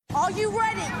Are you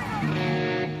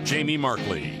ready? Jamie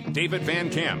Markley, David Van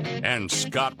Camp, and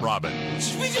Scott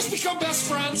Robbins. We just become best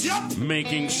friends. Yep.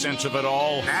 Making sense of it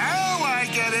all. Now I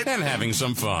get it. And having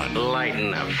some fun.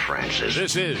 Lighten up, Francis.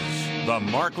 This is the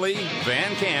Markley,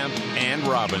 Van Camp, and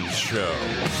Robbins Show.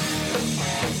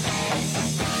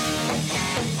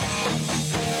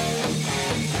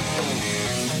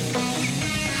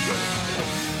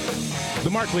 The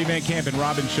Markley, Van Camp, and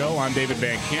Robbins Show. I'm David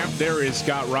Van Camp. There is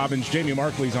Scott Robbins. Jamie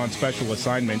Markley's on special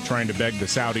assignment trying to beg the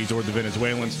Saudis or the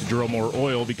Venezuelans to drill more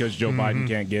oil because Joe Biden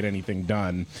can't get anything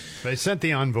done. They sent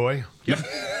the envoy.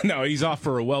 No, he's off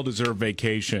for a well-deserved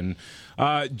vacation.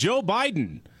 Joe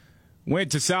Biden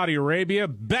went to Saudi Arabia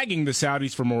begging the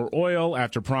Saudis for more oil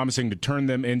after promising to turn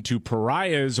them into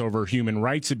pariahs over human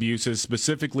rights abuses,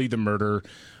 specifically the murder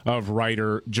of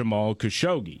writer Jamal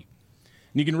Khashoggi.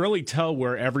 And you can really tell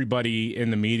where everybody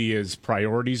in the media's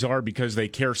priorities are because they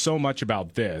care so much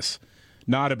about this,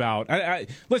 not about.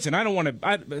 Listen, I don't want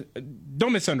to.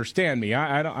 Don't misunderstand me.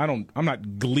 I'm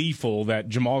not gleeful that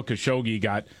Jamal Khashoggi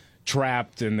got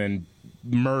trapped and then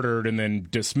murdered and then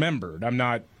dismembered. I'm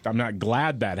not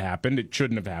glad that happened. It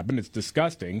shouldn't have happened. It's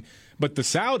disgusting. But the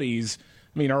Saudis,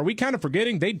 I mean, are we kind of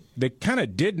forgetting they kind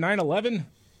of did 9/11?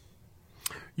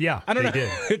 Yeah, I don't know.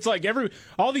 Did. It's like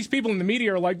all these people in the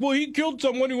media are like, well, he killed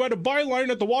someone who had a byline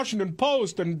at the Washington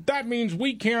Post, and that means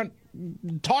we can't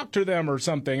talk to them or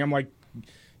something. I'm like,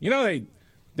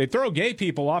 they throw gay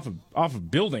people off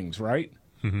of buildings, right?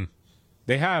 Mm-hmm.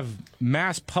 They have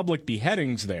mass public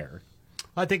beheadings there.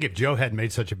 I think if Joe had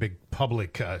made such a big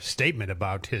public statement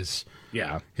about his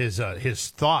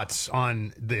thoughts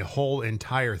on the whole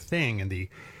entire thing and the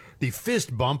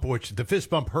fist bump, which the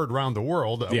fist bump heard around the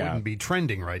world, wouldn't be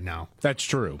trending right now. That's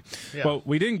true. Yeah. Well,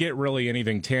 we didn't get really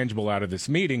anything tangible out of this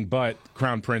meeting, but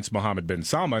Crown Prince Mohammed bin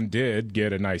Salman did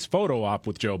get a nice photo op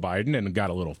with Joe Biden and got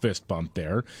a little fist bump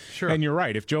there. Sure. And you're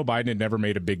right. If Joe Biden had never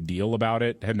made a big deal about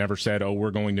it, had never said, oh,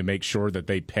 we're going to make sure that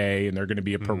they pay and they're going to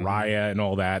be a pariah and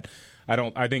all that,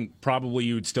 I think probably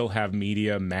you would still have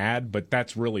media mad, but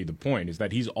that's really the point, is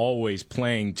that he's always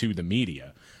playing to the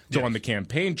media. So on the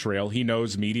campaign trail, he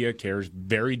knows media cares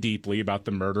very deeply about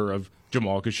the murder of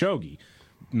Jamal Khashoggi.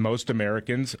 Most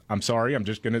Americans, I'm sorry, I'm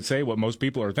just going to say what most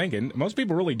people are thinking. Most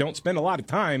people really don't spend a lot of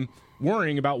time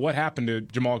worrying about what happened to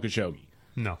Jamal Khashoggi.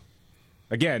 No.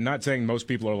 Again, not saying most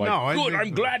people are like, good,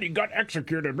 I'm glad he got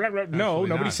executed. Blah, blah. No,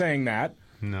 nobody's saying that.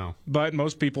 No. But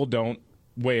most people don't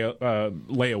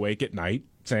lay awake at night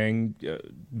saying,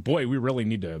 boy, we really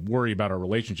need to worry about our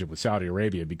relationship with Saudi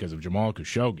Arabia because of Jamal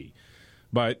Khashoggi.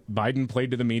 But Biden played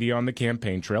to the media on the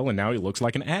campaign trail, and now he looks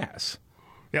like an ass.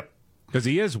 Yep. Because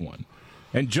he is one.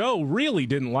 And Joe really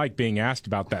didn't like being asked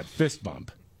about that fist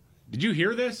bump. Did you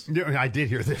hear this? Yeah, I did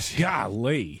hear this.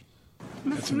 Golly.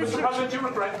 Mr. President, do you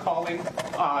regret calling the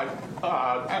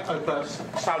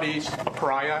Saudis a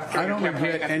pariah? I don't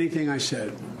regret anything I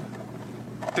said.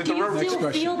 Did Do the you still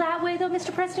question. feel that way, though,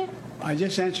 Mr. President? I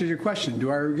just answered your question. Do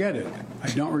I regret it? I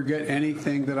don't regret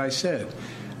anything that I said.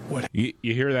 You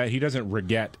hear that? He doesn't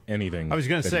regret anything. I was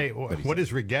going to say, that he what said.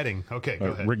 is regretting? Okay, go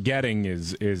ahead. Regretting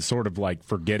is sort of like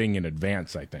forgetting in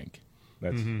advance, I think.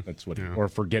 That's what, or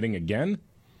forgetting again?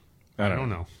 I don't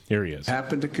know. Here he is.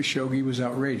 Happened to Khashoggi was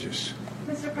outrageous.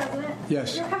 Mr. President?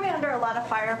 Yes. You're coming under a lot of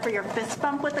fire for your fist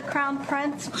bump with the Crown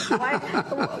Prince.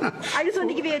 I just wanted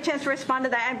to give you a chance to respond to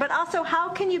that. But also, how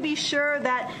can you be sure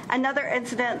that another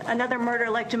incident, another murder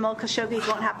like Jamal Khashoggi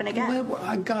won't happen again?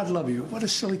 Well, God love you. What a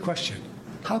silly question.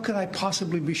 How could I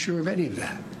possibly be sure of any of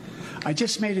that? I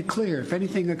just made it clear. If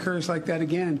anything occurs like that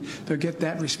again, they'll get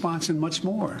that response and much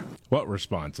more. What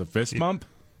response? A fist bump?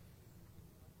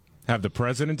 Have the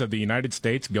President of the United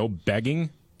States go begging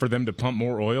for them to pump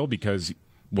more oil because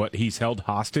he's held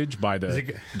hostage by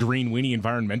the green weenie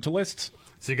environmentalists?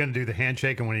 Is he going to do the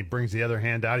handshake, and when he brings the other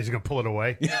hand out, he's going to pull it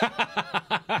away?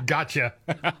 Gotcha.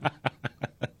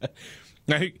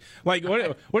 Like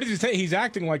what does he say? He's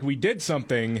acting like we did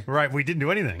something, right? We didn't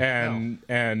do anything,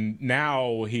 and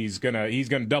now he's gonna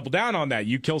double down on that.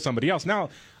 You kill somebody else. Now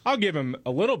I'll give him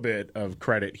a little bit of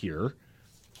credit here,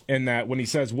 in that when he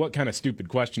says, "What kind of stupid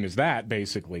question is that?"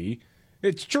 Basically,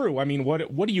 it's true. I mean, what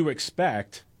do you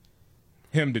expect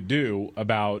him to do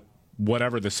about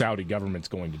whatever the Saudi government's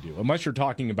going to do? Unless you're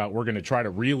talking about we're going to try to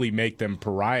really make them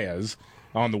pariahs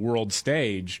on the world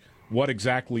stage. What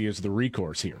exactly is the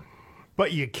recourse here?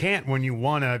 But you can't when you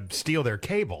want to steal their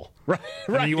cable, right?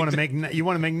 I mean, you want to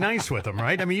make nice with them,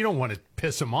 right? I mean, you don't want to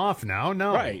piss them off now,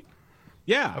 no, right?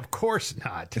 Yeah, of course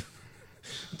not.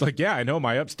 It's like, yeah, I know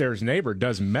my upstairs neighbor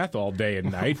does meth all day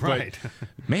and night, Right. but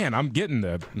man, I'm getting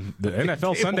the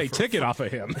NFL Sunday ticket off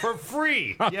of him for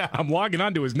free. Yeah, I'm logging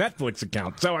onto his Netflix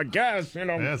account, so I guess that's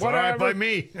whatever. all right by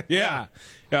me. Yeah.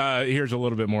 Here's a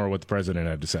little bit more of what the president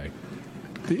had to say.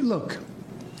 Look,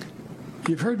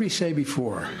 you've heard me say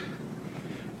before,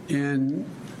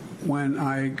 when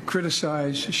I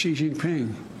criticize Xi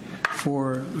Jinping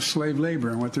for slave labor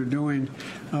and what they're doing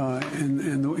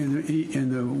in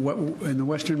the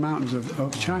western mountains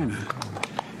of China,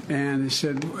 and they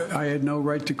said I had no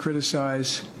right to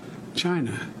criticize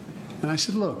China, and I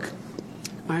said, look,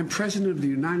 I am president of the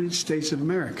United States of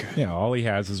America. Yeah, all he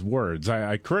has is words.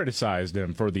 I criticized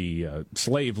him for the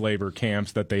slave labor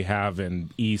camps that they have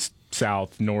in East,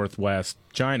 South, Northwest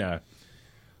China.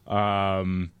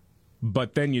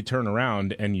 But then you turn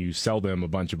around and you sell them a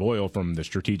bunch of oil from the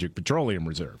Strategic Petroleum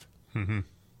Reserve. Mm-hmm.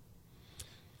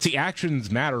 See, actions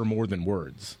matter more than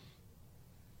words.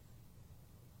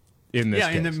 In this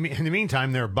case. In the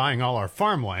meantime, they're buying all our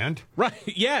farmland. Right,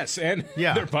 yes, and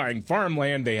they're buying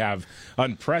farmland. They have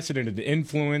unprecedented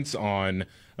influence on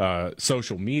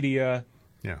social media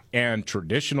and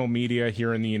traditional media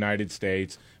here in the United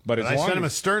States. But I sent them a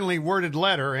sternly worded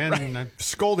letter and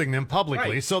scolding them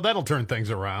publicly, so that'll turn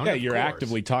things around. Yeah, you're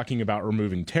actively talking about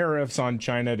removing tariffs on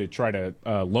China to try to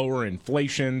lower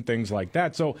inflation, things like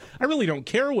that. So I really don't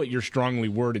care what your strongly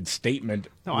worded statement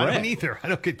No, I don't either. I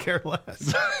don't could care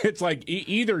less. It's like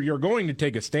either you're going to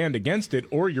take a stand against it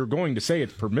or you're going to say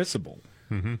it's permissible.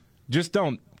 Mm-hmm. Just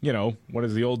don't, what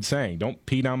is the old saying? Don't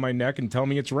pee down my neck and tell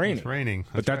me it's raining. It's raining.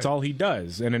 But that's all he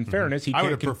does. And in fairness, he can't. I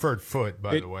would have preferred foot,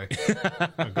 by the way.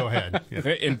 Go ahead. Yeah.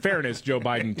 In fairness, Joe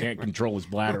Biden can't control his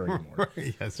bladder anymore.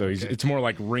 Yes, so it's more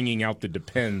like wringing out the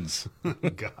depends. Oh,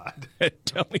 God.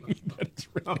 Telling me that it's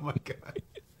raining. Oh, my God.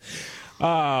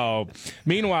 Oh,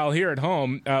 meanwhile, here at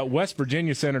home, West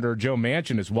Virginia Senator Joe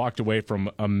Manchin has walked away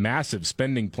from a massive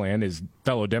spending plan his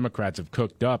fellow Democrats have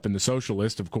cooked up, and the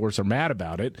socialists, of course, are mad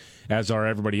about it, as are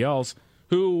everybody else,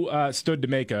 who stood to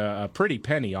make a pretty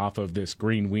penny off of this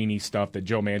green weenie stuff that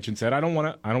Joe Manchin said, I don't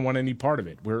want any part of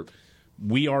it.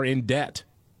 We are in debt.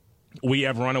 We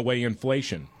have runaway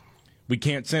inflation. We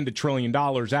can't send $1 trillion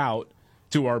out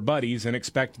to our buddies and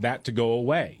expect that to go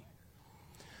away.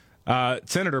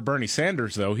 Senator Bernie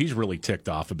Sanders, though, he's really ticked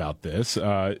off about this.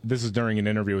 This is during an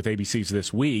interview with ABC's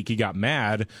This Week. He got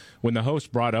mad when the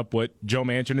host brought up what Joe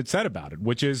Manchin had said about it,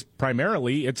 which is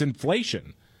primarily it's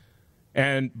inflation.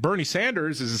 And Bernie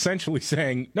Sanders is essentially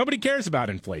saying, nobody cares about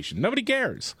inflation. Nobody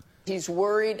cares. He's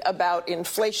worried about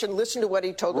inflation. Listen to what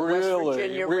he told the West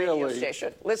Virginia radio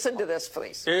station. Listen to this,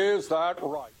 please. Is that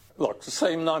right? Look, the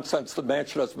same nonsense that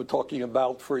Manchin has been talking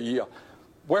about for a year.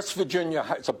 West Virginia,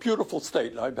 it's a beautiful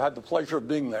state. I've had the pleasure of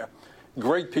being there.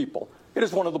 Great people. It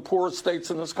is one of the poorest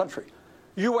states in this country.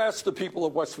 You ask the people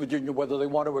of West Virginia whether they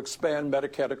want to expand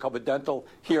Medicare to cover dental,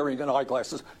 hearing, and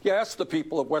eyeglasses. You ask the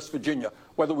people of West Virginia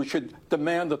whether we should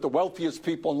demand that the wealthiest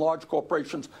people in large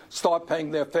corporations start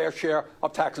paying their fair share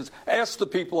of taxes. Ask the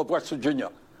people of West Virginia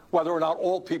whether or not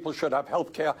all people should have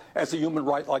health care as a human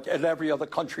right like in every other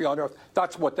country on earth.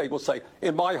 That's what they will say.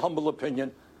 In my humble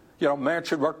opinion,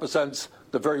 Manchin represents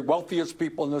the very wealthiest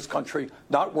people in this country,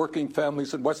 not working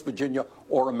families in West Virginia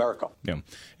or America. Yeah.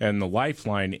 And the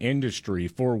lifeline industry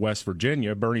for West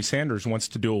Virginia, Bernie Sanders wants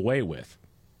to do away with.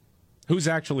 Who's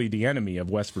actually the enemy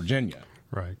of West Virginia?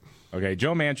 Right. Okay,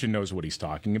 Joe Manchin knows what he's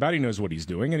talking about. He knows what he's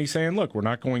doing. And he's saying, look, we're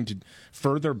not going to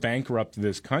further bankrupt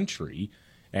this country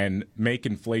and make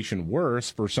inflation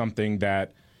worse for something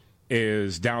that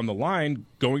is down the line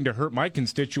going to hurt my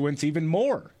constituents even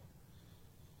more.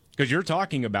 Because you're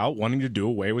talking about wanting to do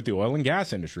away with the oil and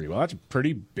gas industry. Well, that's a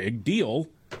pretty big deal.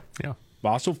 Yeah.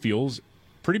 Fossil fuels,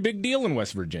 pretty big deal in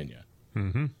West Virginia.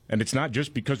 Mm-hmm. And it's not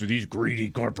just because of these greedy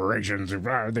corporations.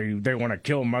 They want to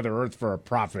kill Mother Earth for a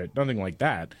profit. Nothing like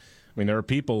that. I mean, there are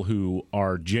people who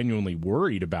are genuinely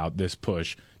worried about this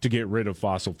push to get rid of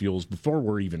fossil fuels before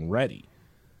we're even ready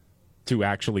to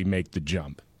actually make the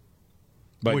jump.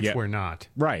 But Which we're not.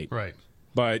 Right. Right.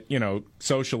 But,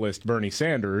 socialist Bernie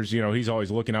Sanders, he's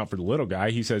always looking out for the little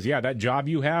guy. He says, yeah, that job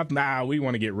you have, we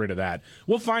want to get rid of that.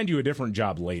 We'll find you a different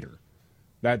job later.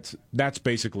 That's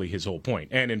basically his whole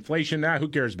point. And inflation, who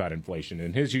cares about inflation?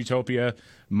 In his utopia,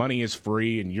 money is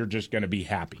free and you're just going to be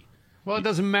happy. Well, it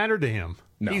doesn't matter to him.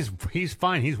 No. He's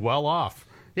fine. He's well off.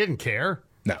 He didn't care.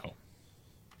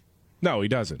 No, he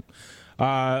doesn't. All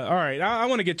right, I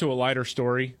want to get to a lighter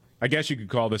story. I guess you could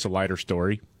call this a lighter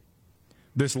story.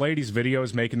 This lady's video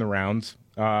is making the rounds,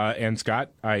 and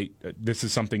Scott, this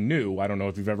is something new. I don't know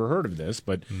if you've ever heard of this,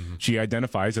 but she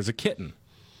identifies as a kitten.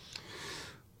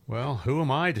 Well, who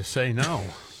am I to say no?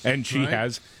 And she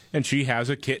has and she has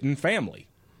a kitten family.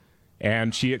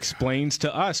 And she explains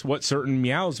to us what certain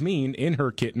meows mean in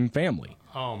her kitten family.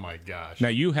 Oh, my gosh. Now,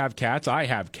 you have cats, I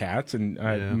have cats, and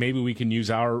maybe we can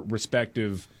use our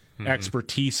respective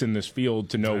expertise in this field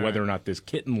to know whether or not this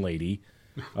kitten lady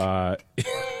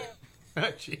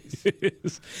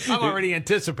Jeez. I'm already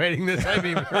anticipating this. I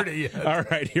haven't even heard it yet. All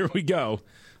right, here we go.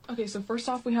 Okay, so first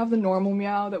off, we have the normal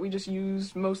meow that we just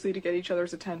use mostly to get each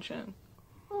other's attention.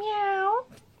 Meow.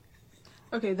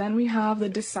 Okay, then we have the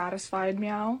dissatisfied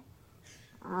meow.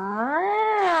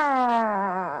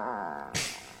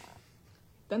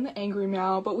 Then the angry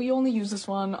meow, but we only use this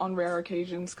one on rare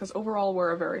occasions because overall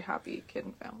we're a very happy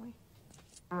kitten family.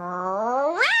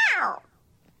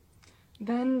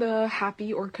 Then the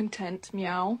happy or content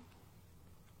meow.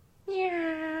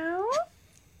 Meow.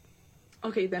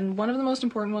 Okay, then one of the most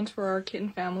important ones for our kitten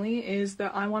family is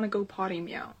the I want to go potty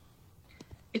meow.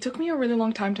 It took me a really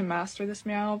long time to master this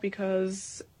meow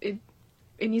because it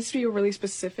needs to be really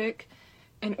specific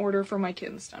in order for my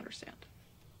kittens to understand.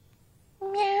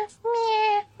 Meow,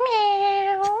 meow,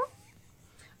 meow.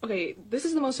 Okay, this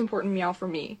is the most important meow for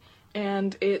me,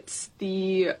 and it's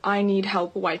the I need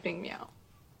help wiping meow.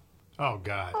 Oh,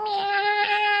 God.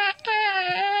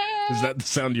 Is that the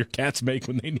sound your cats make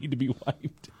when they need to be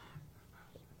wiped?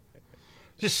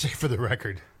 Just say for the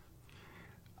record,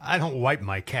 I don't wipe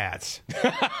my cats.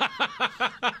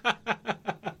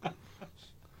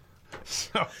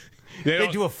 So they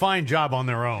do a fine job on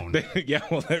their own.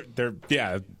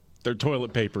 Their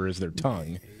toilet paper is their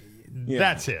tongue. Yeah.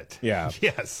 That's it. Yeah.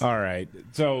 Yes. All right.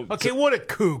 So what a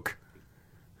kook.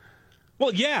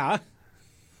 Well, yeah.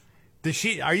 Does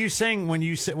she? Are you saying when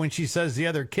she says the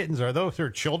other kittens, are those her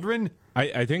children?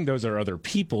 I think those are other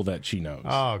people that she knows.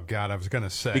 Oh God, I was going to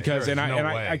say because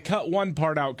I cut one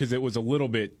part out because it was a little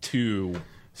bit too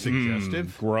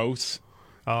suggestive, gross.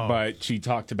 Oh. But she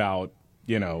talked about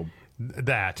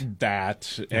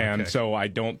that, and so I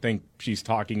don't think she's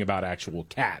talking about actual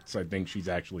cats. I think she's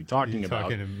actually talking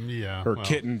about her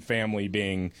kitten family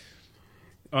being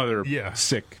other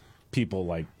sick people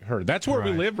like her. That's where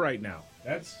we live right now.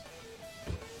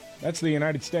 That's the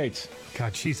United States.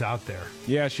 God, she's out there.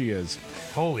 Yeah, she is.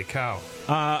 Holy cow.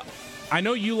 I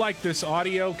know you like this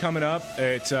audio coming up.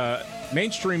 It's a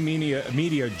mainstream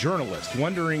media journalist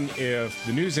wondering if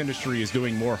the news industry is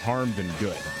doing more harm than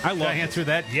good. Can I answer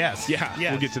that? Yes. Yeah,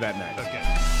 yes. We'll get to that next. Okay.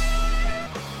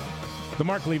 The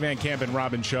Markley, Van Camp, and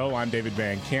Robbins Show. I'm David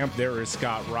Van Camp. There is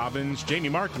Scott Robbins. Jamie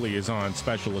Markley is on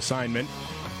special assignment.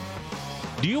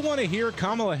 Do you want to hear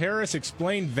Kamala Harris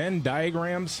explain Venn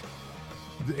diagrams?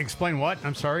 Explain what?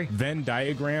 I'm sorry? Venn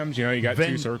diagrams. You know, you got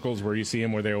two circles where you see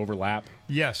them where they overlap.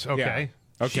 Yes, okay.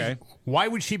 Yeah. Okay. Why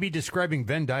would she be describing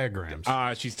Venn diagrams?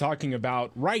 She's talking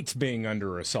about rights being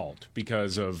under assault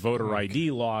because of voter ID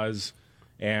laws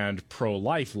and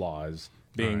pro-life laws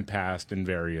being passed in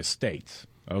various states.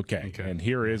 Okay. And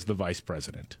here is the vice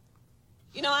president.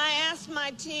 You know, I asked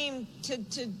my team to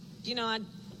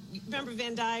remember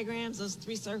Venn diagrams, those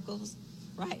three circles,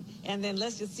 right? And then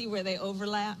let's just see where they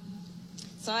overlap.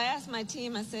 So I asked my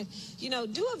team, I said,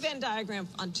 do a Venn diagram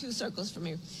on two circles for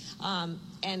me. And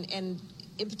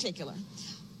in particular,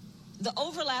 the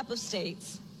overlap of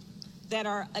states that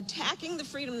are attacking the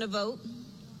freedom to vote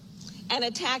and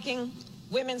attacking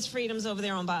women's freedoms over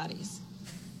their own bodies.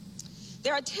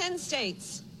 There are 10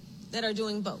 states that are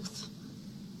doing both.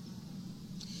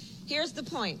 Here's the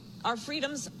point. Our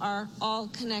freedoms are all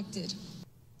connected.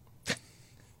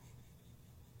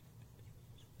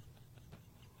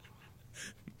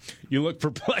 You look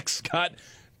perplexed, Scott.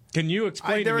 Can you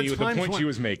explain to me the point she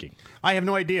was making? I have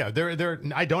no idea.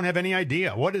 I don't have any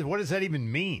idea. What does that even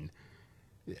mean?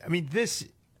 I mean,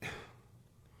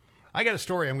 I got a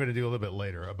story I'm going to do a little bit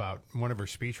later about one of her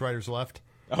speechwriters left.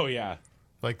 Oh, yeah.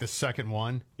 Like the second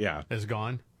one is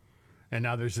gone. And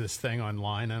now there's this thing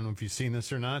online. I don't know if you've seen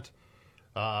this or not.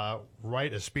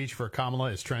 Write a speech for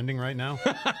Kamala is trending right now.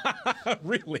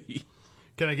 Really?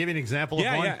 Can I give you an example of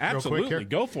one? Yeah, absolutely. Real quick here?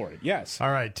 Go for it. Yes. All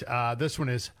right. This one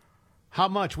is, how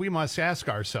much we must ask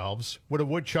ourselves would a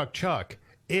woodchuck chuck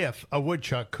if a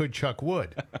woodchuck could chuck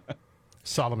wood?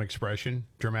 Solemn expression,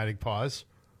 dramatic pause.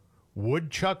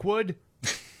 Woodchuck wood?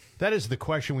 That is the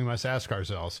question we must ask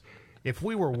ourselves. If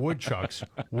we were woodchucks,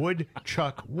 would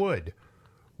chuck wood?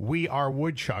 We are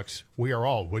woodchucks. We are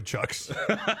all woodchucks.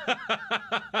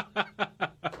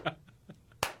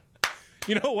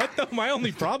 You know what, though? My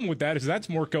only problem with that is that's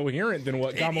more coherent than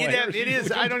what Kamala Harris It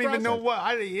is. I don't even know what.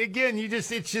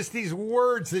 It's just these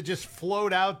words that just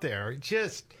float out there.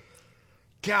 Just,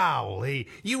 golly.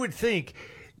 You would think,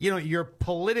 your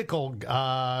political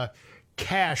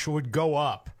cash would go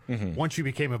up once you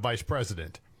became a vice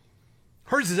president.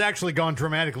 Hers has actually gone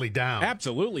dramatically down.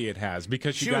 Absolutely it has,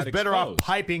 because she was got better off exposed.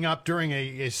 piping up during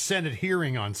a Senate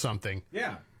hearing on something.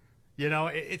 Yeah. You know,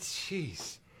 it's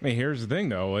jeez. I mean, here's the thing,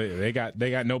 though. They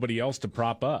got nobody else to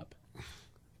prop up.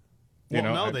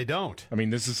 No, they don't. I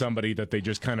mean, this is somebody that they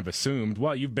just kind of assumed,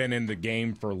 well, you've been in the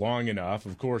game for long enough.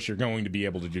 Of course, you're going to be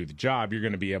able to do the job. You're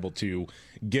going to be able to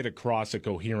get across a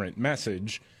coherent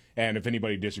message. And if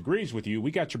anybody disagrees with you,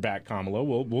 we got your back, Kamala.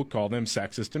 We'll call them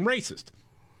sexist and racist.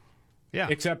 Yeah.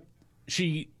 Except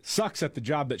she sucks at the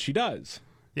job that she does.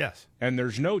 Yes. And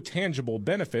there's no tangible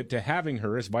benefit to having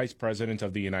her as vice president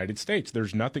of the United States.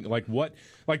 There's nothing like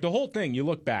the whole thing. You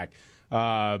look back.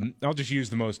 I'll just use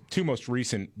the two most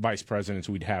recent vice presidents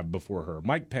we'd have before her.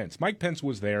 Mike Pence. Mike Pence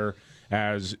was there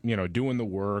as, doing the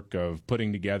work of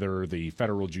putting together the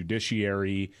federal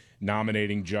judiciary,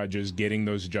 nominating judges, getting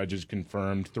those judges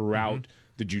confirmed throughout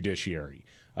the judiciary.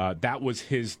 That was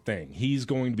his thing. He's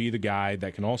going to be the guy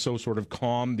that can also sort of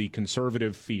calm the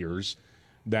conservative fears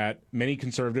that many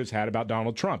conservatives had about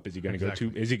Donald Trump. Is he going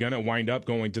to is he going to wind up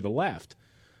going to the left?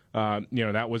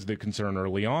 That was the concern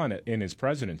early on in his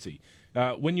presidency.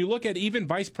 When you look at even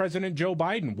Vice President Joe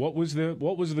Biden, what was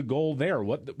the goal there?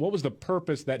 What was the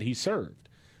purpose that he served?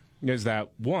 Is that,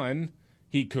 one,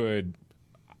 he could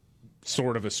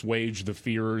sort of assuage the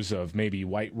fears of maybe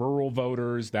white rural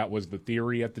voters. That was the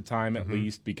theory at the time, at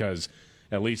least, because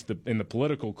at least in the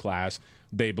political class,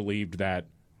 they believed that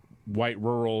white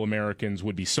rural Americans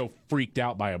would be so freaked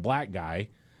out by a black guy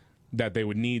that they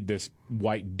would need this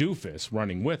white doofus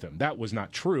running with him. That was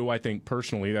not true. I think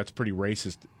personally that's pretty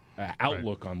racist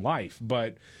outlook on life,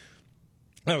 but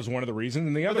that was one of the reasons.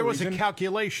 And the other there was reason, a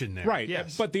calculation there, right?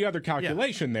 Yes. But the other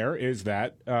calculation there is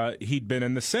that he'd been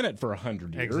in the Senate for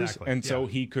 100 years, Exactly. and so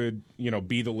he could,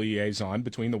 be the liaison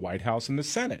between the White House and the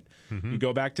Senate. You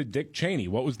go back to Dick Cheney.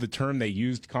 What was the term they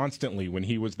used constantly when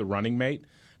he was the running mate?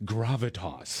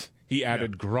 Gravitas. He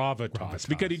added gravitas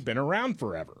because he'd been around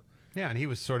forever. Yeah, and he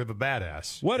was sort of a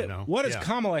badass. What does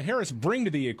Kamala Harris bring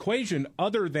to the equation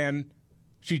other than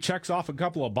she checks off a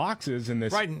couple of boxes in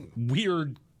this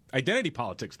weird identity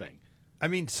politics thing? I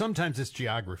mean, sometimes it's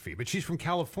geography, but she's from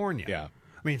California. Yeah.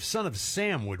 I mean, Son of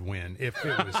Sam would win if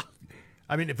it was.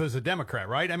 I mean, if it was a Democrat,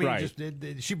 right? I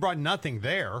mean, she brought nothing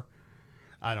there.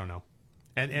 I don't know.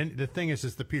 And the thing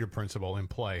is the Peter principle in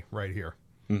play right here.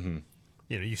 Mm-hmm.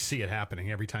 You see it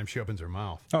happening every time she opens her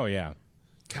mouth. Oh yeah.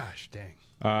 Gosh dang.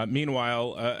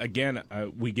 Meanwhile, again,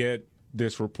 we get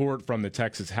this report from the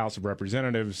Texas House of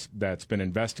Representatives that's been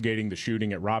investigating the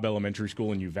shooting at Robb Elementary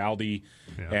School in Uvalde. Yeah.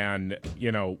 And,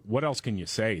 what else can you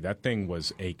say? That thing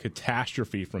was a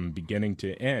catastrophe from beginning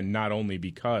to end, not only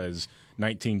because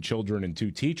 19 children and 2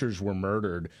 teachers were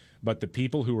murdered, but the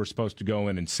people who were supposed to go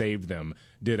in and save them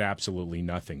did absolutely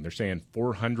nothing. They're saying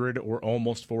 400 or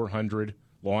almost 400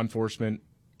 law enforcement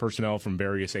personnel from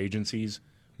various agencies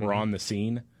were on the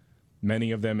scene,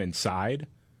 many of them inside.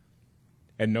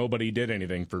 And nobody did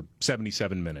anything for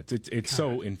 77 minutes. It's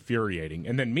so infuriating.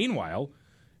 And then meanwhile,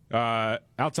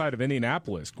 outside of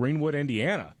Indianapolis, Greenwood,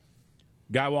 Indiana,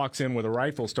 guy walks in with a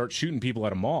rifle, starts shooting people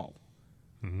at a mall.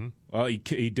 Mm-hmm. Well,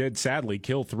 he did sadly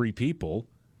kill 3 people.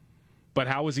 But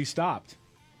how was he stopped?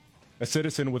 A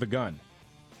citizen with a gun.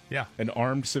 Yeah. An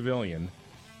armed civilian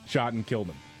shot and killed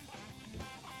him.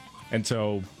 And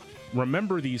so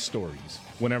remember these stories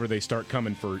whenever they start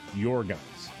coming for your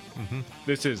guns. Mm-hmm.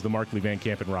 This is the Markley, Van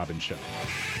Camp, and Robbins Show.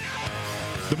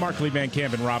 The Markley, Van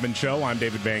Camp, and Robbins Show. I'm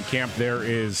David Van Camp. There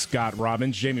is Scott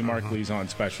Robbins. Jamie Markley's on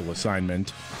special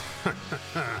assignment.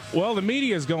 Well, the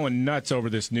media is going nuts over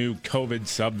this new COVID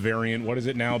subvariant. What is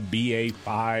it now?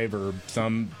 BA5 or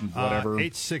some whatever?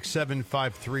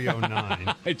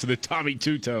 8675309. It's the Tommy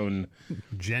Two-Tone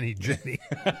Jenny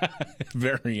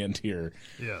variant here.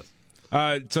 Yes.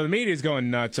 So the media is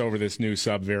going nuts over this new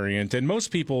subvariant, and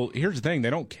most people, here's the thing, they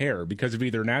don't care because of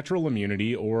either natural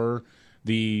immunity or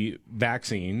the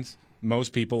vaccines.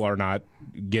 Most people are not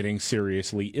getting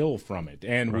seriously ill from it.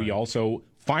 And we also,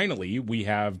 finally, we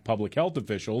have public health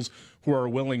officials who are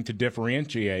willing to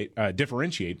differentiate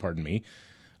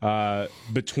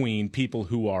between people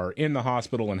who are in the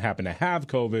hospital and happen to have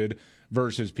COVID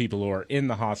versus people who are in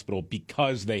the hospital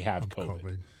because they have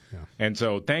COVID. Yeah. And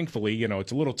so, thankfully,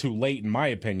 it's a little too late, in my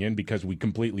opinion, because we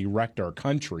completely wrecked our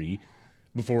country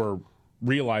before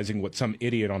realizing what some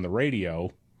idiot on the radio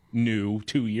knew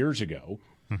 2 years ago.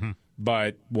 Mm-hmm.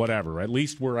 But whatever. At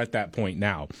least we're at that point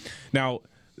now. Now,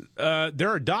 there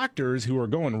are doctors who are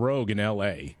going rogue in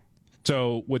L.A.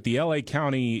 So, with the L.A.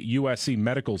 County USC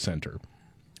Medical Center,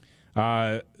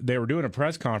 they were doing a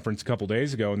press conference a couple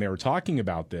days ago, and they were talking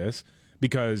about this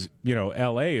because,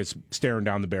 L.A. is staring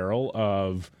down the barrel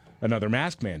of another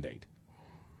mask mandate.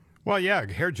 Well,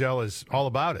 yeah, hair gel is all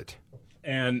about it.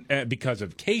 And because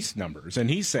of case numbers. And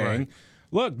he's saying,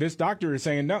 look, this doctor is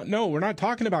saying, no, we're not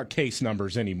talking about case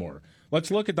numbers anymore.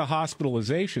 Let's look at the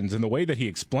hospitalizations. And the way that he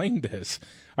explained this,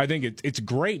 I think it's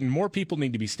great, and more people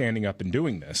need to be standing up and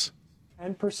doing this.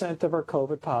 10% of our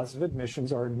COVID-positive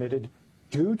admissions are admitted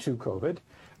due to COVID.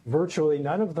 Virtually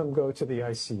none of them go to the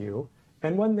ICU.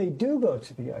 And when they do go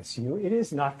to the ICU, it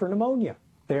is not for pneumonia.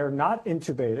 They are not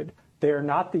intubated. They are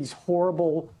not these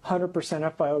horrible 100%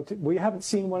 FiO2. We haven't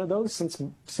seen one of those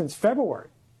since February.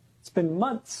 It's been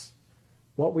months.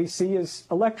 What we see is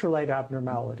electrolyte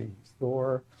abnormalities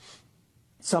or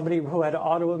somebody who had an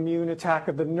autoimmune attack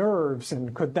of the nerves,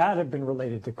 and could that have been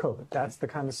related to COVID? That's the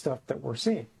kind of stuff that we're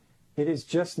seeing. It is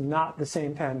just not the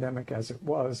same pandemic as it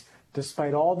was,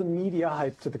 despite all the media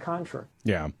hype to the contrary.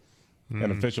 Yeah.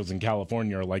 And officials in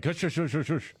California are like, hush, hush, hush, hush,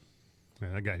 hush.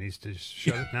 Man, that guy needs to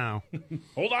shut it now.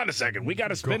 Hold on a second. We got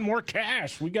to spend more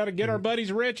cash. We got to get our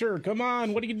buddies richer. Come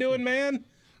on. What are you doing, man?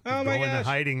 Oh, my gosh. Going to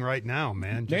hiding right now,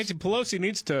 man. Nancy Pelosi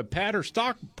needs to pad her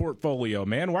stock portfolio,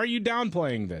 man. Why are you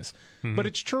downplaying this? But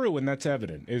it's true, and that's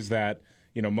evident, is that,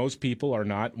 most people are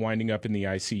not winding up in the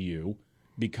ICU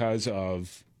because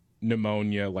of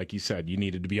pneumonia. Like you said, you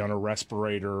needed to be on a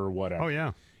respirator or whatever. Oh,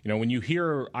 yeah. When you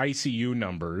hear ICU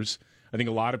numbers, I think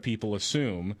a lot of people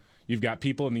assume you've got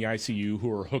people in the ICU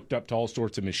who are hooked up to all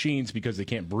sorts of machines because they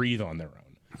can't breathe on their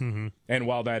own. And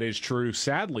while that is true,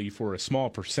 sadly, for a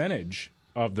small percentage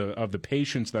of the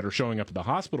patients that are showing up at the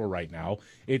hospital right now,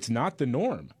 it's not the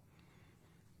norm.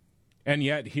 And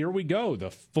yet, here we go, the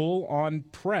full-on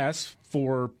press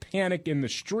for panic in the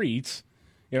streets.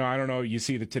 I don't know, you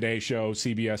see the Today Show,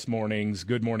 CBS Mornings,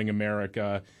 Good Morning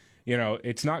America.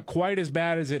 It's not quite as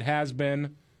bad as it has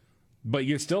been, but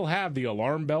you still have the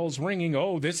alarm bells ringing.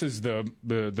 Oh, this is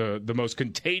the most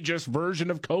contagious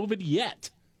version of COVID yet.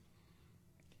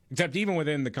 Except even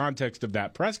within the context of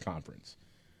that press conference,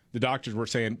 the doctors were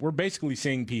saying, we're basically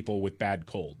seeing people with bad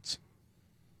colds.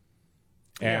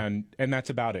 And that's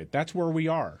about it. That's where we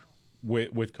are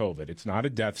with COVID. It's not a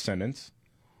death sentence.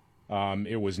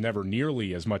 It was never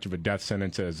nearly as much of a death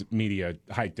sentence as media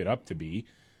hyped it up to be.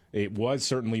 It was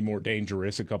certainly more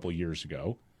dangerous a couple years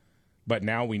ago. But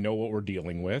now we know what we're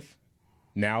dealing with.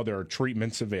 Now there are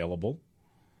treatments available.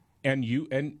 And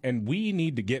we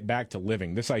need to get back to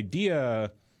living. This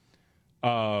idea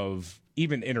of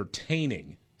even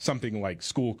entertaining something like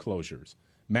school closures,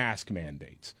 mask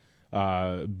mandates,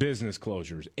 business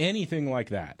closures, anything like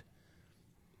that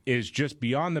is just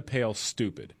beyond the pale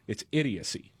stupid. It's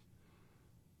idiocy.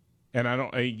 And I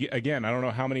don't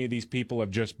know how many of these people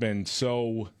have just been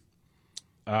so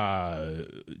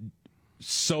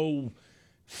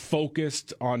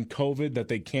focused on COVID that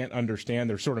they can't understand.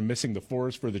 They're sort of missing the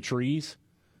forest for the trees.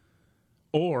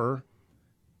 Or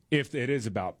if it is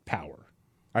about power.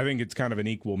 I think it's kind of an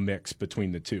equal mix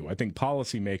between the two. I think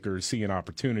policymakers see an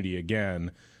opportunity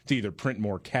again to either print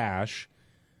more cash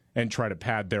and try to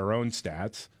pad their own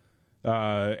stats.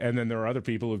 And then there are other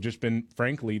people who've just been,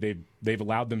 frankly, they've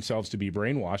allowed themselves to be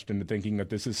brainwashed into thinking that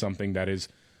this is something that is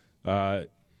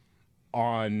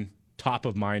on top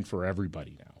of mind for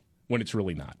everybody now, when it's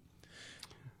really not.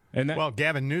 Well,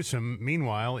 Gavin Newsom,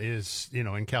 meanwhile, is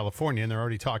in California, and they're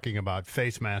already talking about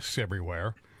face masks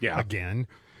everywhere. Yeah. Again,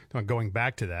 going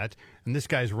back to that, and this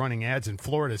guy's running ads in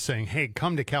Florida saying, "Hey,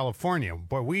 come to California.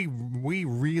 Boy, we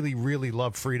really, really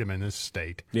love freedom in this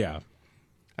state." Yeah.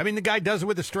 I mean, the guy does it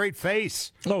with a straight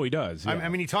face. Oh, he does. Yeah. I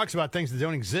mean, he talks about things that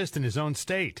don't exist in his own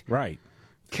state. Right.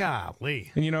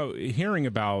 Golly. And hearing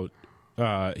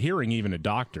even a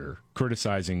doctor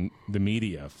criticizing the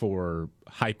media for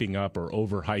hyping up or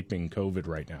overhyping COVID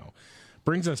right now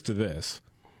brings us to this.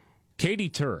 Katie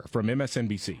Tur from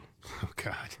MSNBC. Oh,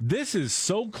 God. This is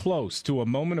so close to a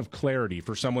moment of clarity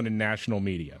for someone in national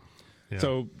media. Yeah.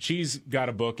 So she's got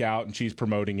a book out and she's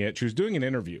promoting it. She was doing an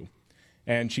interview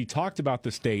and she talked about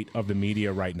the state of the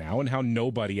media right now and how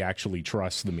nobody actually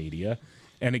trusts the media.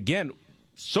 And again,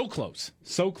 so close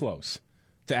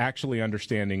to actually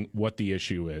understanding what the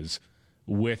issue is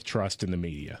with trust in the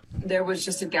media. There was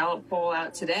just a Gallup poll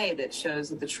out today that shows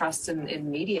that the trust in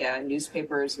media,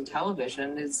 newspapers and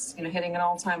television is hitting an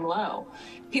all-time low.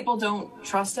 People don't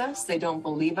trust us, they don't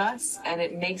believe us, and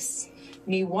it makes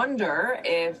me wonder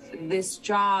if this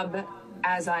job,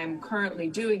 as I'm currently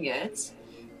doing it,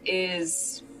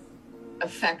 is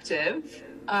effective,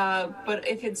 but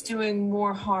if it's doing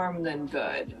more harm than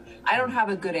good. I don't have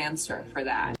a good answer for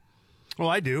that. Well,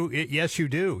 I do. Yes, you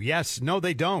do. Yes. No,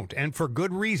 they don't. And for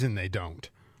good reason they don't.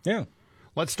 Yeah.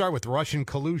 Let's start with Russian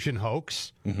collusion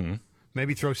hoax. Mm-hmm.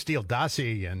 Maybe throw Steele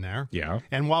dossier in there. Yeah.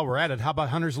 And while we're at it, how about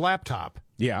Hunter's laptop?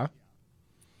 Yeah.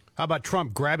 How about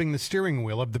Trump grabbing the steering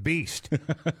wheel of the beast?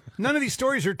 None of these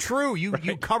stories are true. You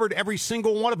covered every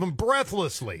single one of them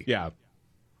breathlessly. Yeah.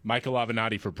 Michael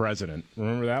Avenatti for president.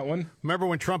 Remember that one? Remember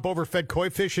when Trump overfed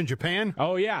koi fish in Japan?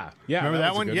 Oh, yeah. Yeah. Remember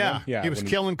that one? One? Yeah. He was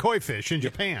killing koi fish in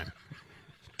Japan.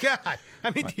 God.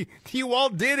 I mean, you all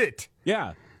did it.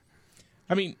 Yeah.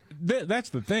 I mean,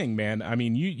 that's the thing, man. I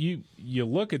mean, you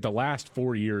look at the last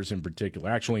 4 years in particular.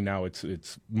 Actually, now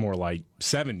it's more like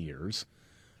 7 years,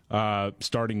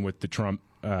 starting with the Trump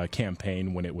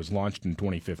campaign when it was launched in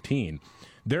 2015.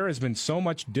 There has been so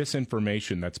much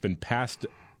disinformation that's been passed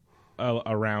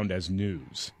around as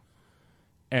news.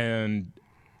 And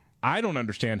I don't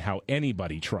understand how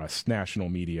anybody trusts national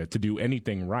media to do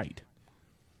anything right.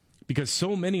 Because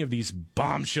so many of these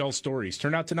bombshell stories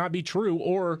turn out to not be true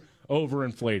or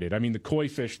overinflated. I mean, the koi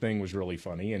fish thing was really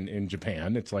funny in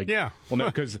Japan. It's like, well, no,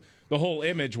 because the whole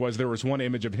image was there was one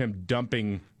image of him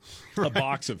dumping a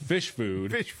box of fish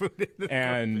food.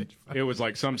 And it was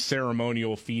like some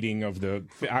ceremonial feeding of the,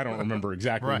 I don't remember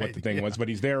exactly what the thing was, but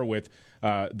he's there with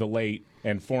the late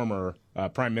and former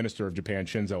Prime Minister of Japan,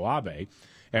 Shinzo Abe.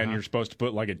 And you're supposed to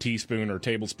put like a teaspoon or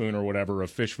tablespoon or whatever of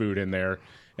fish food in there.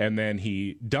 And then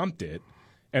he dumped it.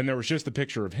 And there was just a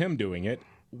picture of him doing it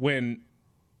when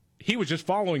he was just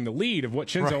following the lead of what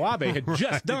Shinzo Abe had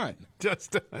just done.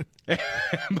 Just done.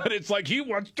 But it's like he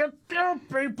wants to kill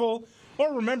people.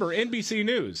 Or remember, NBC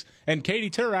News. And Katie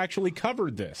Tur actually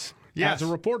covered this as a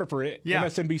reporter for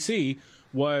MSNBC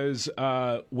was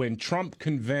when Trump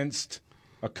convinced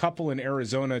a couple in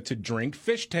Arizona to drink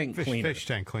fish tank cleaner. Fish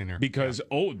tank cleaner. Because,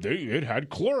 it had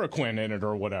chloroquine in it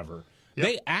or whatever. Yep.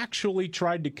 They actually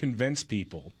tried to convince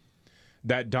people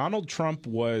that Donald Trump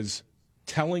was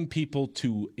telling people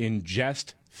to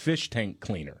ingest fish tank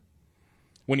cleaner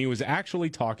when he was actually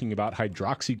talking about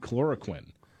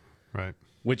hydroxychloroquine,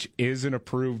 which is an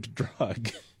approved drug.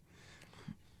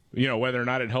 You know, whether or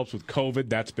not it helps with COVID,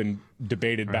 that's been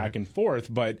debated back and forth.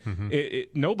 But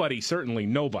nobody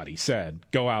said,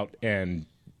 go out and,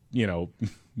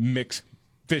 mix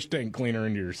fish tank cleaner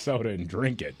into your soda and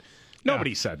drink it.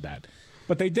 Nobody said that.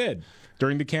 But they did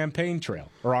during the campaign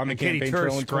trail or on the campaign Katie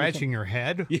trail. Tur scratching her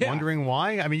head, wondering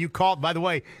why. I mean, you called, by the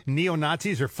way,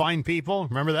 neo-Nazis are fine people.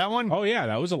 Remember that one? Oh, yeah,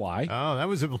 that was a lie. Oh, that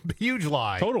was a huge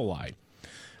lie. Total lie.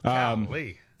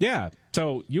 Golly. Yeah.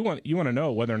 So you want to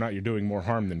know whether or not you're doing more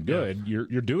harm than good. Yeah.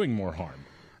 You're doing more harm.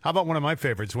 How about one of my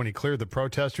favorites when he cleared the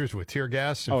protesters with tear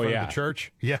gas in front of the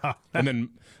church? Yeah. And then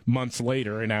months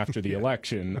later and after the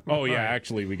election,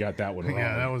 actually we got that one wrong.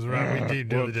 Yeah, that was wrong. We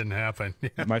did. It didn't happen.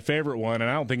 My favorite one, and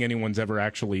I don't think anyone's ever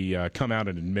actually come out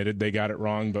and admitted they got it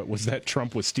wrong, but was that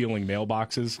Trump was stealing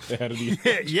mailboxes ahead of the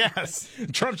election. Yes.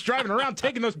 Trump's driving around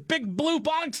taking those big blue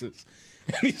boxes,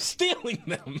 and he's stealing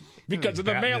them because of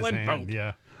the mail-in vote.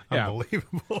 Yeah.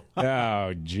 Unbelievable.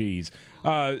 Oh, geez.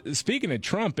 Speaking of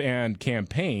Trump and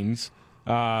campaigns,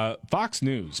 Fox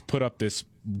News put up this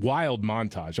wild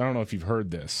montage. I don't know if you've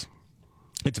heard this.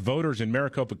 It's voters in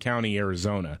Maricopa County,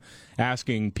 Arizona,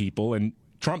 asking people and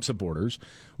Trump supporters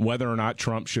whether or not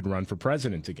Trump should run for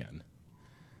president again.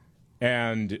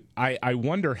 And I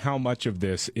wonder how much of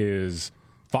this is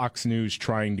Fox News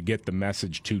trying to get the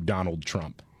message to Donald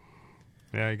Trump.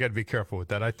 Yeah, you got to be careful with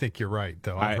that. I think you're right,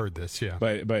 though. I've heard this,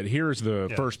 But here's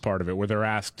the first part of it, where they're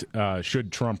asked,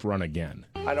 should Trump run again?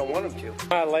 I don't want him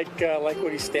to. I like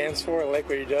what he stands for. I like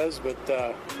what he does, but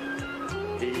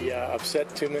he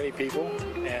upset too many people,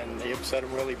 and he upset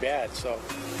them really bad. So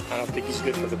I don't think he's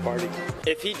good for the party.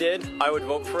 If he did, I would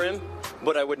vote for him,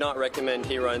 but I would not recommend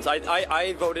he runs.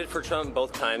 I voted for Trump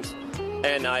both times,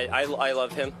 and I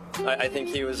love him. I think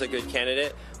he was a good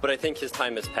candidate, but I think his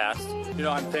time has passed. You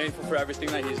know, I'm thankful for everything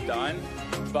that he's done,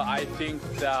 but I think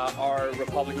that our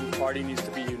Republican Party needs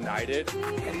to be united.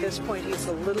 At this point, he's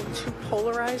a little too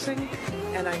polarizing,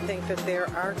 and I think that there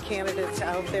are candidates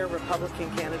out there,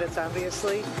 Republican candidates,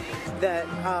 obviously, that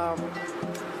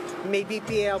maybe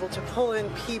be able to pull in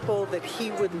people that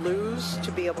he would lose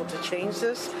to be able to change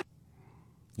this.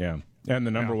 Yeah. And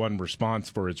the number one response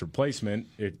for his replacement,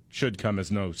 it should come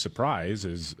as no surprise,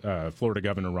 is Florida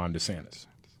Governor Ron DeSantis.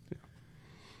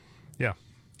 Yeah.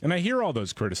 And I hear all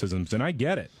those criticisms, and I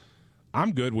get it.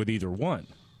 I'm good with either one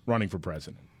running for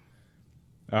president.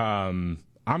 I'm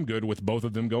good with both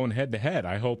of them going head-to-head.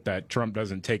 I hope that Trump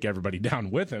doesn't take everybody down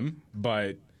with him,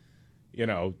 but,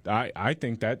 I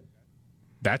think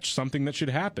that's something that should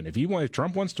happen. If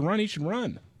Trump wants to run, he should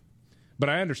run. But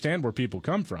I understand where people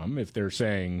come from if they're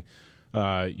saying,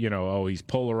 he's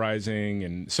polarizing,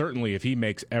 and certainly if he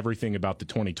makes everything about the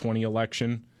 2020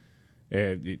 election,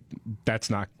 that's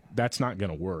not going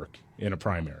to work in a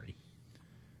primary.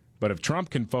 But if Trump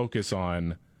can focus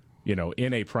on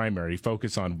in a primary,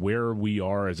 focus on where we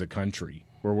are as a country,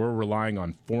 where we're relying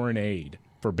on foreign aid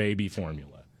for baby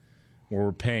formula, where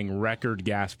we're paying record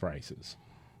gas prices.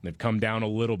 They've come down a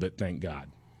little bit, thank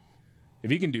God. If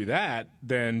he can do that,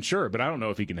 then sure, but I don't know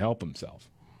if he can help himself.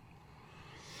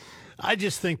 I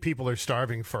just think people are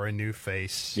starving for a new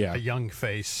face, a young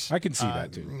face. I can see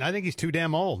that too. I think he's too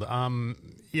damn old. But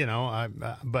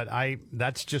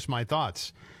that's just my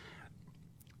thoughts.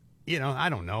 I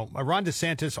don't know. Ron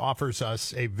DeSantis offers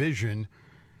us a vision,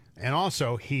 and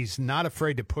also he's not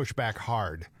afraid to push back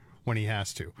hard when he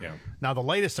has to. Yeah. Now, the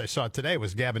latest I saw today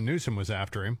was Gavin Newsom was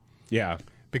after him. Yeah.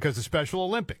 Because of Special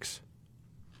Olympics.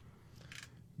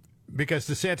 Because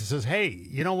DeSantis says, hey,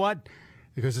 you know what?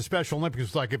 Because the Special Olympics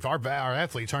is like, if our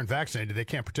athletes aren't vaccinated, they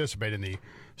can't participate in the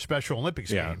Special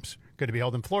Olympics games going to be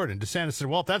held in Florida. And DeSantis said,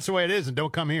 well, if that's the way it is, then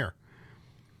don't come here.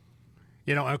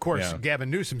 And of course, Gavin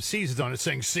Newsom seizes on it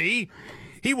saying, see,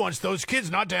 he wants those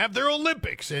kids not to have their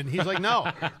Olympics. And he's like,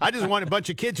 no, I just want a bunch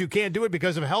of kids who can't do it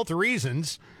because of health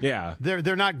reasons. Yeah.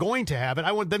 They're not going to have it.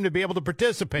 I want them to be able to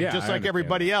participate just like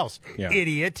everybody else. Yeah.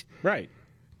 Idiot. Right.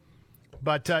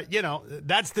 But,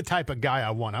 that's the type of guy I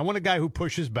want. I want a guy who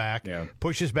pushes back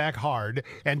hard,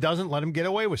 and doesn't let him get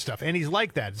away with stuff. And he's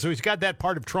like that. So he's got that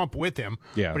part of Trump with him,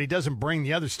 but he doesn't bring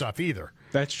the other stuff either.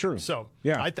 That's true. So,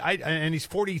 yeah. And he's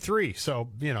 43. So,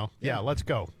 let's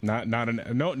go.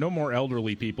 No more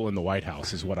elderly people in the White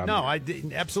House is what I'm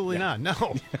absolutely not.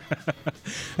 No.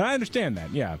 I understand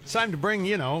that, yeah. It's time to bring,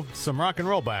 some rock and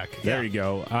roll back. There you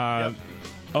go.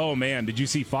 Oh, man, did you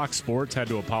see Fox Sports had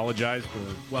to apologize for,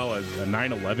 a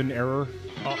 9/11 error?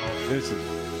 Uh-oh. This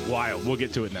is wild. We'll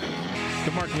get to it next.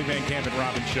 The Markley, Van Camp, and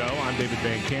Robbins Show. I'm David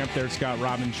Van Camp. There's Scott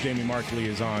Robbins. Jamie Markley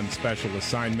is on special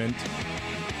assignment.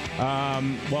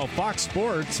 Fox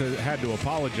Sports had to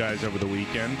apologize over the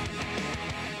weekend.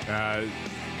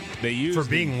 They used for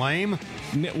being lame?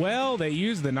 Well, they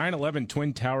used the 9/11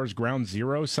 Twin Towers Ground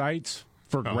Zero sites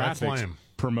for graphics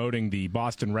promoting the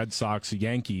Boston Red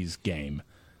Sox-Yankees game.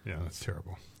 Yeah, that's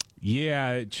terrible.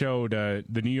 Yeah, it showed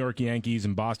the New York Yankees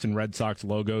and Boston Red Sox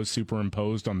logos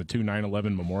superimposed on the two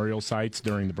 9/11 memorial sites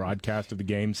during the broadcast of the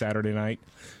game Saturday night.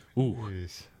 Ooh,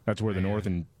 jeez. That's where the North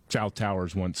and South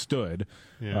Towers once stood.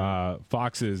 Yeah.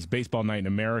 Fox's Baseball Night in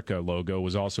America logo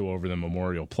was also over the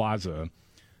Memorial Plaza.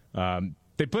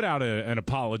 They put out an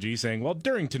apology saying,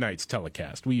 during tonight's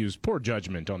telecast, we used poor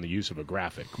judgment on the use of a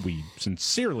graphic. We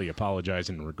sincerely apologize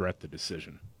and regret the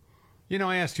decision.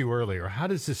 I asked you earlier, how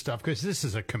does this stuff, because this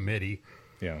is a committee,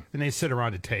 and they sit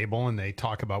around a table and they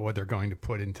talk about what they're going to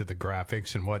put into the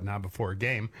graphics and whatnot before a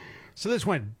game. So this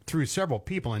went through several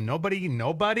people, and nobody,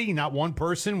 not one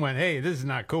person went, hey, this is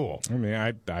not cool. I mean,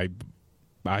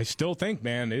 I still think,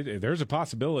 man, there's a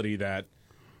possibility that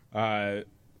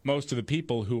most of the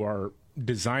people who are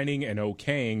designing and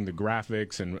okaying the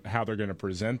graphics and how they're going to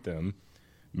present them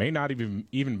may not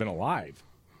even been alive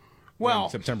when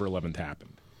September 11th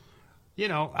happened.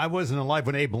 I wasn't alive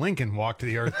when Abe Lincoln walked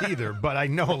the earth either, but I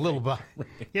know a little bit.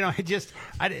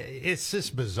 It's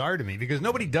just bizarre to me because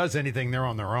nobody does anything there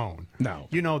on their own. No.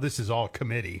 This is all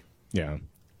committee. Yeah.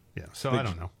 Yeah, so I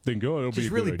don't know. Then go. It'll just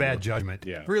be really bad judgment.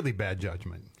 Yeah. Really bad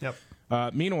judgment. Yep.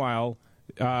 Meanwhile,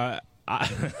 I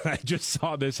just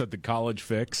saw this at the College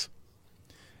Fix.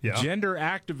 Yeah. Gender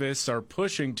activists are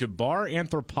pushing to bar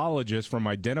anthropologists from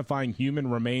identifying human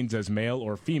remains as male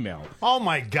or female. Oh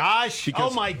my gosh!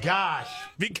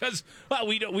 Because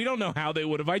we don't know how they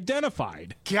would have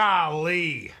identified.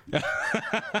 Golly!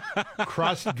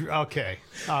 Okay,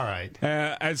 all right.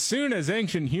 As soon as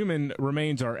ancient human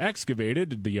remains are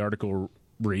excavated, the article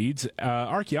reads,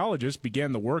 archaeologists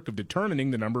began the work of determining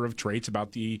the number of traits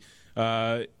about the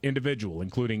individual,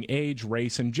 including age,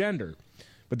 race, and gender.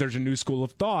 But there's a new school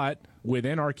of thought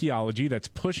within archaeology that's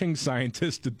pushing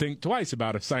scientists to think twice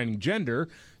about assigning gender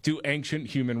to ancient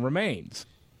human remains.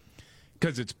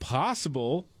 Because it's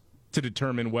possible to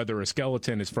determine whether a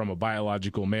skeleton is from a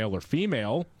biological male or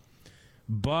female,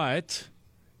 but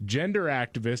gender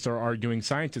activists are arguing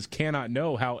scientists cannot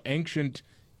know how ancient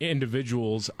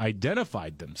individuals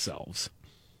identified themselves.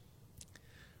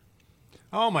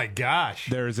 Oh, my gosh.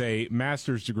 There's a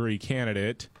master's degree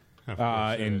candidate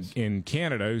in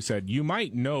Canada who said, you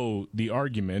might know the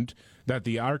argument that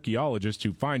the archaeologists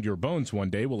who find your bones one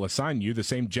day will assign you the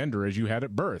same gender as you had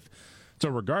at birth. So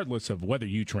regardless of whether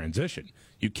you transition,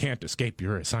 you can't escape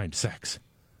your assigned sex.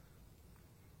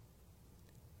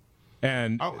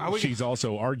 And she's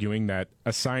also arguing that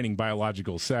assigning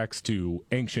biological sex to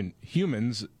ancient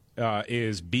humans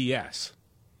is BS.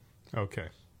 Okay.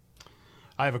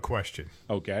 I have a question.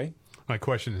 Okay. My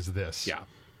question is this. Yeah.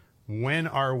 When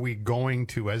are we going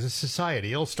to, as a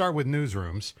society, it'll start with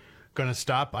newsrooms, going to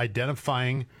stop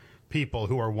identifying people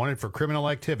who are wanted for criminal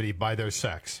activity by their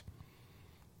sex.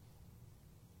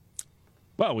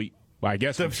 Well, I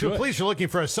guess the police are looking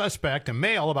for a suspect, a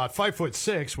male about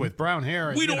 5'6" with brown hair.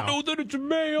 And, we don't know that it's a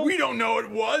male. We don't know it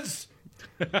was.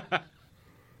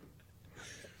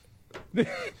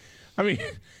 I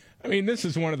mean, this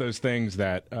is one of those things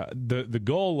that the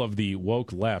goal of the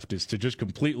woke left is to just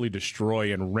completely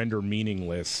destroy and render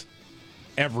meaningless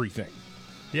everything.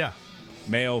 Yeah.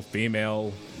 Male,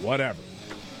 female, whatever.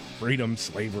 Freedom,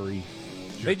 slavery.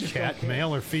 They just cat,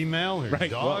 male or female, or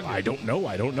right. dog? Well, I don't know.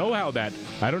 I don't know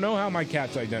how my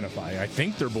cats identify. I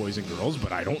think they're boys and girls,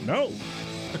 but I don't know.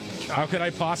 How could I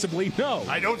possibly know?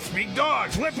 I don't speak dog.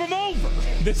 Flip them over.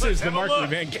 This is the Markley,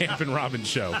 Van Camp, and Robbins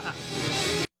Show.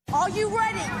 Are you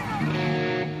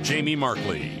ready? Jamie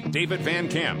Markley, David Van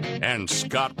Camp, and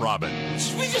Scott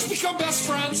Robbins. We just become best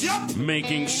friends. Yep.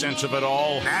 Making sense of it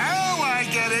all. Now I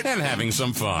get it. And having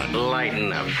some fun.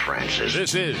 Lighten up, Francis.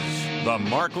 This is the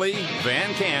Markley,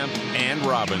 Van Camp, and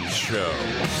Robbins Show.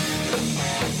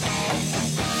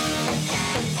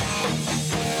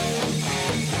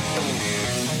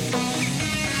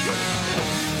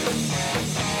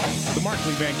 The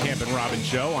Markley, Van Camp, and Robbins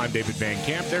Show. I'm David Van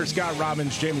Camp. There's Scott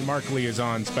Robbins. Jamie Markley is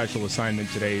on special assignment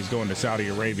today. He's going to Saudi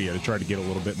Arabia to try to get a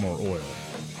little bit more oil.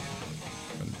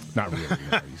 Not really.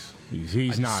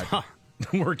 He's not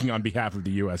working on behalf of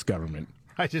the U.S. government.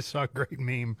 I just saw a great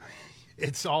meme.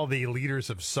 It's all the leaders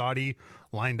of Saudi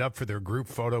lined up for their group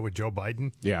photo with Joe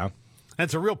Biden. Yeah.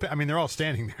 That's a real, I mean, they're all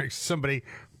standing there. Somebody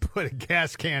put a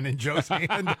gas can in Joe's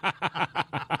hand.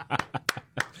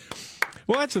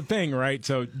 Well, that's the thing, right?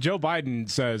 So Joe Biden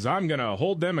says, I'm going to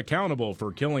hold them accountable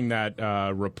for killing that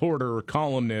reporter,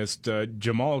 columnist,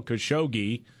 Jamal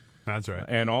Khashoggi. That's right.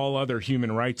 And all other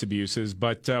human rights abuses.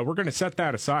 But we're going to set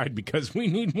that aside because we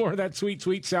need more of that sweet,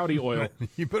 sweet Saudi oil.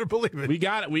 You better believe it. We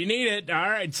got it. We need it. All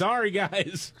right. Sorry,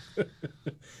 guys.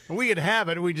 We could have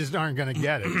it. We just aren't going to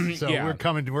get it. So yeah. we're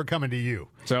coming to you.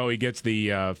 So he gets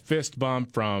the fist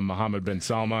bump from Mohammed bin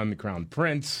Salman, the crown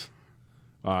prince.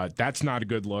 That's not a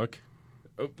good look.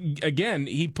 Again,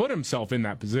 he put himself in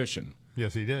that position.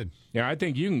 Yes, he did. Yeah, I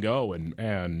think you can go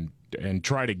and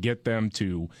try to get them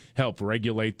to help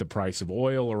regulate the price of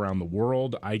oil around the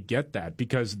world. I get that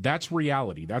because that's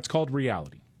reality. That's called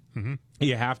reality. Mm-hmm.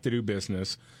 You have to do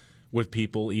business with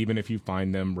people, even if you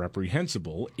find them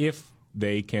reprehensible, if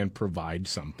they can provide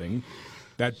something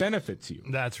that benefits you.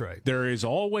 That's right. There is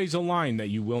always a line that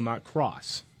you will not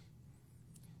cross.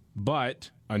 But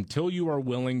until you are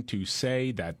willing to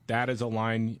say that that is a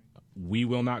line we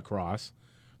will not cross,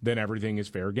 then everything is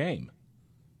fair game.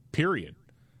 Period.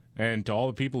 And to all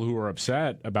the people who are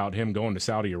upset about him going to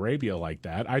Saudi Arabia like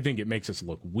that, I think it makes us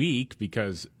look weak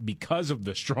because of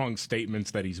the strong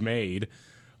statements that he's made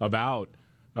about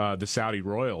the Saudi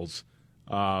royals.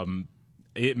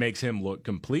 It makes him look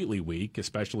completely weak,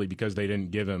 especially because they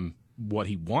didn't give him what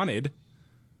he wanted.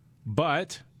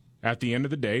 But at the end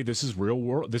of the day, this is real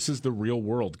world. This is the real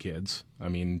world, kids. I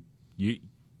mean,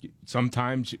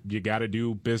 sometimes you got to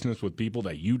do business with people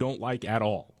that you don't like at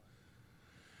all.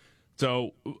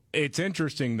 So it's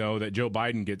interesting, though, that Joe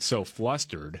Biden gets so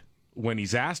flustered when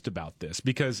he's asked about this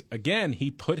because, again,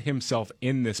 he put himself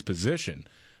in this position.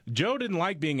 Joe didn't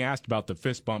like being asked about the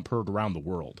fist bump heard around the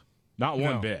world. Not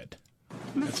one bit.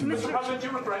 Mr. President, do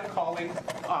you regret calling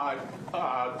the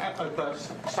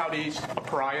Saudis a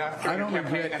pariah? I don't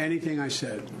regret anything I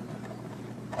said.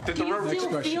 Did Do the you still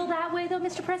question. feel that way, though,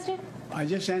 Mr. President? I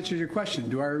just answered your question.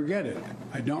 Do I regret it?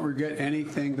 I don't regret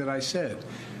anything that I said.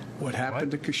 What happened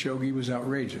to Khashoggi was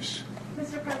outrageous.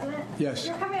 Mr. President? Yes.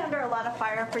 You're coming under a lot of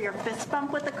fire for your fist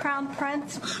bump with the Crown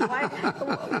Prince.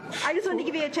 I just want to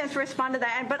give you a chance to respond to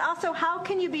that. But also, how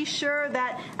can you be sure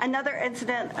that another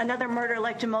incident, another murder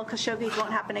like Jamal Khashoggi won't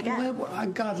happen again? Well,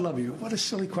 God love you. What a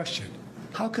silly question.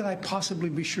 How could I possibly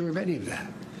be sure of any of that?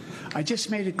 I just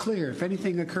made it clear. If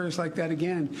anything occurs like that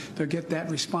again, they'll get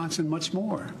that response and much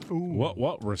more. Ooh.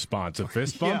 What response? A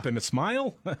fist bump and a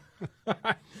smile?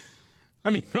 I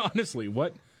mean, honestly,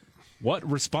 what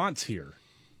response here?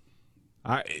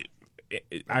 I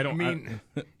don't mean.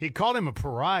 He called him a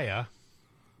pariah,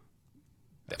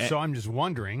 so I'm just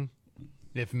wondering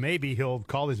if maybe he'll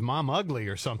call his mom ugly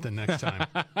or something next time.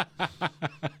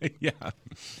 Yeah,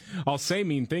 I'll say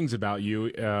mean things about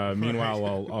you.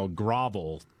 Meanwhile, I'll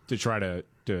grovel to try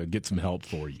to get some help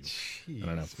for you. Jeez, I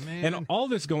don't know. Man. And all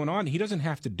this going on, he doesn't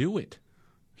have to do it.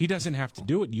 He doesn't have to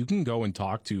do it. You can go and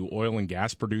talk to oil and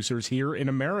gas producers here in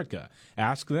America.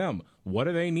 Ask them, what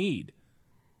do they need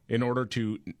in order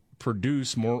to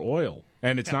produce more oil?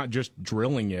 And it's not just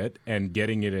drilling it and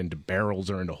getting it into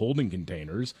barrels or into holding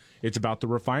containers. It's about the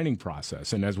refining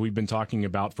process. And as we've been talking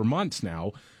about for months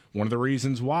now, one of the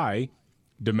reasons why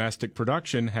domestic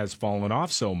production has fallen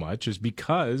off so much is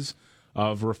because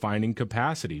of refining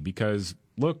capacity. Because,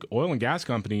 look, oil and gas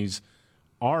companies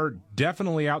are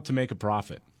definitely out to make a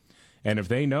profit. And if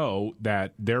they know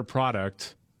that their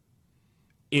product,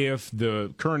 if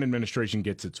the current administration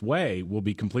gets its way, will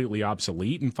be completely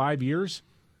obsolete in 5 years,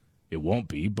 it won't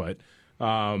be, but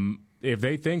if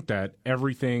they think that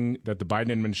everything that the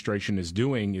Biden administration is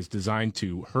doing is designed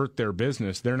to hurt their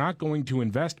business, they're not going to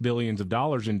invest billions of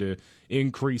dollars into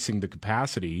increasing the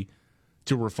capacity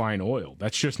to refine oil.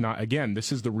 That's just not, again,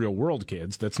 this is the real world,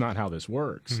 kids. That's not how this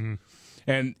works. Mm-hmm.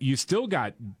 And you still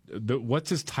got, what's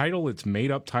his title? It's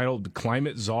made-up title, the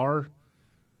climate czar,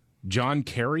 John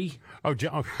Kerry. Oh,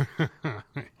 John.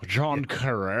 John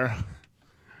Kerry.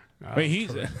 I mean,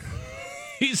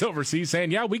 he's overseas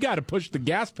saying, yeah, we got to push the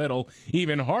gas pedal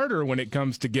even harder when it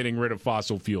comes to getting rid of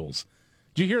fossil fuels.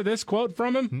 Did you hear this quote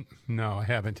from him? No, I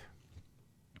haven't.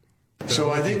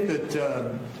 So I think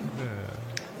that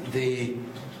the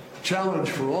challenge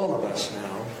for all of us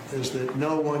now is that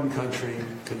no one country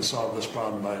can solve this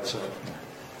problem by itself.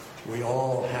 We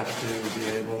all have to be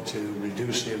able to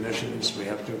reduce the emissions. We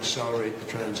have to accelerate the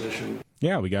transition.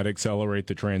 Yeah, we got to accelerate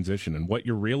the transition. And what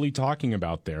you're really talking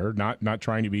about there, not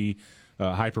trying to be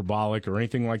hyperbolic or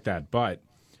anything like that, but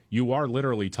you are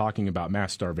literally talking about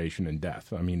mass starvation and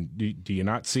death. I mean, do you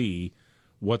not see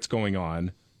what's going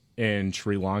on in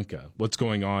Sri Lanka, what's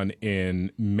going on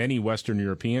in many Western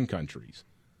European countries,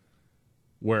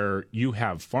 where you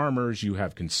have farmers, you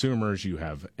have consumers, you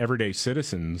have everyday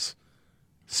citizens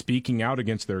speaking out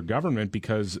against their government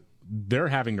because they're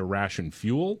having to ration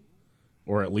fuel,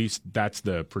 or at least that's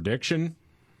the prediction.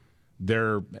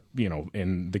 They're,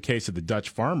 in the case of the Dutch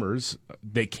farmers,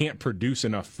 they can't produce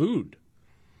enough food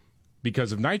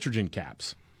because of nitrogen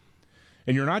caps.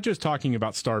 And you're not just talking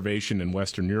about starvation in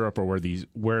Western Europe or where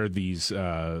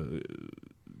the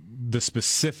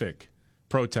specific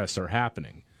protests are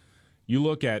happening. You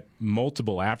look at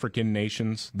multiple African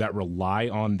nations that rely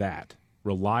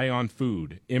on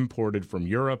food imported from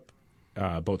Europe,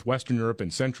 both Western Europe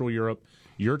and Central Europe.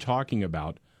 You're talking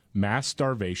about mass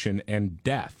starvation and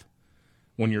death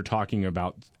when you're talking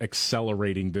about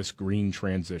accelerating this green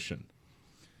transition.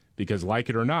 Because like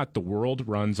it or not, the world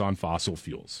runs on fossil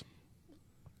fuels.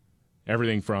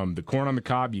 Everything from the corn on the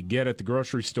cob you get at the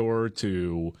grocery store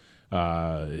to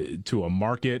a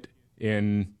market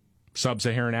in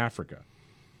sub-Saharan Africa.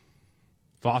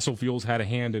 Fossil fuels had a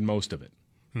hand in most of it.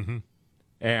 Mm-hmm.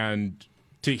 And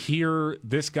to hear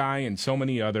this guy and so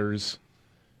many others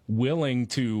willing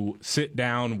to sit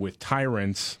down with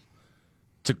tyrants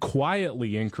to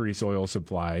quietly increase oil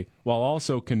supply while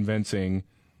also convincing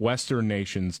Western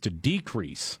nations to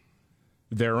decrease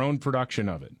their own production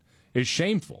of it is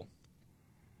shameful.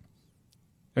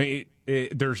 I mean,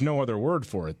 there's no other word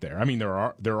for it there. I mean, there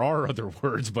are other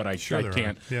words, but I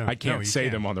can't say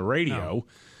them on the radio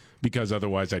because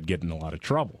otherwise I'd get in a lot of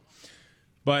trouble.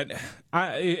 But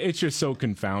it's just so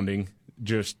confounding,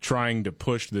 just trying to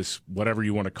push this, whatever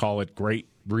you want to call it, great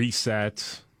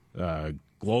reset,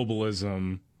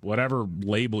 globalism, whatever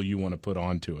label you want to put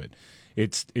onto it.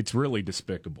 It's really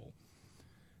despicable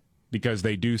because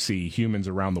they do see humans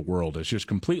around the world as just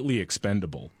completely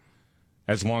expendable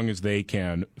as long as they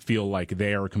can feel like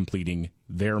they are completing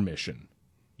their mission.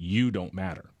 You don't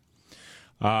matter.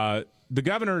 The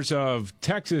governors of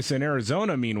Texas and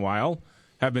Arizona, meanwhile,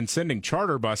 have been sending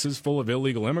charter buses full of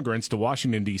illegal immigrants to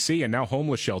Washington, D.C., and now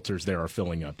homeless shelters there are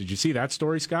filling up. Did you see that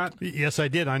story, Scott? Yes, I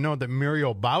did. I know that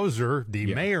Muriel Bowser,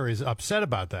 the mayor, is upset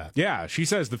about that. Yeah, she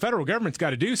says the federal government's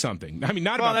got to do something. I mean,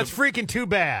 that's freaking too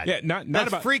bad. Yeah,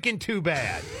 that's freaking too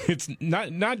bad. It's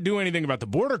not do anything about the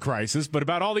border crisis, but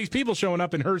about all these people showing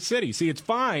up in her city. See, it's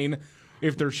fine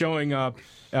if they're showing up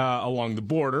along the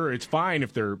border. It's fine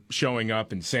if they're showing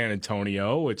up in San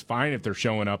Antonio. It's fine if they're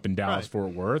showing up in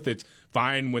Dallas-Fort Worth. It's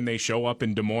fine when they show up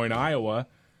in Des Moines, Iowa.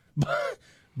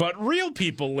 But real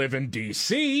people live in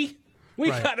D.C. We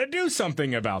got to do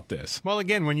something about this. Well,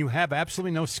 again, when you have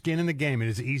absolutely no skin in the game, it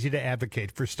is easy to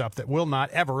advocate for stuff that will not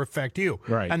ever affect you.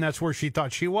 Right. And that's where she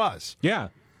thought she was. Yeah.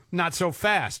 Not so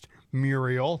fast,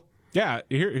 Muriel. Yeah,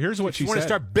 here's what she said. If you want to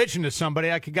start bitching to somebody,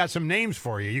 I got some names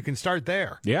for you. You can start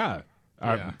there. Yeah.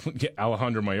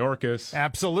 Alejandro Mayorkas.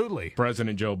 Absolutely.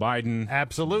 President Joe Biden.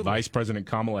 Absolutely. Vice President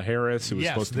Kamala Harris, who was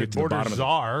supposed to get to the bottom of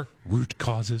the root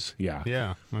causes. Yeah.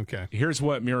 Yeah, okay. Here's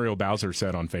what Muriel Bowser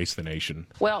said on Face the Nation.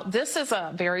 Well, this is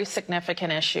a very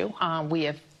significant issue. We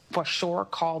have for sure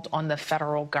called on the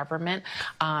federal government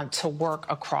to work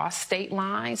across state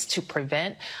lines to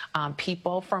prevent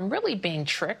people from really being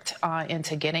tricked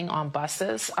into getting on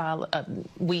buses.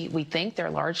 We think they're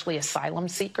largely asylum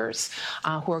seekers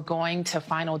who are going to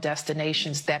final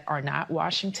destinations that are not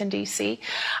Washington, D.C.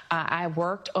 I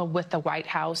worked with the White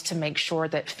House to make sure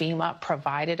that FEMA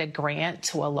provided a grant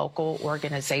to a local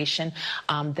organization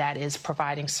that is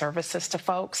providing services to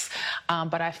folks.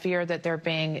 But I fear that they're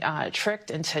being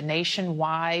tricked into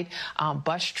nationwide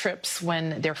bus trips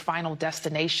when their final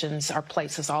destinations are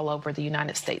places all over the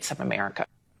United States of America.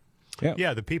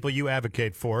 Yeah, the people you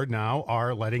advocate for now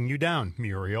are letting you down,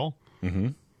 Muriel. Mm-hmm.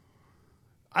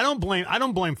 I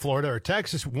don't blame Florida or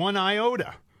Texas one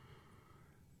iota.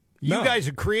 You guys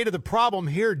have created the problem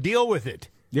here. Deal with it.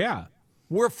 Yeah.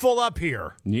 We're full up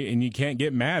here. And you can't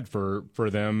get mad for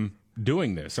them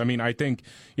doing this. I mean, I think,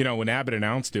 when Abbott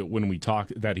announced it, when we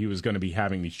talked that he was going to be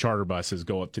having these charter buses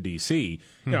go up to D.C.,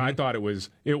 I thought it was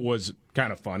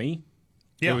kind of funny.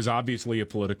 Yeah. It was obviously a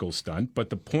political stunt,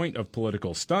 but the point of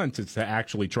political stunts is to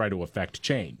actually try to affect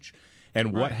change.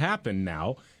 And what happened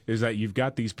now is that you've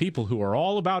got these people who are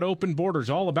all about open borders,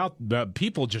 all about the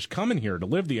people just coming here to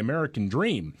live the American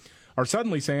dream, are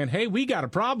suddenly saying, hey, we got a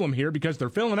problem here because they're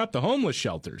filling up the homeless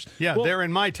shelters. Yeah, they're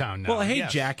in my town now. Well, hey,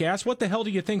 jackass, what the hell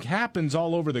do you think happens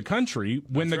all over the country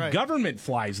when the government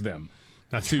flies them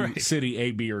to city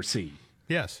A, B, or C?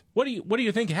 Yes. What do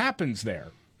you think happens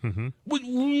there? Mm-hmm.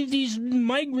 These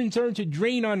migrants aren't a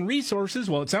drain on resources.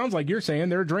 Well, it sounds like you're saying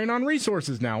they're a drain on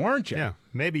resources now, aren't you? Yeah.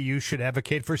 Maybe you should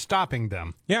advocate for stopping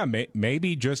them. Yeah,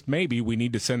 maybe, just maybe, we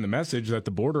need to send the message that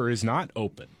the border is not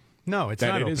open. No, it's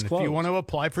not open. If you want to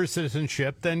apply for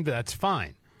citizenship, then that's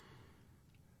fine.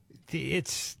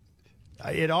 This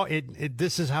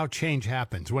is how change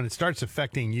happens, when it starts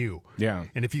affecting you. Yeah.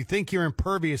 And if you think you're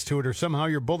impervious to it or somehow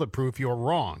you're bulletproof, you're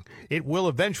wrong. It will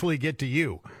eventually get to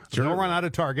you. Sure. They'll run out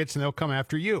of targets and they'll come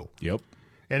after you. Yep.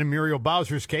 And in Muriel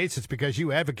Bowser's case, it's because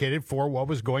you advocated for what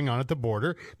was going on at the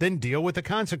border, then deal with the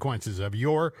consequences of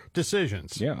your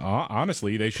decisions. Yeah,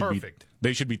 honestly, they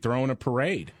should be throwing a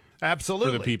parade.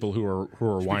 Absolutely. For the people who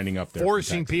are winding up there.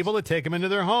 Forcing people to take them into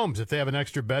their homes. If they have an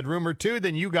extra bedroom or two,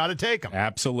 then you got to take them.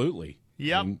 Absolutely.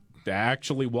 Yep. And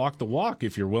actually walk the walk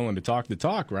if you're willing to talk the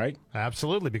talk, right?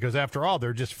 Absolutely, because after all,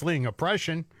 they're just fleeing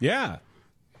oppression. Yeah.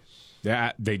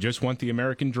 They just want the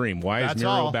American dream. Why is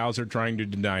Muriel Bowser trying to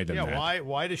deny them that?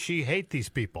 Why does she hate these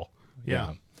people?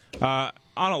 Yeah. On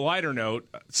a lighter note,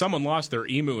 someone lost their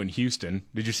emu in Houston.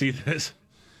 Did you see this?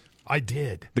 I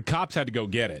did. The cops had to go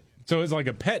get it. So it's like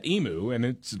a pet emu, and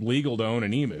it's legal to own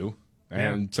an emu.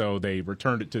 And so they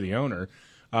returned it to the owner.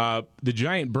 The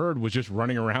giant bird was just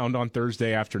running around on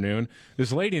Thursday afternoon.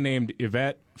 This lady named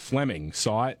Yvette Fleming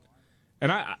saw it.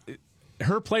 And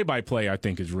her play-by-play, I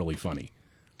think, is really funny.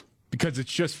 Because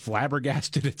it's just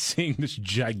flabbergasted at seeing this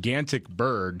gigantic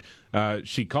bird.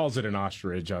 She calls it an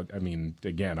ostrich. I mean,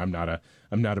 again, I'm not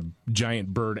a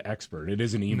giant bird expert. It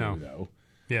is an emu, though.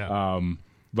 Yeah.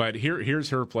 But here's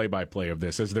her play-by-play of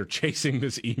this as they're chasing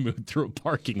this emu through a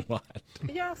parking lot.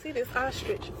 Y'all see this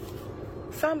ostrich?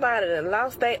 Somebody that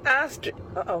lost their ostrich.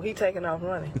 Uh-oh, he taking off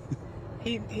running.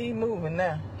 he moving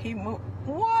now. He move.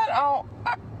 What on?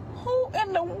 Who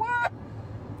in the world?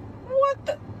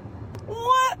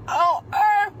 What on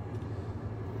earth?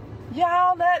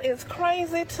 Y'all, that is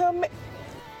crazy to me.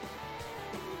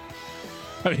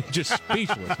 I mean, just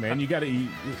speechless, man. You got to.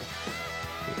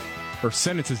 Her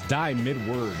sentences die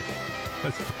mid-word.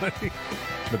 That's funny.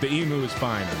 But the emu is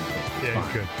fine. Yeah,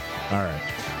 fine. good. All right.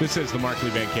 This is the Markley,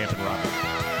 Van Camp, and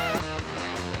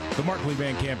Robbins. The Markley,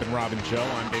 Van Camp, and Robbins Show.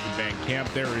 I'm David Van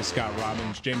Camp. There is Scott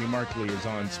Robbins. Jamie Markley is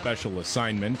on special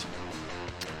assignment.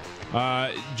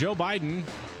 Joe Biden,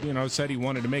 said he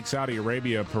wanted to make Saudi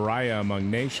Arabia a pariah among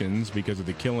nations because of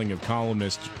the killing of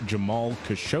columnist Jamal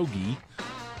Khashoggi.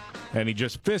 And he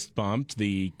just fist bumped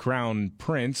the crown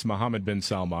prince, Mohammed bin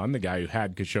Salman, the guy who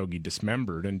had Khashoggi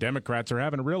dismembered. And Democrats are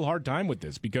having a real hard time with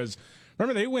this because,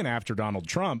 remember, they went after Donald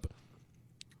Trump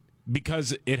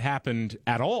because it happened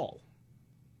at all.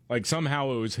 Like,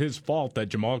 somehow it was his fault that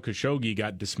Jamal Khashoggi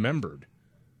got dismembered.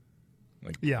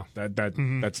 Like, yeah,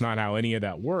 that's not how any of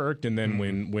that worked. And then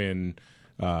when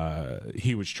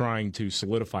he was trying to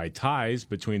solidify ties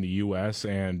between the U.S.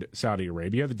 and Saudi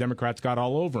Arabia, the Democrats got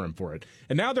all over him for it.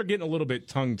 And now they're getting a little bit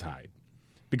tongue-tied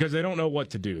because they don't know what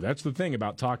to do. That's the thing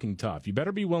about talking tough. You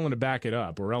better be willing to back it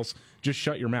up or else just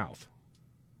shut your mouth.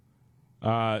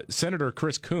 Senator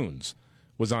Chris Coons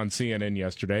was on CNN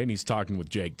yesterday, and he's talking with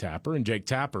Jake Tapper. And Jake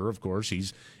Tapper, of course,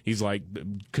 he's like,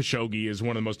 Khashoggi is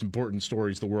one of the most important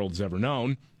stories the world's ever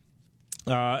known.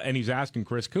 And he's asking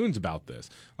Chris Coons about this.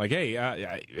 Like,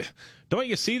 hey, don't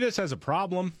you see this as a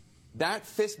problem? That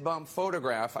fist bump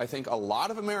photograph, I think a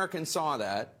lot of Americans saw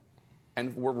that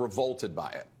and were revolted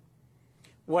by it.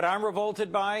 What I'm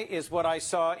revolted by is what I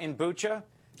saw in Bucha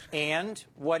and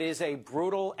what is a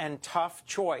brutal and tough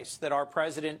choice that our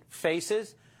president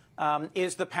faces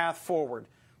is the path forward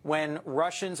when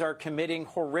Russians are committing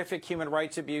horrific human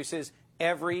rights abuses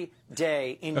every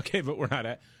day. Okay, but we're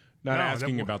not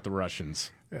asking about the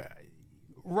Russians.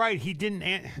 Right. He didn't.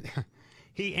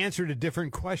 He answered a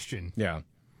different question. Yeah.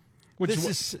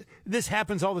 This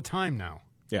happens all the time now.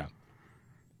 Yeah.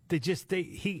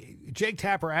 Jake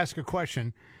Tapper asked a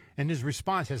question, and his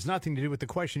response has nothing to do with the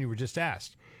question you were just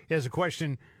asked. He has a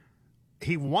question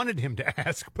he wanted him to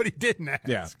ask, but he didn't ask.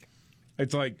 Yeah.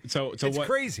 It's like so. It's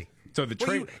crazy. So the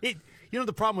trade. You know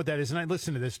the problem with that is, and I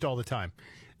listen to this all the time.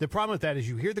 The problem with that is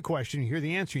you hear the question, you hear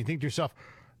the answer, you think to yourself,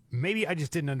 maybe I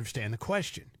just didn't understand the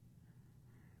question.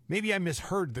 Maybe I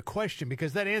misheard the question,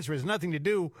 because that answer has nothing to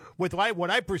do with what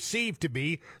I perceive to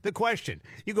be the question.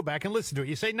 You go back and listen to it.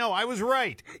 You say, no, I was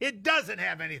right. It doesn't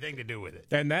have anything to do with it.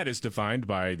 And that is defined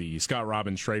by the Scott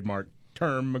Robbins trademark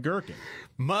term, McGurkin.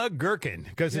 McGurkin,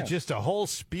 because it's just a whole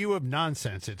spew of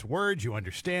nonsense. It's words, you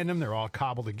understand them. They're all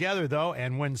cobbled together, though,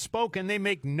 and when spoken, they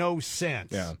make no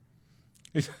sense. Yeah.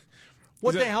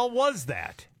 What the hell was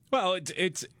that? Well,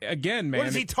 it's again, man. What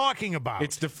is he talking about?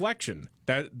 It's deflection.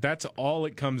 That's all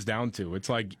it comes down to. It's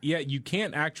like, yeah, you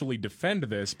can't actually defend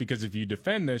this, because if you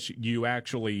defend this, you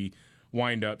actually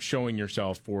wind up showing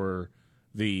yourself for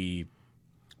the,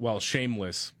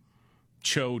 shameless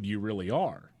chode you really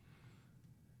are.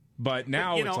 But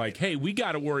now it's like, hey, we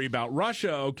got to worry about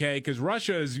Russia, okay, because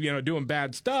Russia is, doing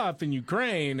bad stuff in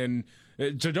Ukraine, and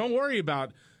so don't worry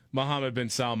about Mohammed bin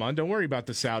Salman. Don't worry about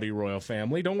the Saudi royal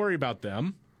family. Don't worry about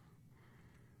them.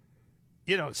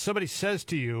 Somebody says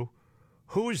to you,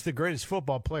 who is the greatest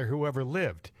football player who ever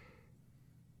lived?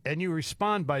 And you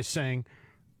respond by saying,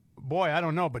 boy, I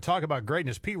don't know, but talk about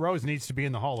greatness. Pete Rose needs to be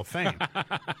in the Hall of Fame.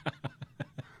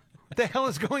 What the hell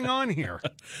is going on here?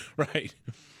 Right.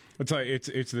 It's like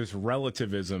it's this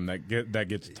relativism that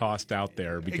gets tossed out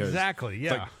there, because exactly, yeah.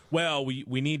 It's like, well,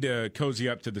 we need to cozy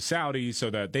up to the Saudis so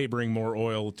that they bring more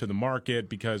oil to the market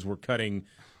because we're cutting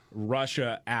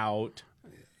Russia out.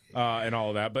 And all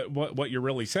of that. But what you're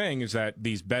really saying is that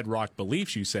these bedrock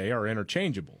beliefs, you say, are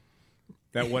interchangeable.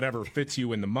 That whatever fits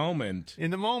you in the moment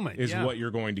is what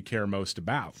you're going to care most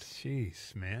about.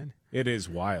 Jeez, man. It is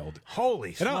wild.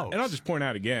 Holy smokes. And I'll just point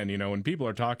out again, when people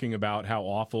are talking about how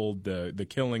awful the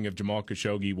killing of Jamal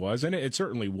Khashoggi was, and it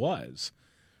certainly was,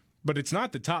 but it's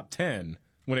not the top 10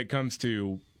 when it comes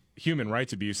to human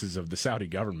rights abuses of the Saudi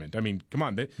government. I mean, come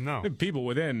on. There are people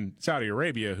within Saudi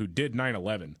Arabia who did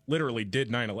 9/11, literally did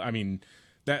 9/11. I mean,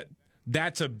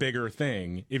 that's a bigger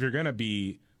thing. If you're going to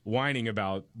be whining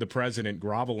about the president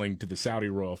groveling to the Saudi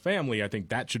royal family, I think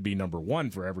that should be number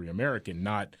one for every American,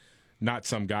 not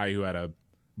some guy who had a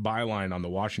byline on the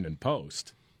Washington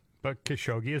Post. But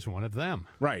Khashoggi is one of them.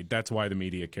 Right. That's why the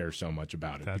media cares so much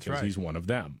about it, because he's one of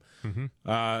them.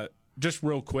 Mm-hmm. Just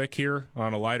real quick here,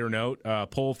 on a lighter note,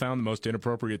 poll found the most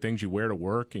inappropriate things you wear to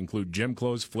work include gym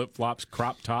clothes, flip-flops,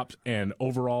 crop tops, and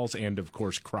overalls, and, of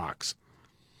course, Crocs.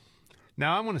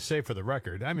 Now, I want to say for the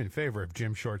record, I'm in favor of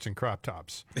gym shorts and crop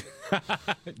tops.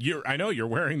 I know you're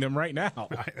wearing them right now.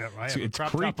 I have a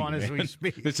crop top on as we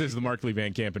speak. This is the Mark Lee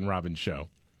Van Camp and Robbins Show.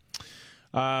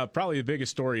 Probably the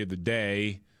biggest story of the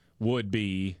day would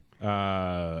be... there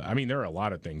are a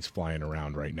lot of things flying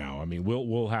around right now. I mean,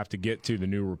 we'll have to get to the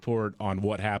new report on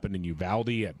what happened in Uvalde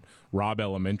at Robb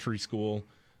Elementary School.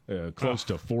 Close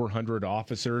to 400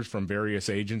 officers from various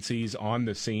agencies on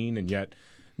the scene, and yet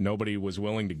nobody was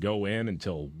willing to go in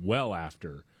until well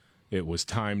after it was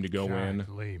time to go in.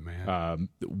 Man.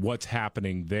 What's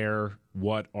happening there?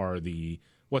 What's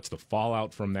the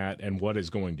fallout from that, and what is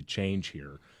going to change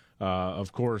here?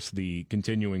 Of course, the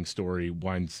continuing story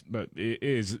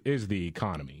is the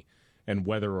economy, and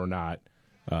whether or not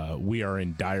we are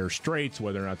in dire straits,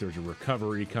 whether or not there's a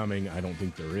recovery coming. I don't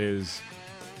think there is.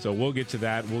 So we'll get to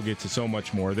that. We'll get to so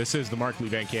much more. This is the Mark Lee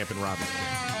Van Camp and Robbins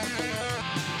Show.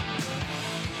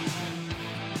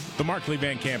 The Mark Lee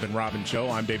Van Camp and Robbins Show.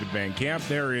 I'm David Van Camp.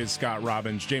 There is Scott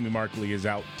Robbins. Jamie Markley is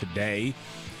out today.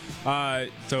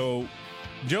 So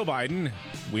Joe Biden,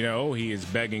 we know he is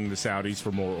begging the Saudis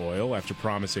for more oil after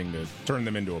promising to turn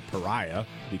them into a pariah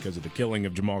because of the killing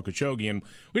of Jamal Khashoggi. And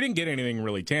we didn't get anything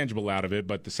really tangible out of it,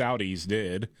 but the Saudis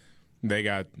did. They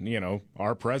got,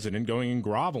 our president going and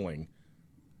groveling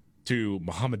to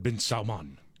Mohammed bin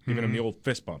Salman, giving him the old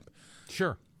fist bump.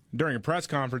 Sure. During a press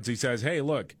conference, he says, hey,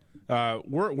 look,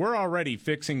 we're already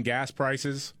fixing gas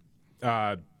prices.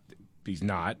 he's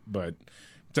not, but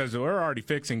says we're already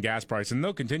fixing gas prices, and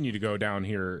they'll continue to go down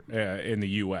here in the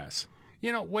U.S.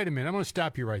 You know, wait a minute. I'm going to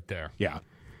stop you right there. Yeah.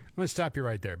 I'm going to stop you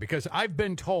right there because I've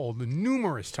been told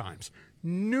numerous times,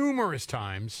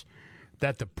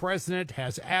 that the president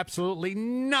has absolutely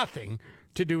nothing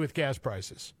to do with gas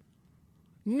prices.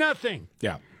 Nothing.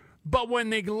 Yeah. But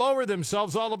when they lower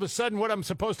themselves, all of a sudden, what, I'm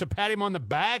supposed to pat him on the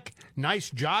back?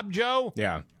 Nice job, Joe?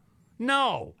 Yeah.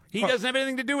 No, he doesn't have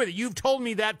anything to do with it. You've told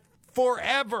me that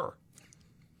forever.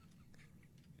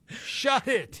 Shut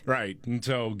it. Right. And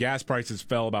so gas prices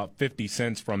fell about 50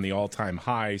 cents from the all-time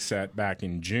high set back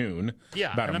in June.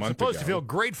 Yeah, about and a month I'm supposed ago. to feel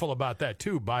grateful about that,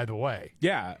 too, by the way.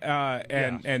 Yeah,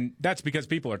 and that's because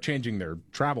people are changing their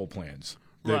travel plans.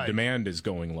 The Right. demand is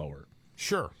going lower.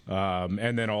 Sure.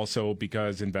 And then also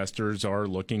because investors are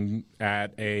looking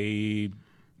at a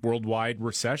worldwide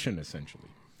recession, essentially.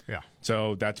 Yeah.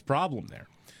 So that's a problem there.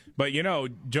 But, you know,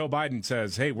 Joe Biden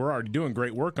says, hey, we're already doing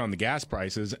great work on the gas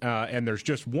prices, and there's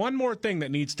just one more thing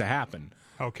that needs to happen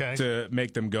to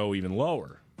make them go even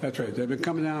lower. That's right. They've been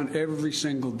coming down every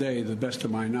single day, to the best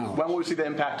of my knowledge. When will we see the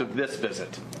impact of this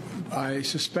visit? I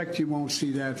suspect you won't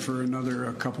see that for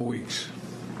another couple weeks.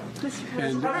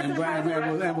 And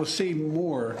we'll see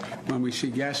more when we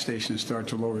see gas stations start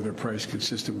to lower their price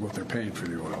consistent with what they're paying for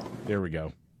the oil. There we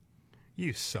go.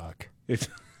 You suck.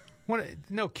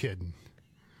 No kidding.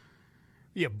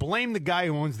 Yeah, blame the guy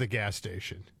who owns the gas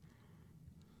station.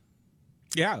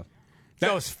 Yeah.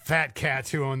 Those fat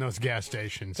cats who own those gas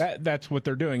stations. That's what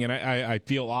they're doing. And I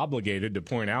feel obligated to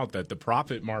point out that the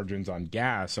profit margins on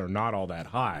gas are not all that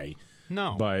high.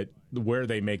 No. But where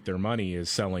they make their money is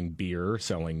selling beer,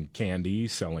 selling candy,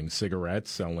 selling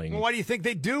cigarettes, selling... Well, why do you think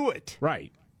they do it?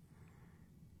 Right.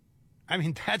 I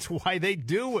mean, that's why they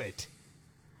do it.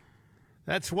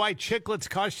 That's why chiclets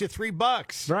cost you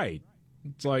 $3. Right.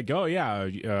 It's like, oh, yeah,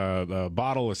 a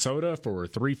bottle of soda for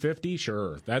 $3.50?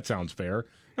 Sure, that sounds fair.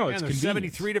 No, it's there's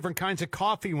convenience. 73 different kinds of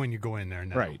coffee when you go in there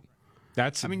now. Right.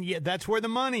 That's where the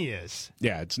money is.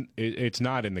 Yeah, it's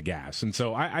not in the gas. And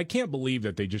so I can't believe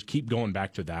that they just keep going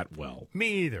back to that well.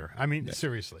 Me either. I mean,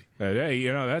 seriously. Hey,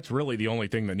 you know, that's really the only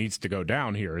thing that needs to go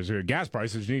down here is gas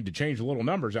prices need to change the little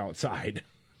numbers outside.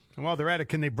 While they're at it,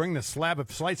 can they bring the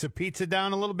slice of pizza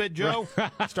down a little bit, Joe?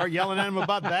 Start yelling at them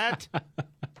about that?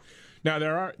 Now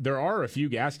there are a few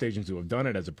gas stations who have done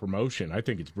it as a promotion. I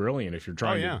think it's brilliant if you're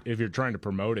trying to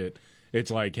promote it. It's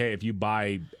like, hey, if you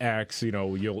buy X, you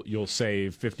know, you'll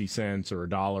save 50 cents or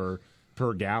 $1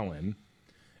 per gallon.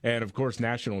 And of course,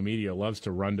 national media loves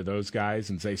to run to those guys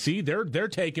and say, "See, they're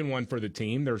taking one for the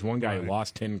team." There's one guy who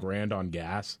lost $10,000 on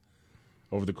gas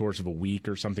over the course of a week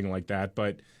or something like that,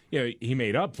 but you know, he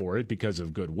made up for it because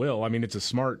of goodwill. I mean, it's a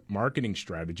smart marketing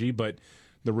strategy, but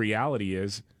the reality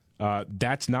is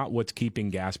that's not what's keeping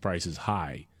gas prices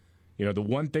high. You know, the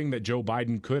one thing that Joe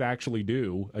Biden could actually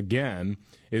do, again,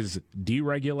 is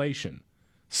deregulation.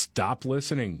 Stop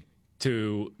listening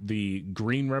to the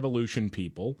Green Revolution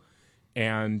people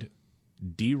and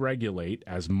deregulate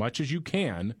as much as you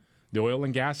can the oil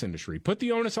and gas industry. Put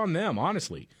the onus on them,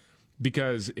 honestly.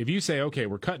 Because if you say, okay,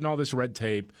 we're cutting all this red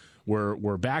tape,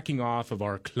 we're backing off of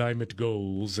our climate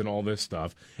goals and all this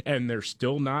stuff, and they're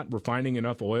still not refining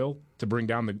enough oil to bring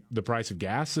down the price of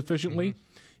gas sufficiently,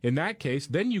 in that case,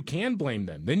 then you can blame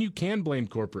them. Then you can blame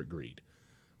corporate greed.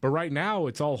 But right now,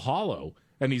 it's all hollow,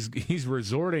 and he's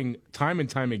resorting time and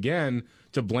time again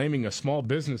to blaming a small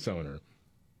business owner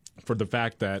for the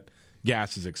fact that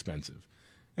gas is expensive.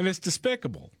 And it's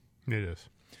despicable. It is.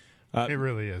 It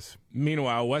really is.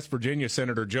 Meanwhile, West Virginia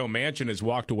Senator Joe Manchin has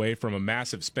walked away from a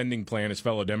massive spending plan his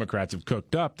fellow Democrats have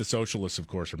cooked up. The socialists, of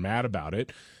course, are mad about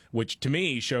it, which to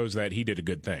me shows that he did a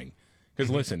good thing. Because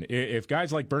listen, if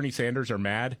guys like Bernie Sanders are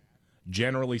mad,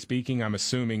 generally speaking, I'm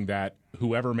assuming that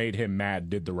whoever made him mad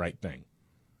did the right thing.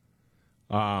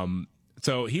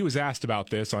 So he was asked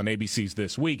about this on ABC's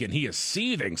This Week, and he is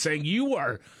seething, saying, "You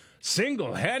are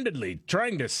single-handedly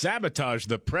trying to sabotage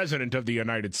the President of the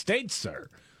United States, sir."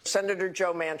 Senator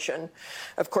Joe Manchin,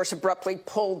 of course, abruptly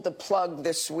pulled the plug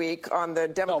this week on the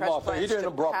Democrats' Martha, plans he didn't to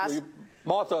abruptly. pass.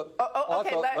 Martha,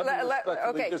 Okay,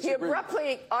 okay. He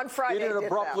abruptly on Friday. He didn't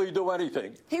abruptly do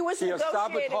anything. He was negotiating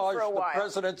sabotaged for a while. the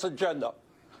president's agenda.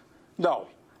 No,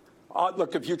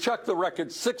 look, if you check the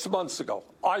record 6 months ago,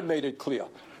 I made it clear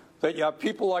that you have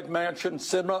people like Manchin,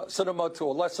 Sinema to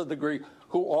a lesser degree,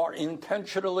 who are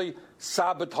intentionally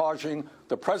sabotaging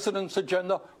the president's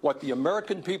agenda, what the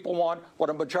American people want, what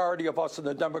a majority of us in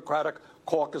the Democratic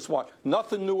caucus want.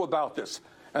 Nothing new about this.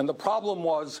 And the problem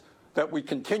was that we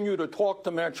continue to talk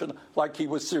to Manchin like he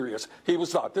was serious. He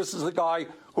was not. This is a guy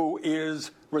who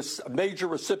is a major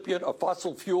recipient of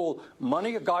fossil fuel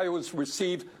money, a guy who has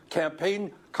received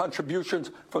campaign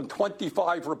contributions from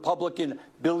 25 Republican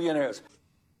billionaires.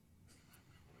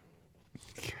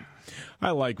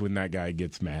 I like when that guy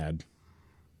gets mad.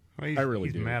 Well, I really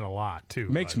he's do. mad a lot, too.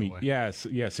 Makes by the me, way. yes,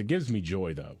 it gives me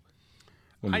joy, though.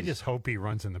 I just hope he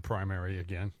runs in the primary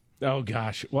again. Oh,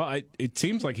 gosh. Well, it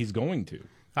seems like he's going to.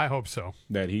 I hope so.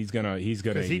 That he's gonna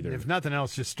either. If nothing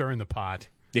else, just stirring the pot.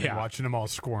 Yeah. And watching them all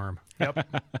squirm. Yep.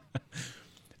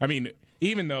 I mean,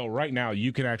 even though right now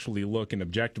you can actually look and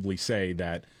objectively say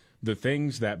that the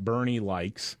things that Bernie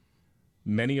likes,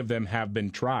 many of them have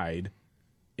been tried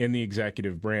in the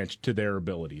executive branch to their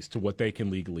abilities, to what they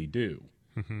can legally do.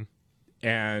 Mm-hmm.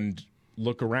 And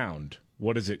look around.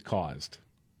 What has it caused?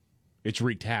 It's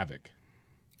wreaked havoc.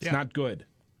 It's not good.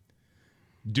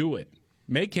 Do it.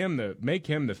 Make him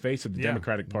the face of the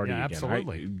Democratic Party again.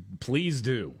 Absolutely. Please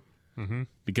do. Mm-hmm.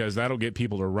 Because that'll get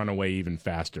people to run away even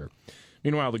faster.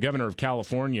 Meanwhile, the governor of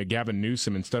California, Gavin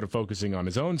Newsom, instead of focusing on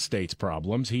his own state's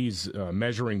problems, he's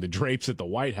measuring the drapes at the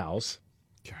White House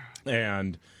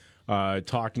and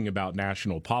talking about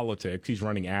national politics. He's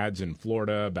running ads in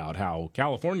Florida about how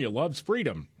California loves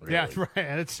freedom. Really. Yeah, right.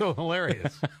 And it's so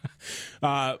hilarious.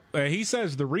 He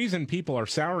says the reason people are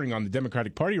souring on the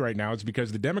Democratic Party right now is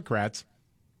because the Democrats,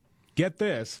 get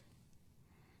this,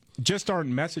 just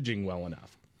aren't messaging well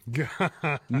enough.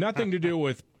 Nothing to do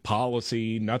with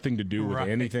policy, nothing to do with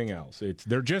anything else.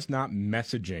 They're just not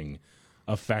messaging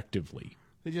effectively.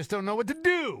 They just don't know what to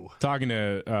do. Talking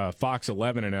to Fox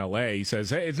 11 in L.A., he says,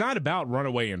 hey, it's not about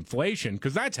runaway inflation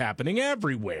because that's happening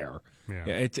everywhere. Yeah.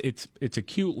 It's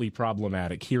acutely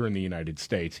problematic here in the United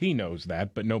States. He knows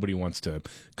that, but nobody wants to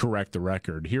correct the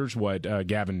record. Here's what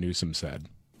Gavin Newsom said.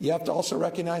 You have to also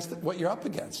recognize what you're up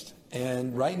against.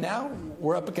 And right now,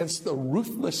 we're up against the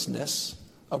ruthlessness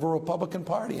of a Republican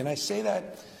Party. And I say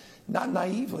that not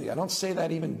naively. I don't say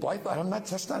that even blithely.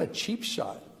 That's not a cheap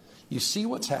shot. You see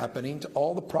what's happening to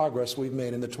all the progress we've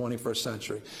made in the 21st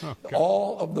century. Okay.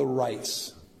 All of the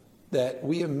rights that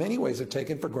we in many ways have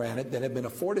taken for granted that have been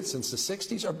afforded since the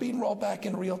 60s are being rolled back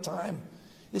in real time.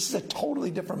 This is a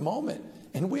totally different moment.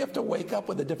 And we have to wake up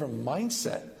with a different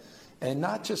mindset. And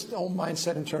not just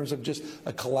mindset in terms of just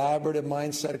a collaborative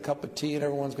mindset, a cup of tea, and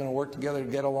everyone's going to work together to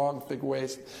get along, figure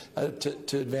ways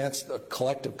to advance the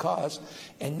collective cause.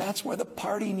 And that's where the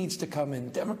party needs to come in.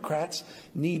 Democrats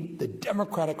need the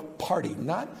Democratic Party,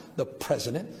 not the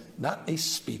president, not a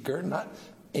speaker, not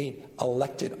an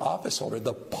elected office holder.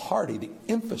 The party, the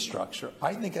infrastructure,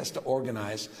 I think has to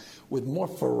organize with more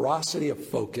ferocity of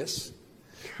focus,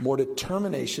 more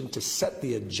determination to set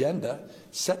the agenda,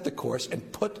 set the course,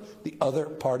 and put the other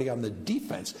party on the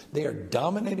defense. They are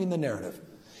dominating the narrative.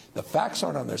 The facts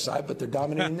aren't on their side, but they're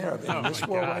dominating the narrative. In this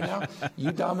world right now,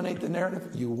 you dominate the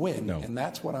narrative, you win. No. And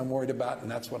that's what I'm worried about, and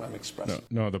that's what I'm expressing.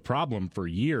 No, the problem for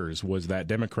years was that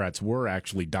Democrats were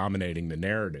actually dominating the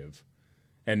narrative.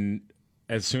 And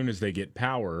as soon as they get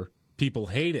power, people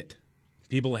hate it.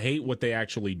 People hate what they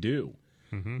actually do.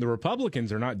 Mm-hmm. The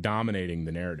Republicans are not dominating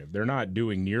the narrative. They're not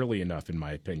doing nearly enough, in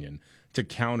my opinion, to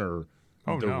counter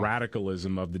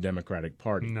radicalism of the Democratic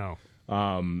Party. No.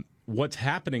 What's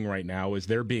happening right now is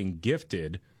they're being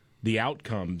gifted the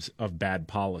outcomes of bad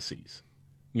policies.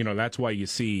 You know, that's why you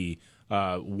see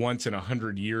once in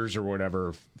 100 years or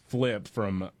whatever flip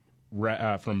from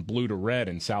blue to red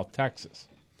in South Texas.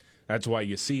 That's why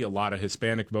you see a lot of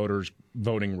Hispanic voters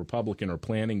voting Republican or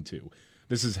planning to.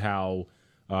 This is how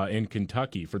in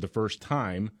Kentucky, for the first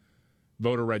time,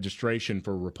 voter registration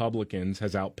for Republicans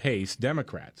has outpaced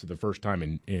Democrats for the first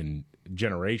time in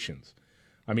generations.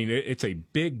 I mean, it's a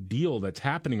big deal that's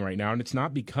happening right now, and it's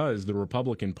not because the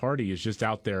Republican Party is just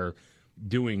out there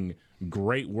doing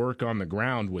great work on the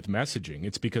ground with messaging.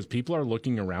 It's because people are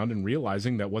looking around and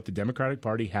realizing that what the Democratic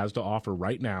Party has to offer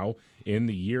right now in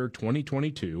the year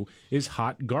 2022 is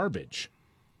hot garbage.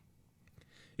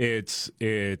 It's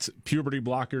puberty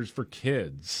blockers for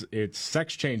kids. It's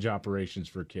sex change operations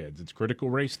for kids. It's critical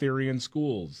race theory in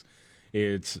schools.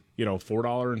 It's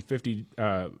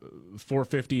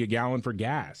 $4.50 a gallon for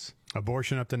gas.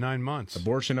 Abortion up to 9 months.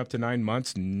 Abortion up to 9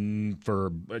 months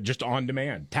for just on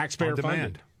demand, taxpayer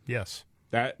funded. Yes,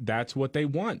 that's what they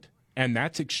want, and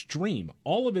that's extreme.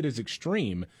 All of it is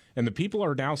extreme, and the people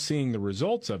are now seeing the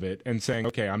results of it and saying,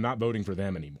 "Okay, I'm not voting for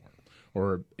them anymore,"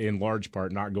 or in large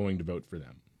part, not going to vote for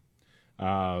them.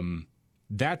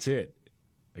 That's it.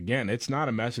 Again, it's not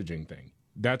a messaging thing.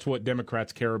 That's what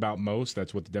Democrats care about most.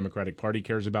 That's what the Democratic Party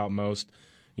cares about most.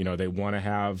 You know, they want to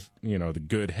have, the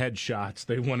good headshots.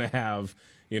 They want to have,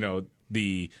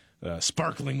 the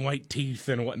sparkling white teeth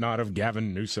and whatnot of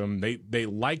Gavin Newsom. They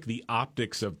like the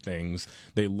optics of things.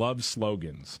 They love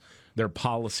slogans. Their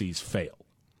policies fail.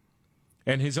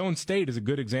 And his own state is a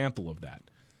good example of that.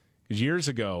 Because years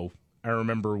ago, I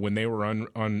remember when they were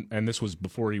and this was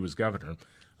before he was governor,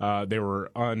 they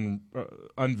were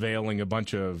unveiling a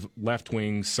bunch of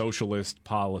left-wing socialist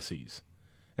policies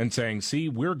and saying, see,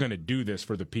 we're going to do this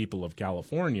for the people of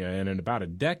California. And in about a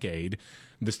decade,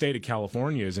 the state of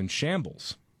California is in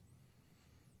shambles.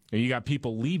 And you got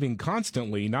people leaving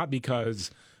constantly, not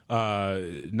because of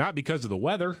the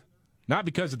weather, not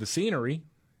because of the scenery.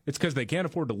 It's because they can't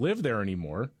afford to live there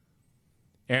anymore.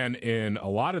 And in a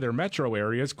lot of their metro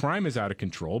areas, crime is out of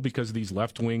control because of these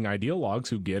left-wing ideologues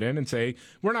who get in and say,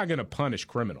 we're not going to punish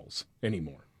criminals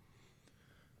anymore.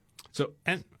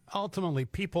 And ultimately,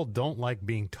 people don't like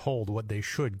being told what they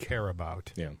should care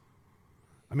about. Yeah.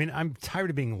 I mean, I'm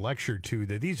tired of being lectured to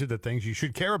that these are the things you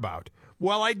should care about.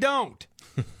 Well, I don't.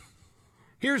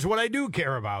 Here's what I do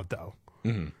care about, though.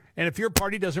 Mm-hmm. And if your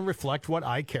party doesn't reflect what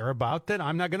I care about, then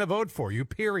I'm not going to vote for you,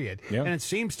 period. Yeah. And it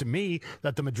seems to me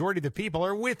that the majority of the people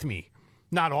are with me.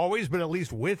 Not always, but at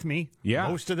least with me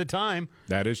most of the time.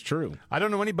 That is true. I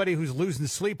don't know anybody who's losing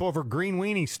sleep over green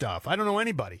weenie stuff. I don't know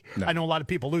anybody. No. I know a lot of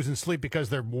people losing sleep because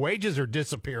their wages are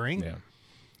disappearing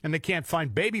and they can't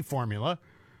find baby formula.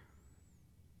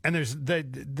 And there's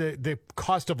the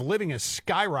cost of living has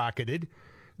skyrocketed.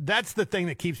 That's the thing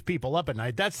that keeps people up at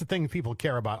night. That's the thing people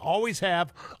care about. Always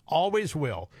have, always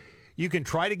will. You can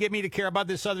try to get me to care about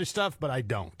this other stuff, but I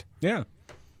don't. Yeah.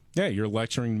 Yeah, you're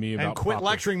lecturing me about... And quit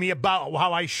lecturing me about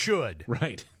how I should.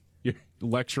 Right. You're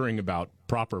lecturing about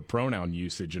proper pronoun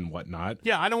usage and whatnot.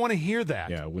 Yeah, I don't want to hear that.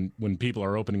 Yeah, when people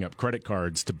are opening up credit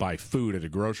cards to buy food at a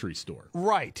grocery store.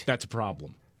 Right. That's a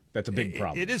problem. That's a big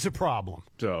problem. It is a problem.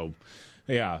 So,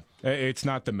 yeah, it's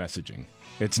not the messaging.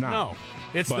 It's not. No,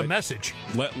 it's the message.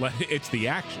 It's the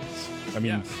actions. I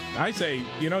mean, I say,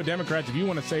 Democrats, if you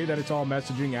want to say that it's all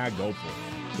messaging, go for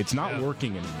it. It's not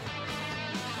working anymore.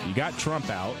 You got Trump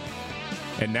out,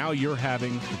 and now you're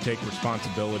having to take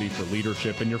responsibility for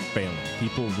leadership, and you're failing.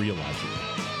 People realize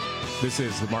it. This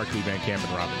is the Mark Lee Van Camp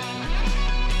and Robbins Show.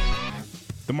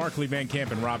 The Mark Lee Van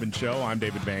Camp and Robbins Show. I'm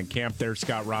David Van Camp. There's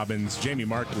Scott Robbins. Jamie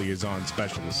Markley is on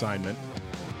special assignment.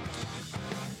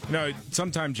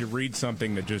 Sometimes you read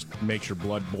something that just makes your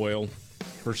blood boil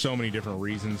for so many different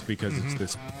reasons because it's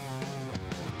this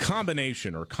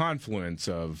combination or confluence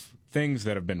of things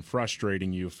that have been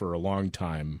frustrating you for a long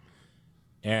time,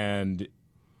 and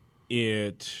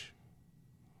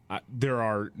there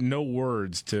are no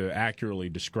words to accurately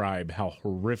describe how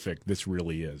horrific this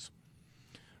really is.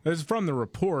 This is from the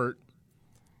report,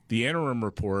 the interim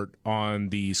report on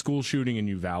the school shooting in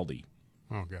Uvalde.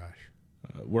 Oh, gosh.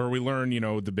 Where we learn,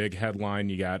 the big headline,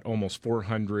 you got almost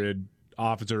 400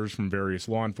 officers from various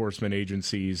law enforcement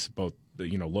agencies, both,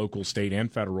 local, state,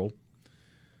 and federal,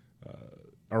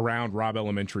 around Robb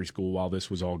Elementary School while this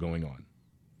was all going on.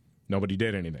 Nobody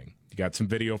did anything. You got some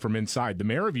video from inside. The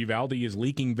mayor of Uvalde is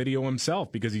leaking video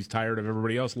himself because he's tired of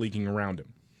everybody else leaking around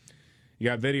him. You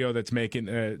got video that's making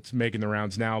the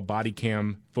rounds now, body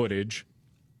cam footage,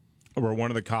 where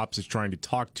one of the cops is trying to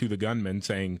talk to the gunman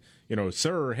saying,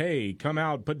 sir, hey, come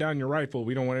out, put down your rifle.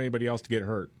 We don't want anybody else to get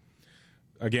hurt.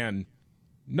 Again,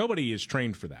 nobody is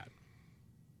trained for that.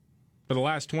 For the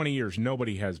last 20 years,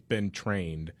 nobody has been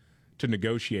trained to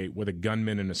negotiate with a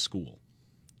gunman in a school.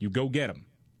 You go get them.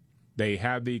 They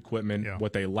have the equipment. Yeah.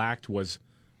 What they lacked was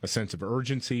a sense of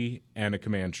urgency and a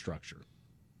command structure.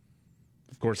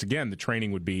 Of course, again, the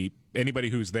training would be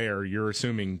anybody who's there, you're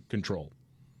assuming control.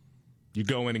 You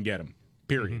go in and get them,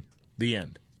 period. The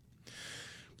end.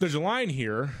 There's a line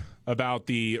here about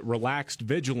the relaxed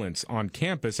vigilance on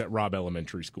campus at Robb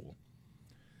Elementary School.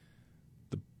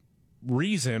 The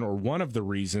reason, or one of the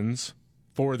reasons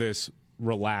for this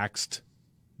relaxed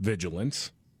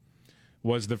vigilance,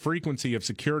 was the frequency of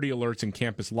security alerts and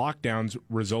campus lockdowns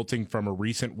resulting from a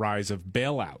recent rise of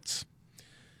bailouts.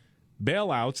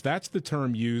 Bailouts, that's the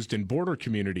term used in border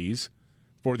communities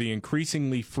for the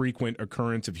increasingly frequent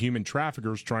occurrence of human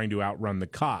traffickers trying to outrun the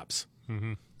cops.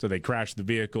 So they crash the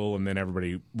vehicle and then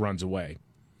everybody runs away.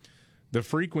 The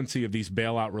frequency of these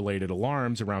bailout-related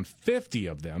alarms, around 50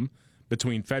 of them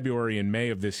between February and May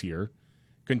of this year,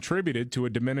 contributed to a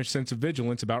diminished sense of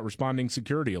vigilance about responding to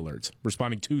security alerts.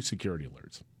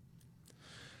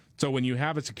 So when you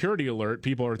have a security alert,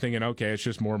 people are thinking, okay, it's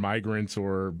just more migrants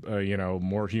or,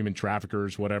 more human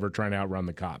traffickers, whatever, trying to outrun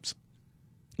the cops.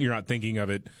 You're not thinking of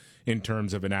it in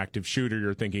terms of an active shooter.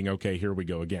 You're thinking, okay, here we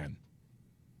go again.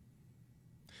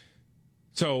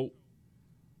 So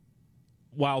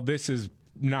while this is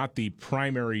not the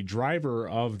primary driver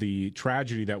of the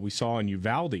tragedy that we saw in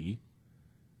Uvalde,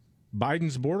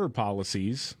 Biden's border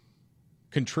policies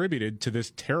contributed to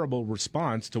this terrible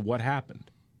response to what happened.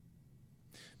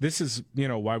 This is,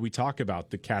 why we talk about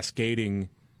the cascading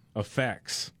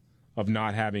effects of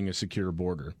not having a secure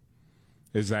border,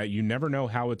 is that you never know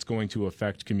how it's going to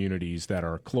affect communities that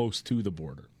are close to the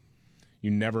border.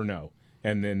 You never know.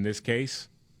 And in this case,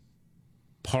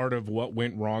 part of what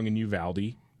went wrong in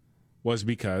Uvalde was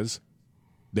because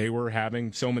they were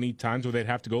having so many times where they'd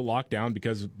have to go lock down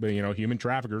because, human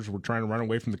traffickers were trying to run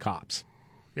away from the cops.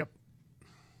 Yep.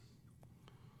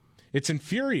 It's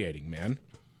infuriating, man.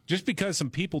 Just because some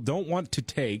people don't want to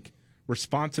take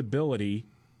responsibility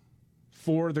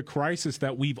for the crisis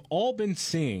that we've all been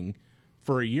seeing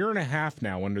for a year and a half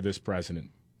now under this president.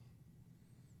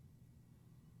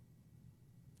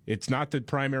 It's not the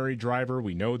primary driver.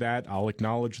 We know that. I'll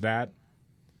acknowledge that.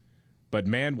 But,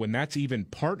 man, when that's even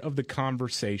part of the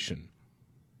conversation,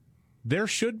 there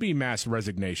should be mass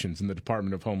resignations in the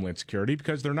Department of Homeland Security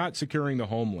because they're not securing the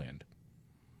homeland.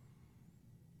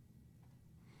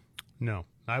 No,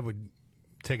 I would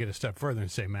take it a step further and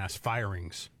say mass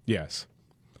firings. Yes.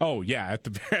 Oh, yeah.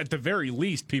 At the very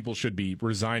least, people should be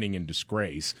resigning in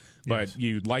disgrace. But yes,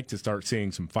 you'd like to start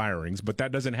seeing some firings, but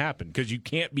that doesn't happen because you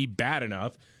can't be bad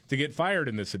enough to get fired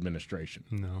in this administration.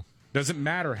 No. Doesn't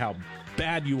matter how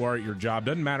bad you are at your job.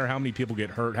 Doesn't matter how many people get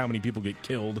hurt, how many people get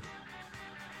killed.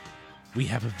 We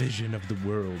have a vision of the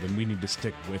world, and we need to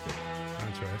stick with it.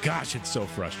 That's right. Gosh, it's so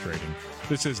frustrating.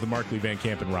 This is the Markley, Van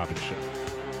Camp, and Robbins Show.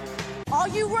 Are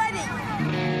you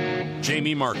ready?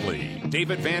 Jamie Markley,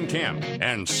 David Van Camp,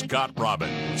 and Scott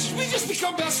Robbins. We just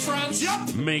become best friends.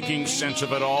 Yep. Making sense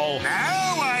of it all.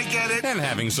 Now I get it. And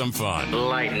having some fun.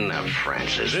 Lighten up,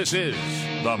 Francis. This is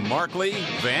the Markley,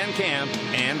 Van Camp,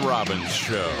 and Robbins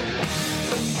Show.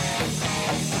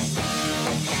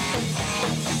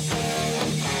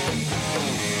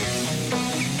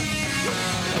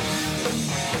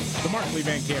 The Markley,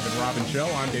 Van Camp, and Robbins Show.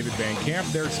 I'm David Van Camp.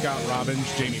 There's Scott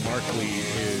Robbins. Jamie Markley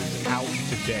is out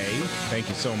today. Thank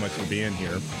you so much for being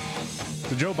here.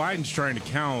 So Joe Biden's trying to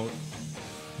count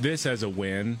this as a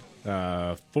win.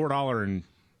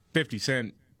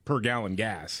 $4.50 per gallon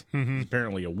gas is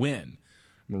apparently a win.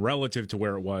 Relative to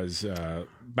where it was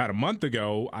about a month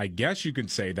ago, I guess you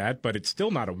could say that, but it's still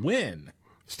not a win.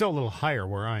 Still a little higher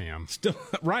where I am. Still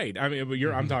right. I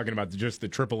mean, I'm talking about just the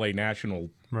AAA national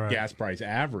gas price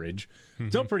average.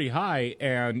 Still pretty high,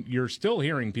 and you're still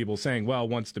hearing people saying, well,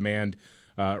 once demand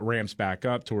ramps back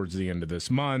up towards the end of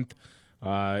this month,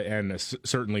 and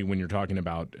certainly when you're talking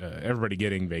about everybody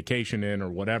getting vacation in or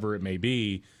whatever it may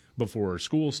be before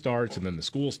school starts, and then the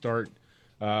school start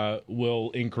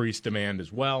will increase demand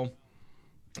as well,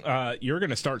 you're going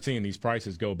to start seeing these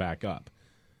prices go back up.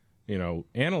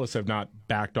 Analysts have not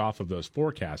backed off of those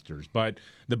forecasters, but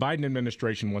the Biden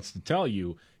administration wants to tell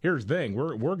you, here's the thing,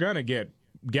 we're going to get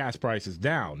gas prices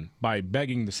down by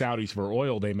begging the Saudis for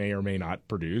oil they may or may not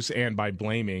produce and by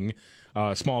blaming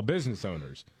small business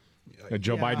owners.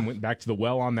 Joe Biden went back to the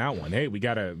well on that one. Hey,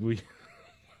 But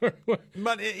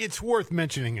it's worth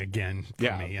mentioning again,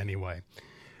 for me anyway,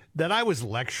 that I was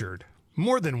lectured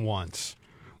more than once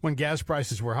when gas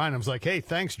prices were high, and I was like, hey,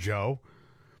 thanks, Joe.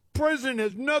 President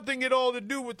has nothing at all to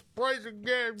do with the price of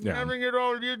gas. Nothing at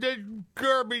all. That's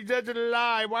garbage. That's a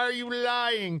lie. Why are you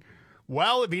lying?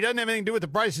 Well, if he doesn't have anything to do with the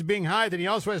prices being high, then he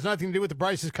also has nothing to do with the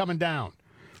prices coming down.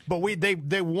 But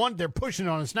they're pushing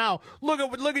on us now. Look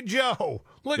at Joe.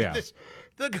 Look at this.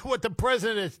 Look at what the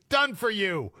president has done for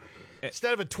you.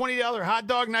 Instead of a $20 hot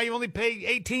dog, now you only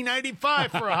pay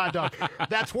 $18.95 for a hot dog.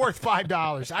 That's worth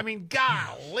 $5. I mean,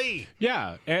 golly.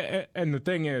 Yeah, and the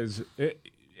thing is.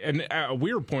 And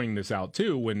we were pointing this out,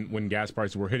 too, when gas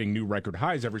prices were hitting new record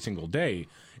highs every single day.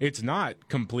 It's not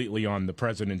completely on the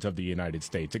President of the United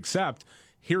States, except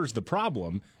here's the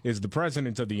problem, is the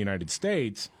President of the United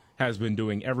States has been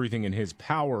doing everything in his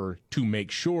power to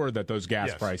make sure that those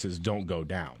gas prices don't go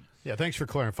down. Yeah, thanks for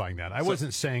clarifying that. I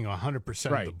wasn't saying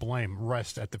 100% of the blame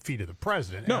rests at the feet of the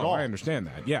president at all. No, I understand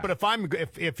that, yeah. But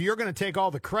if you're going to take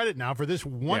all the credit now for this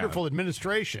wonderful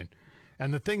administration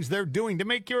and the things they're doing to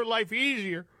make your life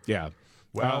easier. Yeah.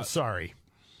 Well, sorry.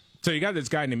 So you got this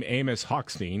guy named Amos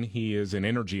Hochstein. He is an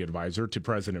energy advisor to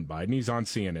President Biden. He's on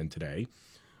CNN today.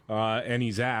 And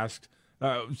he's asked,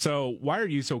 so why are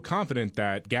you so confident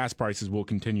that gas prices will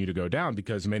continue to go down?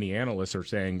 Because many analysts are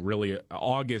saying really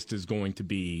August is going to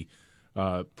be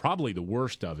probably the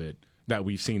worst of it that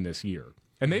we've seen this year.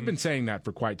 And they've been saying that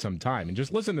for quite some time. And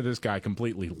just listen to this guy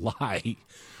completely lie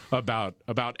about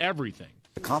everything.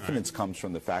 The confidence comes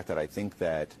from the fact that I think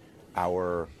that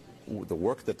the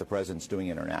work that the president's doing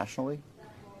internationally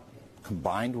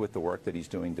combined with the work that he's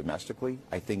doing domestically,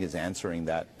 I think is answering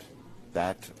that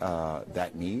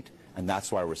need, and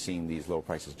that's why we're seeing these low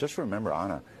prices. Just remember,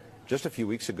 Anna, just a few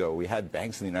weeks ago, we had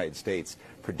banks in the United States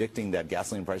predicting that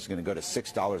gasoline price is going to go to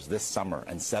 $6 this summer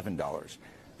and $7.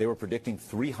 They were predicting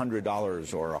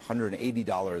 $300 or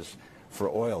 $180 for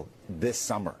oil this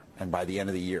summer and by the end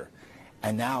of the year.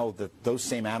 And now those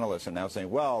same analysts are now saying,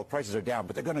 well, prices are down,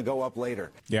 but they're going to go up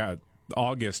later. Yeah,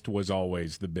 August was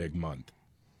always the big month.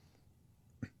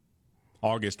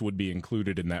 August would be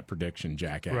included in that prediction,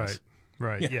 jackass.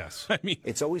 Right, Yeah. yes. I mean,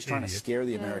 it's always trying to scare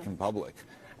the American public.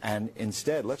 And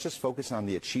instead, let's just focus on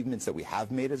the achievements that we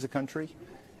have made as a country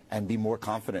and be more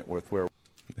confident with where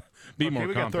be more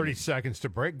we confident. got 30 seconds to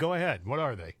break. Go ahead. What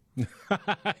are they?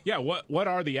 Yeah, what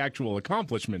are the actual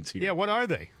accomplishments here? Yeah, what are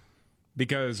they?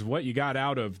 Because what you got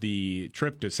out of the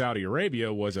trip to Saudi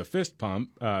Arabia was a fist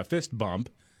bump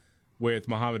with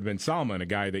Mohammed bin Salman, a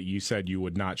guy that you said you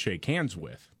would not shake hands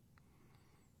with.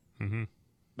 Mm-hmm.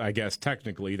 I guess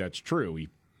technically that's true.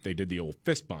 They did the old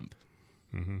fist bump.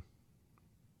 Mm-hmm.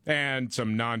 And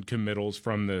some non-committals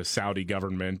from the Saudi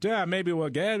government. Yeah, maybe we'll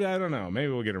get, I don't know,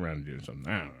 maybe we'll get around to doing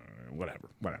something. I don't know, whatever.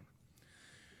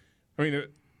 I mean,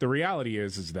 the reality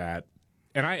is that,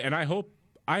 and I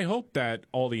hope that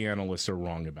all the analysts are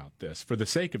wrong about this. For the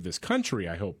sake of this country,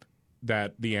 I hope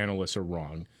that the analysts are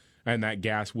wrong and that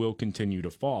gas will continue to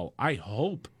fall. I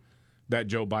hope that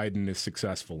Joe Biden is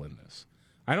successful in this.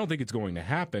 I don't think it's going to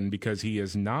happen because he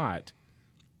is not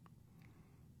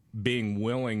being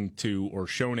willing to or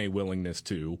shown a willingness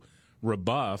to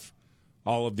rebuff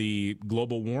all of the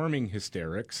global warming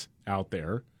hysterics out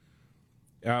there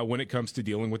when it comes to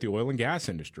dealing with the oil and gas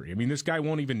industry. I mean, this guy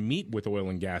won't even meet with oil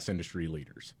and gas industry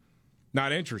leaders.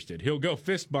 Not interested. He'll go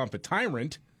fist bump a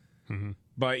tyrant. Mm-hmm.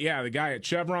 But, yeah, the guy at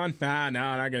Chevron, not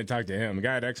going to talk to him. The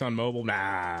guy at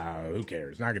ExxonMobil, who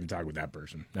cares? Not going to talk with that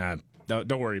person.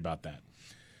 Don't worry about that.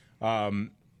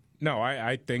 No,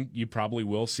 I think you probably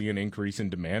will see an increase in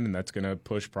demand, and that's going to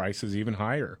push prices even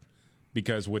higher.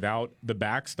 Because without the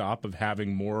backstop of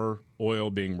having more oil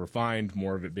being refined,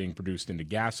 more of it being produced into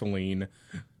gasoline,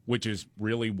 which is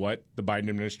really what the Biden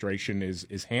administration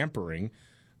is hampering,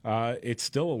 it's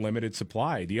still a limited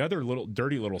supply. The other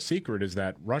dirty little secret is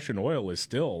that Russian oil is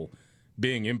still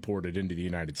being imported into the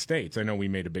United States. I know we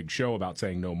made a big show about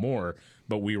saying no more,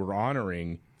 but we were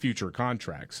honoring future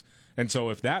contracts. And so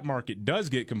if that market does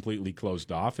get completely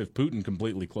closed off, if Putin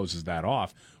completely closes that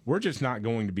off, we're just not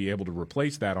going to be able to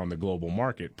replace that on the global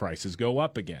market. Prices go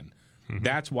up again. Mm-hmm.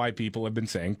 That's why people have been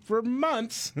saying for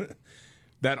months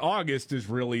that August is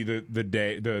really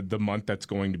the month that's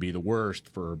going to be the worst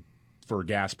for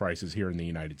gas prices here in the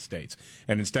United States.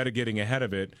 And instead of getting ahead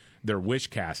of it, they're wish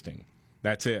casting.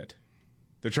 That's it.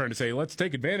 They're trying to say, let's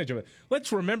take advantage of it.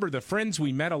 Let's remember the friends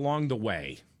we met along the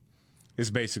way. Is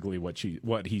basically what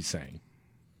he's saying,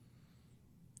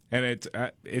 and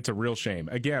it's a real shame.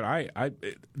 Again,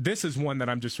 this is one that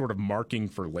I'm just sort of marking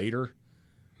for later,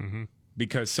 mm-hmm.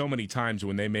 because so many times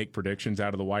when they make predictions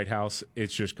out of the White House,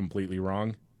 it's just completely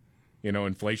wrong. You know,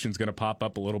 inflation's going to pop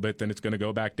up a little bit, then it's going to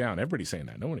go back down. Everybody's saying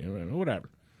that. Nobody, whatever.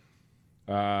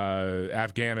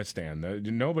 Afghanistan,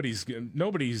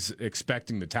 nobody's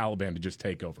expecting the Taliban to just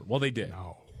take over. Well, they did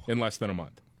in less than a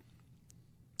month.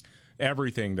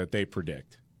 Everything that they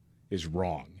predict is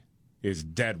wrong, is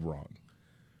dead wrong.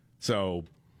 So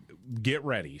get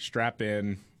ready, strap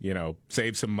in,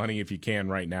 save some money if you can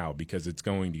right now because it's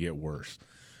going to get worse.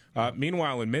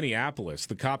 Meanwhile, in Minneapolis,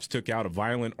 the cops took out a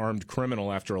violent armed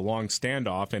criminal after a long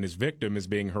standoff, and his victim is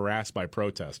being harassed by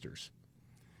protesters.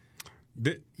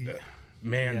 This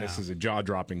is a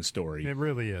jaw-dropping story. It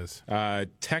really is.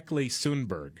 Tekle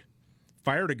Sundberg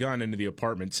fired a gun into the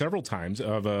apartment several times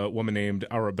of a woman named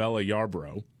Arabella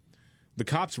Yarbrough. The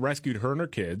cops rescued her and her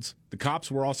kids. The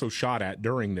cops were also shot at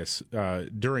during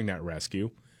that rescue.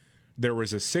 There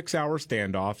was a 6-hour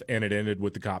standoff, and it ended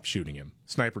with the cops shooting him.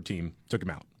 Sniper team took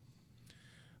him out.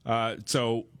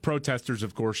 So protesters,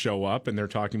 of course, show up, and they're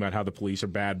talking about how the police are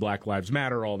bad, Black Lives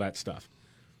Matter, all that stuff.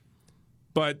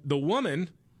 But the woman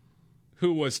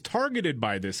who was targeted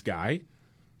by this guy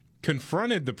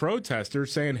confronted the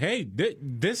protesters saying, hey,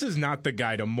 this is not the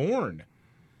guy to mourn.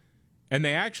 And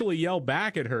they actually yelled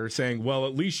back at her saying, well,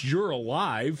 at least you're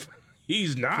alive.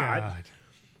 He's not. God.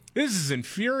 This is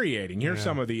infuriating. Here's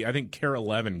some of I think KARE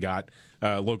 11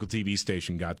 local TV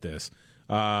station got this.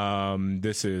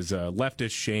 This is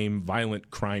leftist shame,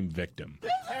 violent crime victim.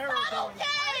 This is not okay.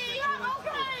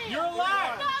 You're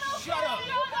alive. Shut up.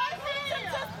 You guys need to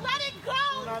just let it go.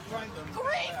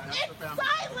 Grief in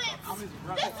silence.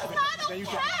 This is not okay.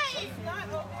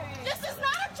 This is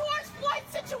not a George Floyd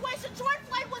situation. George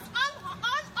Floyd was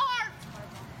unarmed.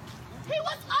 He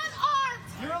was unarmed.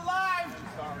 You're alive.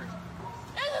 Sorry.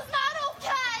 This is not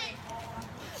okay.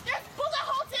 There's bullet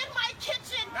holes in my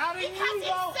kitchen because he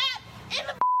sat in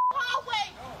the hallway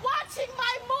watching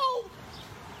my move.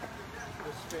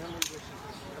 This family wishes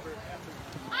this never happened.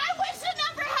 I wish it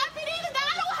never happened either.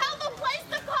 I don't have a place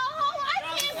to call home. I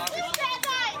can't sleep that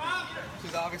night.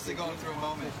 She's obviously going through a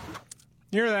moment.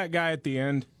 You hear that guy at the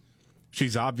end?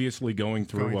 She's obviously going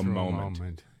through a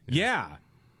moment. Yeah,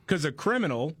 because a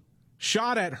criminal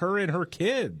shot at her and her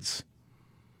kids.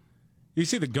 You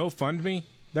see the GoFundMe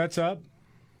that's up?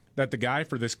 That the guy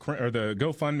for this, or the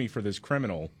GoFundMe for this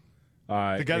criminal.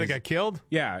 The guy that got killed?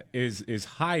 Yeah, is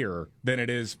higher than it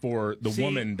is for the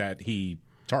woman that he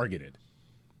targeted.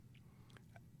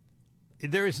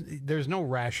 There's no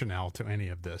rationale to any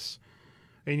of this.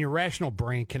 And your rational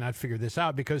brain cannot figure this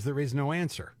out because there is no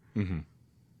answer. Mm-hmm.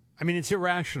 I mean, it's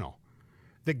irrational.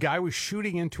 The guy was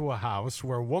shooting into a house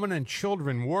where a woman and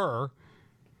children were.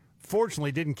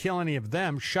 Fortunately, didn't kill any of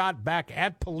them. Shot back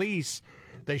at police.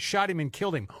 They shot him and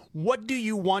killed him. What do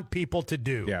you want people to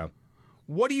do? Yeah.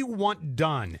 What do you want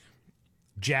done,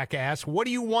 jackass? What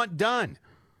do you want done?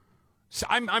 So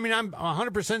I'm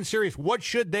 100% serious. What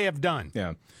should they have done?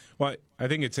 Yeah. Well, I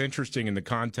think it's interesting in the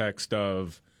context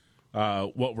of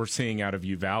what we're seeing out of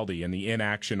Uvalde and the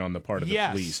inaction on the part of the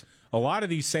police. A lot of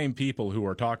these same people who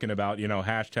are talking about,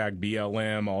 hashtag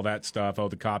BLM, all that stuff,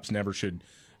 the cops never should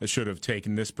have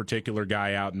taken this particular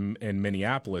guy out in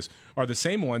Minneapolis, are the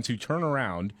same ones who turn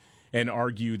around and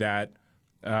argue that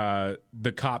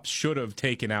the cops should have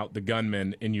taken out the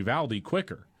gunman in Uvalde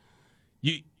quicker.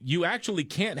 You actually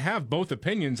can't have both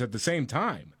opinions at the same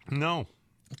time. No.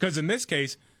 Because in this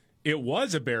case, it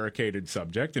was a barricaded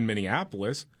subject in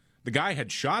Minneapolis. The guy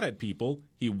had shot at people.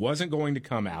 He wasn't going to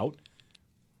come out.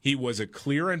 He was a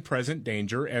clear and present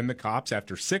danger, and the cops,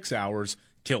 after 6 hours,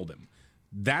 killed him.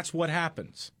 That's what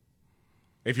happens.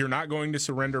 If you're not going to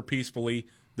surrender peacefully,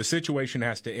 the situation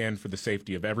has to end for the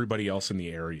safety of everybody else in the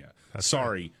area.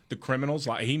 Sorry, the criminals,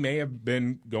 he may have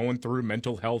been going through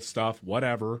mental health stuff,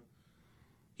 whatever.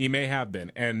 He may have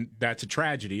been, and that's a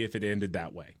tragedy if it ended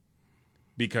that way,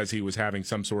 because he was having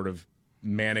some sort of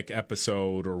manic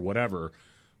episode or whatever.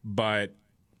 But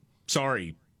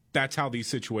sorry, that's how these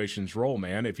situations roll,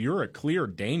 man. If you're a clear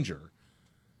danger,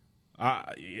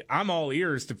 I'm all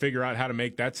ears to figure out how to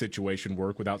make that situation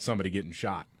work without somebody getting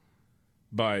shot.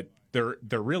 But there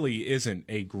really isn't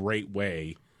a great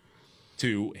way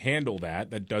to handle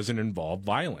that doesn't involve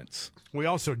violence. We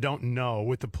also don't know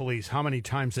with the police how many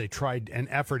times they tried and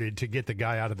efforted to get the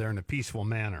guy out of there in a peaceful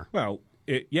manner. Well,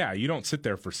 you don't sit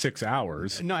there for 6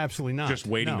 hours. No, absolutely not. Just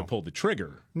waiting to pull the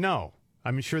trigger. No.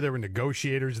 I'm sure there were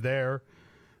negotiators there.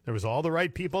 There was all the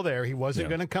right people there. He wasn't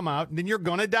going to come out. And then you're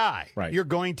going to die. Right. You're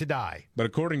going to die. But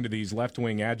according to these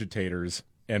left-wing agitators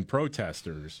and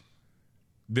protesters,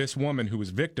 this woman who was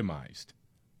victimized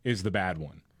is the bad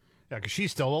one. Yeah, because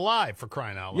she's still alive, for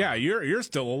crying out loud. Yeah, you're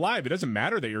still alive. It doesn't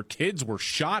matter that your kids were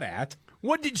shot at.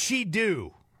 What did she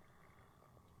do?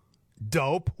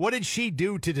 Dope. What did she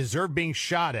do to deserve being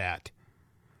shot at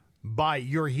by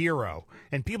your hero?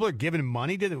 And people are giving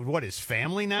money to his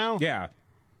family now? Yeah.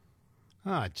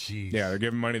 Ah, jeez. Yeah, they're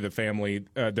giving money to the family.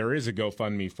 There is a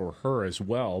GoFundMe for her as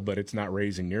well, but it's not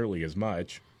raising nearly as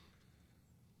much.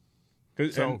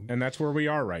 And that's where we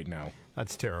are right now.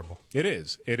 That's terrible. It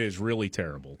is. It is really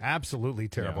terrible. Absolutely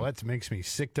terrible. Yeah. That makes me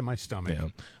sick to my stomach. Yeah.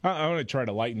 I want to try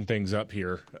to lighten things up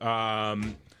here.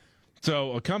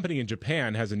 So a company in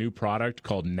Japan has a new product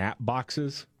called nap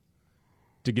boxes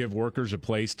to give workers a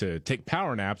place to take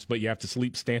power naps, but you have to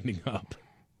sleep standing up,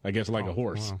 I guess, like a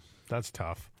horse. Well, that's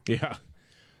tough. Yeah.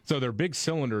 So they're big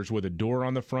cylinders with a door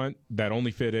on the front that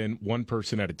only fit in one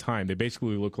person at a time. They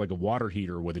basically look like a water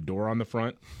heater with a door on the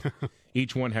front.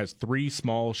 Each one has 3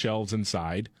 small shelves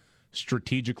inside,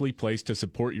 strategically placed to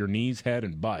support your knees, head,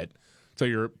 and butt. So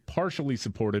you're partially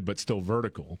supported but still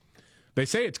vertical. They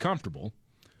say it's comfortable.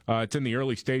 It's in the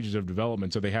early stages of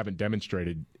development, so they haven't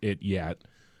demonstrated it yet.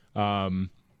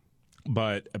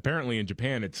 But apparently in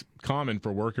Japan, it's common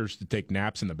for workers to take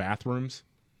naps in the bathrooms.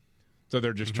 So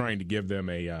they're just trying to give them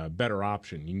a better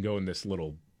option. You can go in this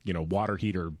little, water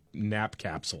heater nap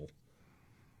capsule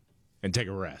and take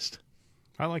a rest.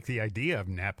 I like the idea of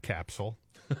nap capsule.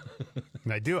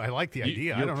 I do. I like the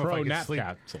idea. You're I don't know if I can nap sleep.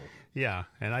 capsule. Yeah,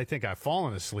 and I think I've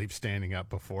fallen asleep standing up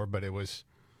before, but it was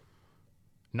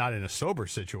not in a sober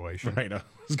situation. Right. I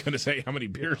was going to say, how many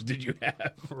beers did you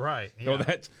have? Right. Yeah.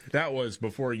 Oh, that was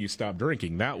before you stopped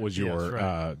drinking. That was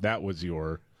your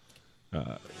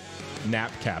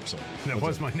nap capsule. That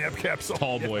was my nap capsule.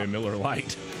 Tall Boy and Miller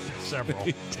Lite. Several.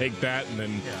 Take that and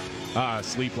then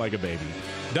sleep like a baby.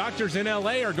 Doctors in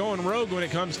L.A. are going rogue when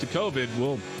it comes to COVID.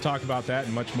 We'll talk about that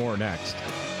and much more next.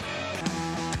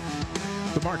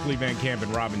 The Markley, Van Camp,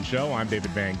 and Robbins Show. I'm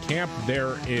David Van Camp.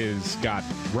 There is Scott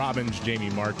Robbins. Jamie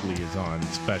Markley is on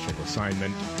special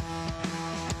assignment.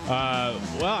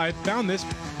 Well, I found this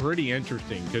pretty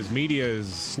interesting because media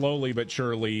is slowly but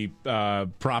surely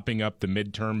propping up the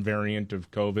midterm variant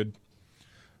of COVID.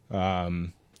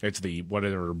 It's the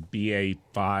whatever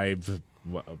BA5.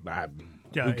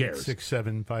 Who cares?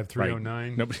 8675309.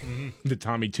 Right. Nope. The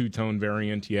Tommy Two-Tone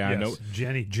variant. Yeah. Yes.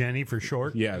 No. Jenny for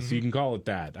short. Yes, you can call it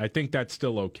that. I think that's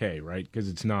still okay, right? Because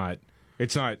it's not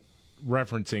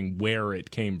referencing where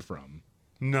it came from.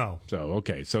 No. So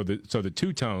okay. So the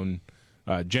Two-Tone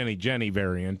Jenny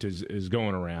variant is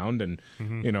going around, and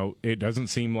it doesn't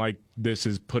seem like this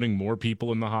is putting more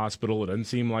people in the hospital. It doesn't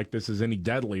seem like this is any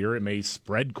deadlier. It may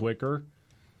spread quicker,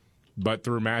 but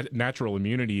through natural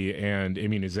immunity and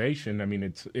immunization, I mean,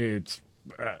 it's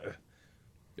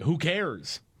who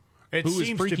cares? It Who is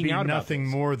seems freaking to be out about nothing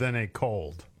this? more than a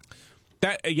cold.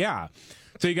 Yeah.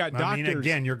 So you got doctors. I mean,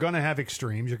 again, you're going to have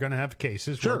extremes. You're going to have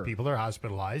cases where Sure. people are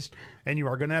hospitalized, and you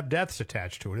are going to have deaths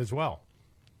attached to it as well.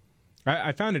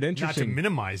 I found it interesting. Not to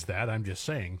minimize that, I'm just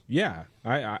saying. Yeah,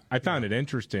 I found it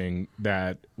interesting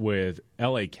that with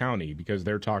L.A. County, because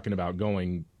they're talking about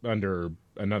going under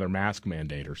another mask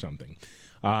mandate or something,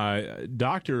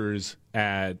 doctors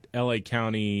at L.A.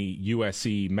 County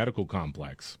USC Medical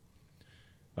Complex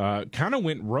kind of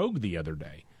went rogue the other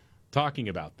day talking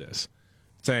about this,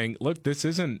 saying, look, this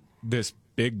isn't this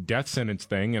big death sentence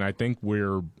thing, and I think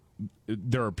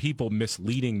there are people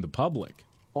misleading the public.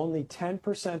 Only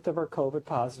 10% of our COVID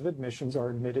positive admissions are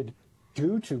admitted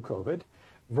due to COVID.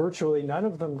 Virtually none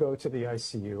of them go to the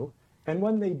ICU. And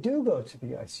when they do go to the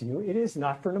ICU, it is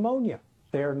not for pneumonia.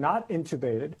 They are not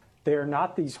intubated. They are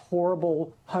not these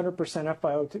horrible 100%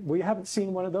 FiO2. We haven't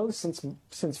seen one of those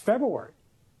since February.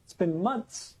 It's been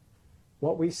months.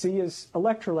 What we see is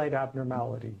electrolyte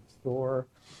abnormalities or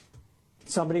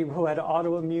somebody who had an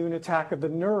autoimmune attack of the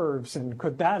nerves, and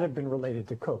could that have been related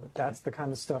to COVID? That's the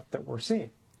kind of stuff that we're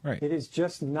seeing. Right. It is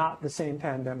just not the same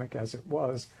pandemic as it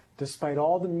was, despite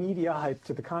all the media hype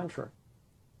to the contrary.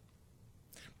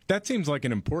 That seems like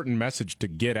an important message to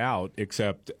get out,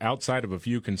 except outside of a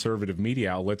few conservative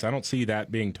media outlets, I don't see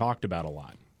that being talked about a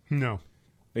lot. No.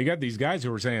 They got these guys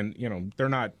who are saying, they're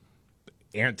not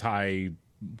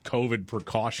anti-COVID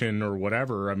precaution or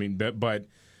whatever. I mean, but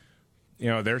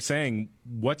they're saying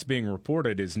what's being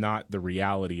reported is not the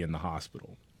reality in the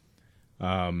hospital.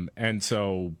 And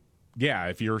so, yeah,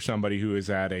 if you're somebody who is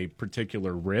at a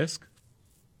particular risk,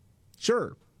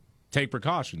 sure, take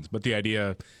precautions. But the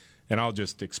idea, and I'll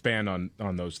just expand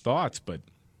on those thoughts, but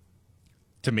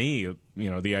to me,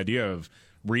 the idea of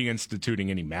reinstituting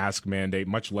any mask mandate,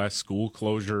 much less school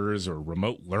closures or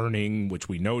remote learning, which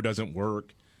we know doesn't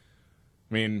work,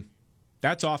 I mean,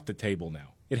 that's off the table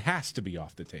now. It has to be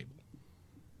off the table.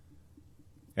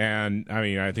 And, I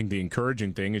mean, I think the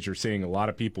encouraging thing is you're seeing a lot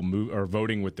of people are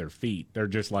voting with their feet. They're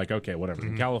just like, okay, whatever.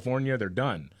 In California, they're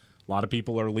done. A lot of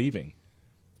people are leaving.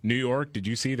 New York, did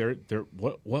you see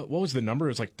what was the number?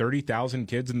 It was like 30,000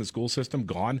 kids in the school system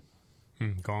gone.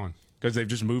 Gone. Because they've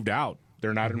just moved out.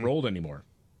 They're not enrolled anymore.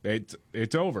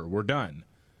 It's over. We're done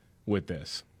with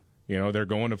this. They're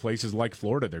going to places like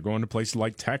Florida. They're going to places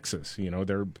like Texas.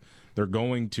 They're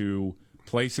going to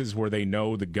places where they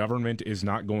know the government is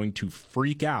not going to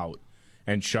freak out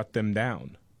and shut them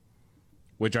down,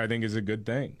 which I think is a good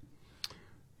thing.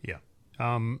 Yeah.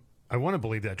 I want to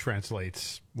believe that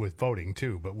translates with voting,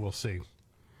 too, but we'll see.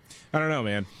 I don't know,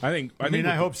 man. I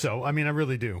hope so. I mean, I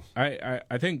really do.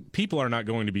 I think people are not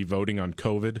going to be voting on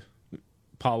COVID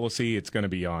policy. It's going to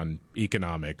be on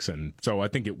economics, and so I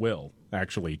think it will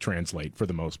actually translate for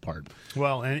the most part.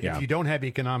 Well, and if you don't have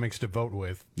economics to vote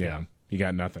with... Yeah. You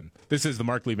got nothing. This is the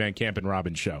Markley, Van Camp, and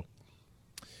Robbins Show.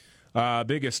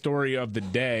 Biggest story of the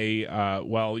day,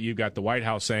 you've got the White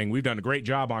House saying we've done a great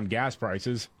job on gas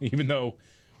prices, even though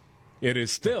it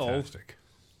is still, fantastic.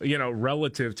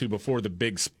 Relative to before the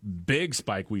big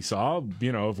spike we saw.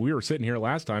 If we were sitting here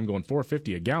last time going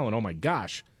 $4.50 a gallon, oh my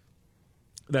gosh,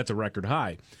 that's a record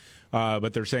high.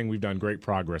 But they're saying we've done great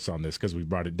progress on this because we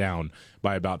brought it down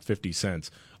by about 50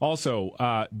 cents.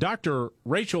 Also, Dr.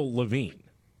 Rachel Levine.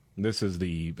 This is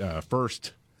the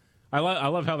first. I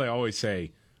love how they always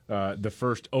say the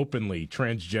first openly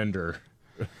transgender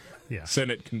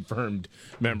Senate confirmed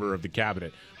member of the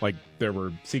cabinet. Like there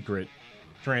were secret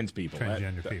trans people,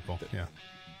 transgender people. Yeah.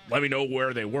 Let me know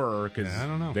where they were because I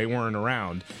don't know. They weren't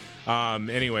around.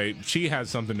 Anyway, she has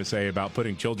something to say about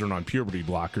putting children on puberty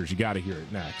blockers. You got to hear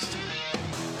it next.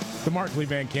 The Markley,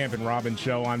 Van Camp, and Robbins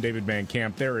Show. I'm David Van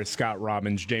Camp. There is Scott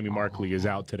Robbins. Jamie Markley is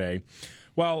out today.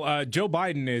 Well, Joe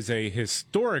Biden is a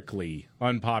historically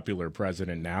unpopular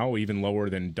president now, even lower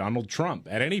than Donald Trump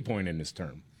at any point in his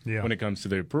term when it comes to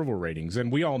the approval ratings.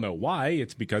 And we all know why.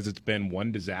 It's because it's been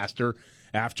one disaster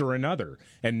after another,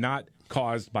 and not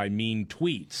caused by mean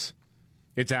tweets.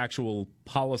 It's actual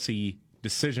policy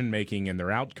decision-making and their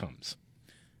outcomes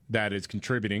that is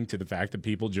contributing to the fact that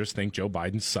people just think Joe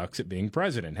Biden sucks at being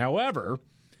president. However,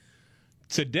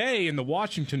 today in the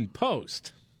Washington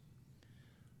Post,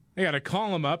 they got a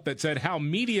column up that said how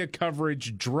media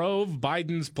coverage drove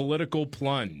Biden's political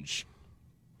plunge.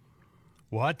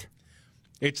 What?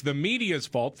 It's the media's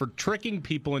fault for tricking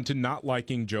people into not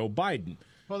liking Joe Biden.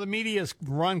 Well, the media's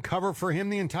run cover for him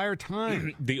the entire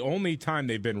time. The only time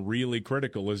they've been really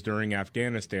critical is during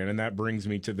Afghanistan, and that brings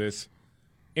me to this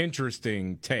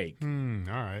interesting take all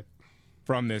right,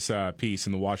 from this piece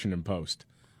in the Washington Post.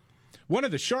 One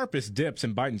of the sharpest dips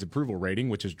in Biden's approval rating,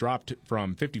 which has dropped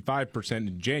from 55%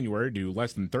 in January to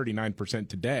less than 39%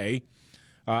 today,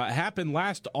 happened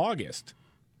last August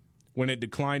when it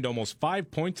declined almost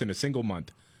 5 points in a single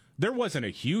month. There wasn't a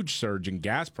huge surge in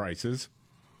gas prices,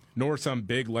 nor some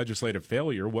big legislative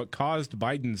failure. What caused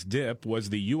Biden's dip was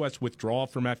the U.S. withdrawal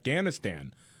from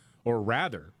Afghanistan, or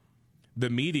rather, the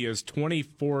media's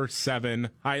 24/7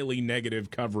 highly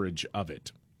negative coverage of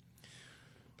it.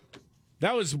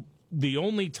 That was the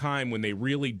only time when they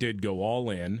really did go all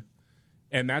in,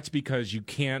 and that's because you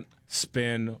can't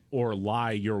spin or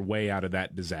lie your way out of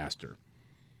that disaster.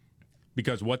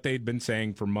 Because what they'd been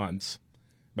saying for months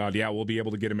about, we'll be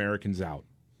able to get Americans out.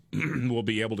 We'll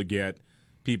be able to get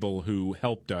people who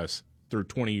helped us through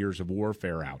 20 years of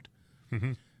warfare out.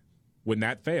 Mm-hmm. When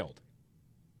that failed,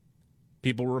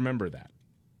 people remember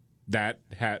that.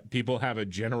 People have a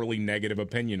generally negative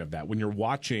opinion of that. When you're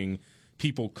watching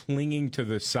people clinging to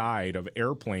the side of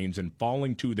airplanes and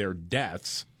falling to their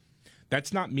deaths,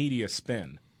 that's not media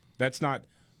spin. That's not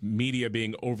media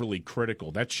being overly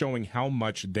critical. That's showing how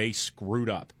much they screwed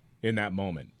up in that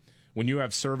moment. When you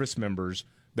have service members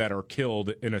that are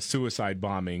killed in a suicide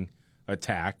bombing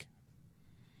attack,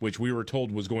 which we were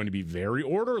told was going to be very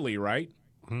orderly, right?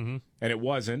 Mm-hmm. And it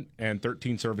wasn't, and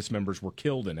 13 service members were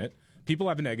killed in it. People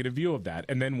have a negative view of that.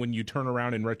 And then when you turn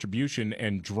around in retribution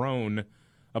and drone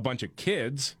a bunch of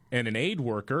kids and an aid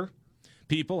worker,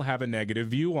 people have a negative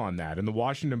view on that. And the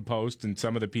Washington Post and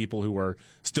some of the people who are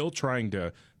still trying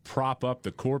to prop up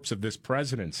the corpse of this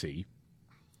presidency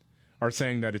are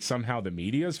saying that it's somehow the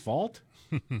media's fault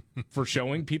for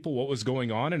showing people what was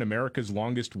going on in America's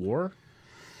longest war.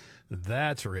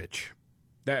 That's rich.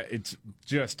 That it's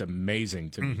just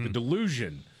amazing to me. The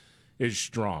delusion is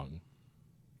strong.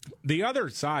 The other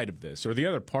side of this, or the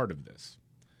other part of this,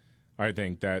 I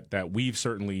think that we've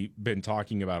certainly been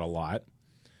talking about a lot,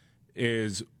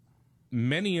 is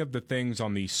many of the things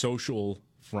on the social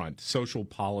front, social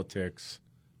politics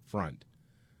front,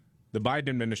 the Biden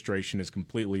administration is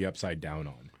completely upside down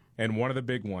on. And one of the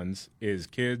big ones is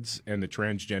kids and the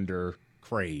transgender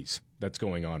craze that's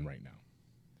going on right now.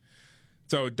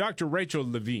 So Dr. Rachel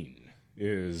Levine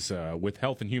is with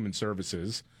Health and Human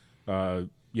Services. One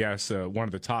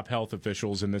of the top health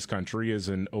officials in this country is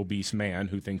an obese man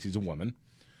who thinks he's a woman.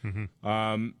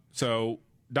 Mm-hmm. So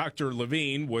Dr.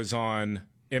 Levine was on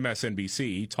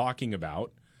MSNBC talking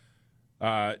about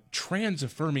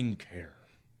trans-affirming care,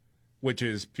 which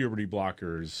is puberty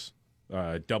blockers,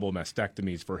 double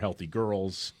mastectomies for healthy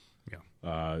girls,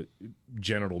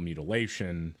 genital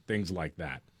mutilation, things like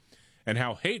that. And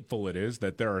how hateful it is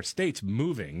that there are states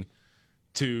moving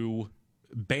to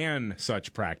ban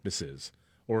such practices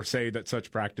or say that such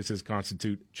practices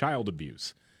constitute child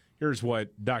abuse. Here's what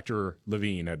Dr.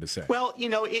 Levine had to say. Well,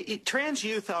 trans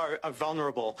youth are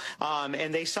vulnerable,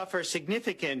 and they suffer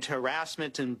significant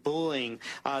harassment and bullying,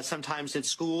 sometimes in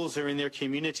schools or in their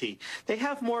community. They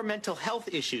have more mental health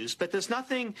issues, but there's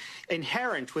nothing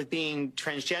inherent with being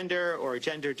transgender or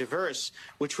gender diverse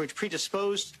which would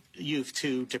predispose youth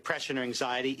to depression or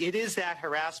anxiety. It is that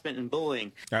harassment and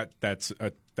bullying. That's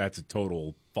a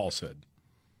total falsehood.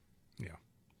 Yeah.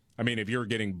 I mean, if you're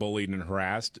getting bullied and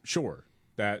harassed, sure.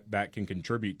 That can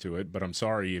contribute to it, but I'm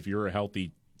sorry, if you're a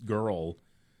healthy girl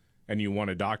and you want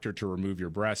a doctor to remove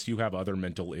your breasts, you have other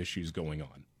mental issues going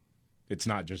on. It's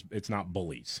not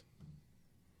bullies.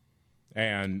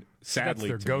 And sadly,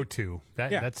 that's their go-to.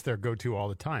 That's their go-to all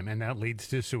the time, and that leads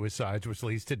to suicides, which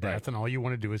leads to death. Right. And all you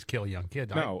want to do is kill young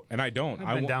kids. No, and I don't.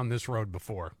 I've been down this road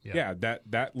before. Yeah,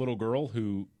 that little girl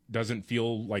who doesn't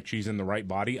feel like she's in the right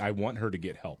body, I want her to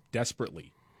get help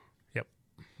desperately. Yep.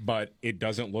 But it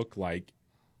doesn't look like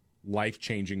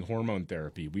life-changing hormone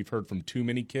therapy. We've heard from too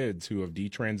many kids who have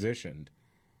detransitioned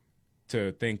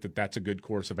to think that that's a good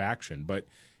course of action. But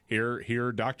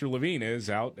here, Dr. Levine is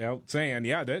out saying,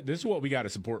 yeah, this is what we got to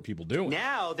support people doing.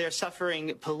 Now they're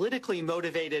suffering politically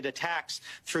motivated attacks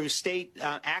through state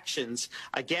actions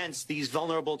against these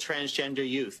vulnerable transgender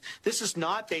youth. This is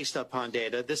not based upon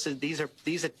data.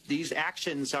 These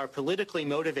actions are politically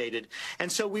motivated,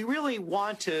 and so we really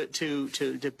want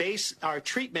to base our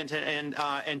treatment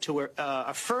and to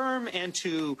affirm and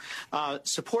to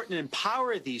support and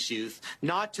empower these youth,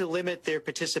 not to limit their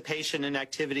participation in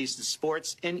activities in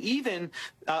sports, and even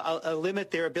limit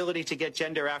their ability to get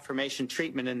gender affirmation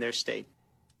treatment in their state.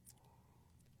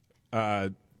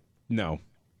 No.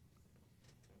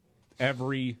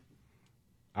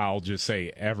 I'll just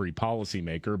say every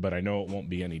policymaker, but I know it won't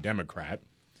be any Democrat.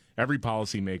 Every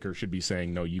policymaker should be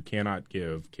saying, no, you cannot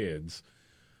give kids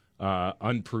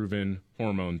unproven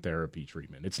hormone therapy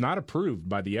treatment. It's not approved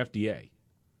by the FDA.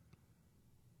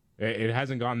 It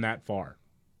hasn't gone that far.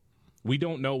 We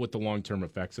don't know what the long-term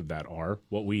effects of that are.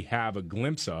 What we have a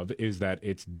glimpse of is that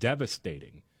it's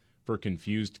devastating for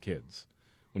confused kids.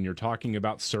 When you're talking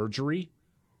about surgery,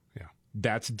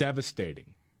 that's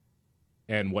devastating.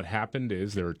 And what happened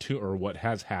is what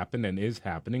has happened and is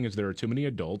happening is there are too many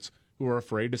adults who are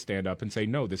afraid to stand up and say,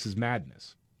 no, this is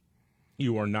madness.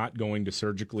 You are not going to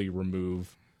surgically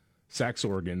remove sex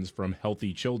organs from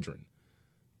healthy children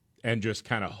and just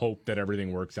kind of hope that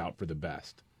everything works out for the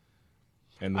best.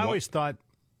 And I always thought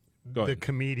the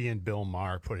comedian Bill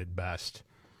Maher put it best.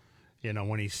 You know,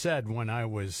 when he said, when I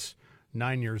was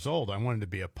 9 years old, I wanted to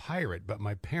be a pirate, but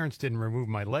my parents didn't remove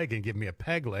my leg and give me a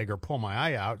peg leg or pull my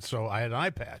eye out, so I had an eye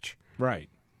patch. Right.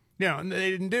 You know, and they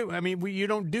didn't do. I mean, you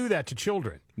don't do that to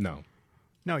children. No.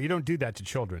 No, you don't do that to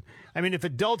children. I mean, if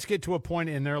adults get to a point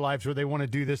in their lives where they want to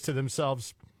do this to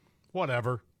themselves,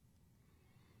 whatever.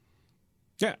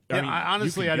 Yeah, I mean,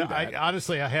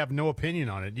 honestly, I have no opinion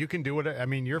on it. You can do it. I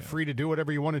mean, you're free to do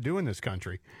whatever you want to do in this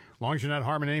country, as long as you're not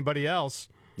harming anybody else.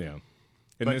 Yeah.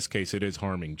 In this case, it is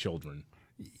harming children.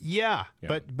 Yeah.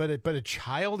 But a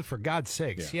child, for God's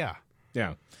sakes, yeah.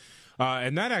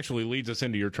 And that actually leads us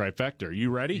into your trifecta. Are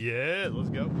you ready? Yeah, let's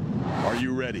go. Are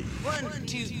you ready? 1,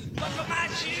 2, buckle my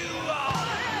shoe on.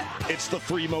 It's the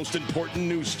 3 most important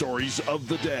news stories of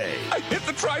the day. I hit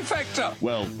the trifecta.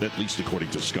 Well, at least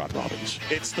according to Scott Robbins.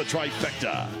 It's the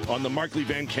trifecta on the Markley,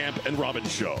 Van Camp, and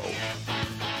Robbins Show.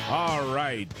 All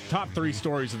right. Top 3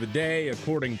 stories of the day,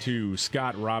 according to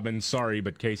Scott Robbins. Sorry,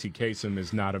 but Casey Kasem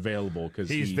is not available because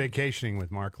he's vacationing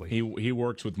with Markley. He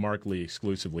works with Markley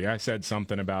exclusively. I said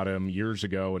something about him years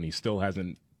ago, and he still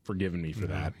hasn't forgiven me for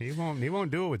that. He won't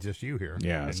do it with just you here.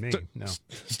 Yeah. And me. No.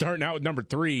 Starting out with number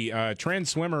 3, trans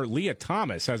swimmer Leah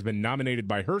Thomas has been nominated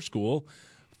by her school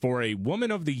for a Woman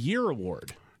of the Year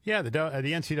award. Yeah, the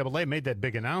NCAA made that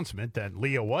big announcement that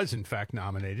Leah was in fact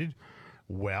nominated.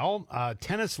 Well,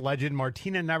 tennis legend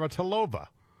Martina Navratilova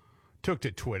took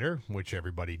to Twitter, which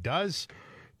everybody does,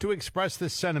 to express the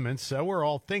sentiments we're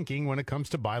all thinking when it comes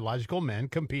to biological men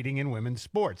competing in women's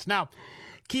sports. Now,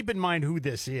 keep in mind who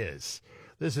this is.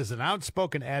 This is an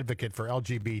outspoken advocate for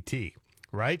LGBT,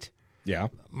 right? Yeah.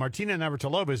 Martina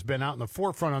Navratilova has been out in the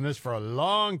forefront on this for a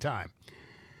long time.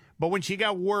 But when she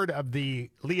got word of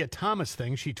the Leah Thomas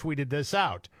thing, she tweeted this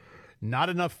out. Not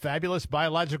enough fabulous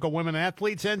biological women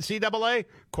athletes, NCAA?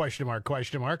 Question mark,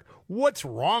 question mark. What's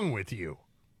wrong with you?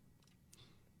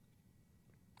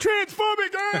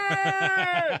 Transphobic!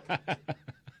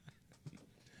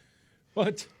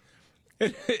 But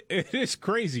it is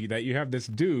crazy that you have this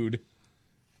dude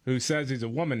who says he's a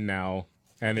woman now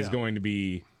and is going to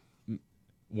be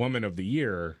Woman of the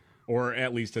Year, or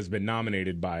at least has been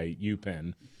nominated by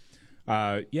UPenn.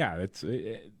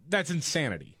 That's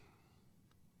insanity.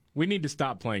 We need to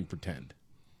stop playing pretend.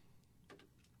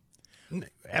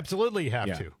 Absolutely you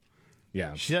have to.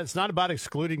 Yeah. It's not about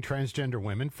excluding transgender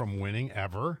women from winning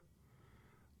ever,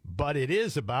 but it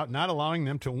is about not allowing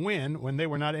them to win when they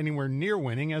were not anywhere near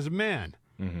winning as a man.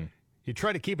 Mm-hmm. You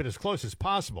try to keep it as close as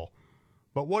possible,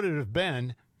 but what would it have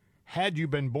been had you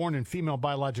been born in female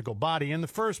biological body in the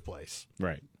first place?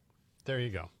 Right. There you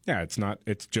go. Yeah,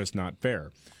 it's just not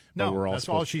fair. No, that's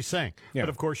all she's saying. Yeah. But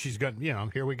of course she's got,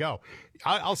 here we go.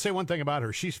 I'll say one thing about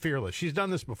her. She's fearless. She's done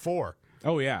this before.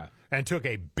 Oh, yeah. And took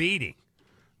a beating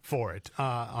for it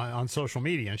on social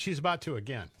media, and she's about to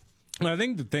again. Well, I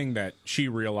think the thing that she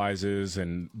realizes,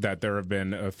 and that there have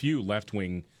been a few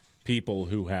left-wing people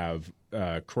who have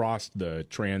crossed the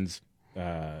trans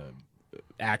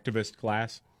activist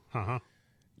class. Uh-huh.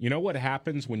 You know what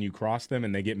happens when you cross them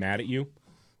and they get mad at you?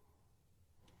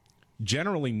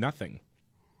 Generally nothing.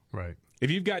 Right. If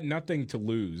you've got nothing to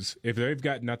lose, if they've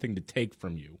got nothing to take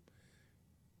from you,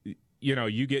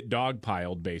 you get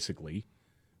dogpiled, basically.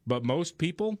 But most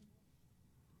people,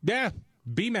 Yeah,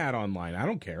 be mad online. I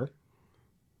don't care.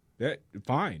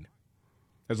 Fine.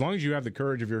 As long as you have the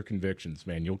courage of your convictions,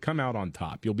 man, you'll come out on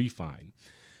top. You'll be fine.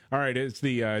 All right, it's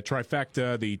the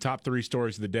trifecta, the top 3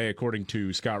 stories of the day, according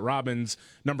to Scott Robbins.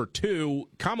 Number 2,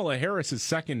 Kamala Harris's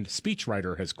second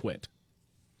speechwriter has quit.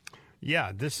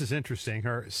 Yeah, this is interesting.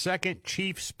 Her second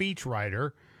chief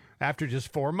speechwriter after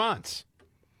just 4 months.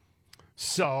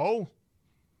 So,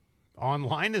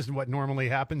 online is what normally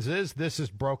happens is this is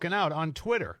broken out on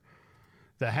Twitter.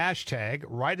 The hashtag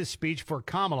Write a Speech for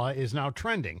Kamala is now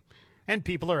trending, and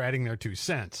people are adding their 2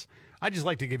 cents. I'd just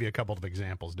like to give you a couple of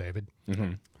examples, David.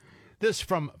 Mm-hmm. This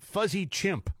from Fuzzy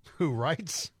Chimp, who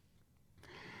writes,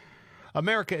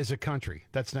 America is a country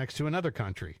that's next to another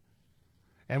country.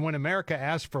 And when America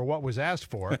asked for what was asked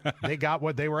for, they got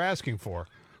what they were asking for.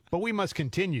 But we must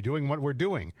continue doing what we're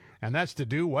doing, and that's to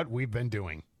do what we've been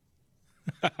doing.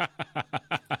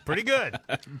 Pretty good.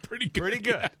 Pretty good. Pretty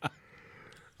good. Yeah.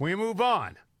 We move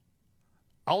on.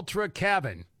 Ultra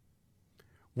Cabin.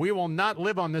 We will not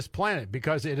live on this planet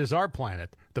because it is our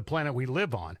planet, the planet we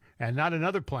live on, and not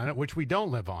another planet which we don't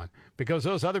live on, because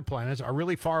those other planets are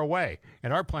really far away,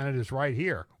 and our planet is right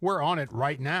here. We're on it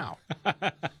right now.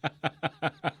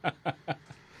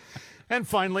 And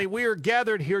finally, we are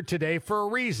gathered here today for a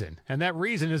reason, and that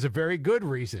reason is a very good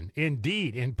reason.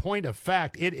 Indeed, in point of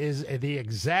fact, it is the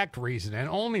exact reason and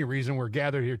only reason we're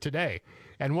gathered here today.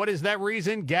 And what is that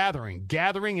reason? Gathering.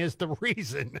 Gathering is the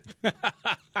reason.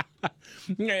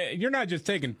 You're not just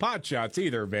taking pot shots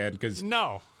either, man, because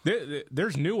no,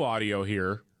 there's new audio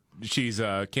here. She's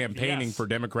campaigning for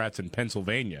Democrats in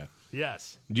Pennsylvania.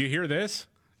 Yes. Do you hear this?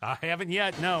 I haven't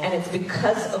yet, no. And it's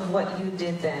because of what you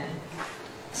did then.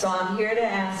 So I'm here to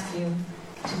ask you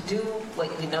to do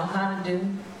what you know how to do,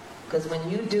 because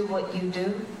when you do what you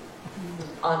do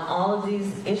on all of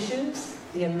these issues,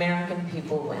 the American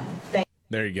people win.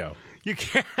 There you go. You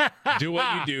can't do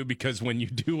what you do, because when you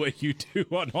do what you do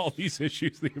on all these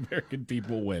issues, the American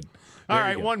people win. All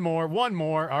right, one more.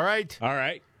 All right? All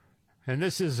right. And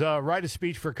this is Write a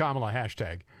Speech for Kamala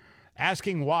hashtag.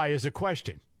 Asking why is a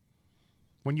question.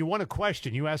 When you want a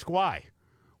question, you ask why.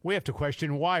 We have to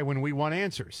question why when we want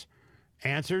answers.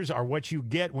 Answers are what you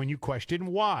get when you question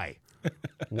why.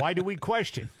 Why do we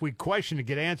question? We question to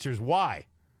get answers. Why?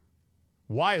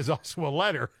 Why is also a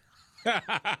letter. All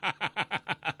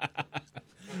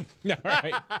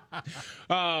right.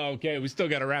 Oh, okay. We still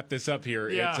got to wrap this up here.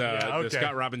 Yeah, It's okay. The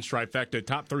Scott Robbins trifecta,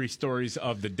 top 3 stories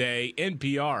of the day.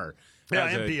 NPR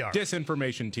has NPR. a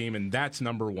disinformation team, and that's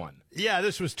number 1. Yeah,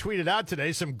 this was tweeted out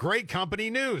today. Some great company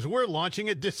news. We're launching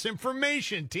a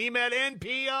disinformation team at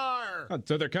NPR. Oh,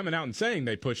 so they're coming out and saying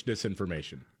they push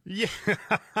disinformation.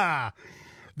 Yeah.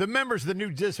 The members of the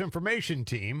new disinformation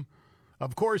team,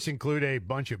 of course, include a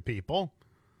bunch of people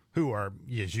who are,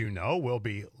 as you know, will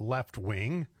be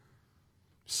left-wing.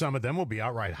 Some of them will be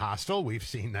outright hostile. We've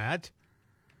seen that.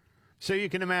 So you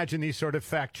can imagine these sort of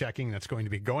fact-checking that's going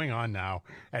to be going on now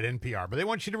at NPR. But they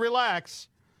want you to relax.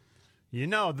 You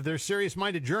know that they're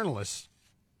serious-minded journalists.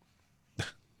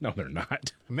 No, they're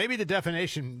not. Maybe the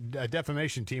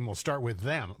defamation team will start with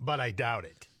them, but I doubt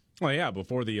it. Well, yeah,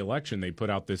 before the election, they put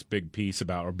out this big piece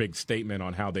about, or big statement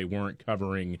on how they weren't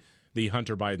covering the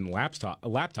Hunter Biden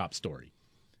laptop story.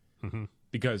 Mm-hmm.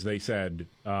 Because they said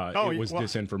it was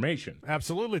disinformation.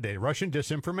 Absolutely, Russian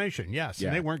disinformation, yes. Yeah.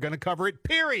 And they weren't going to cover it,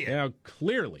 period. Yeah,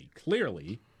 clearly,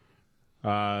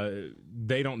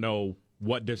 they don't know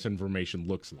what disinformation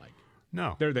looks like.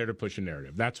 No. They're there to push a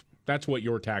narrative. That's what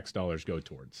your tax dollars go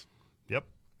towards. Yep.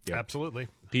 Absolutely.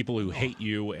 People who hate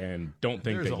you and don't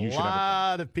think that you should have a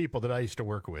lot of people that I used to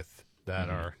work with that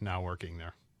are now working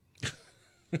there.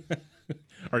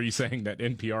 Are you saying that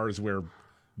NPR is where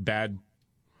bad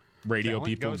radio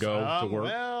people go to work?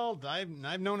 Well,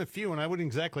 I've known a few, and I wouldn't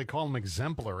exactly call them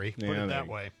exemplary, put it that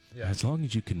way. Yeah. As long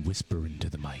as you can whisper into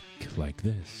the mic like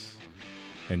this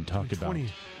and talk about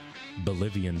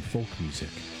Bolivian folk music.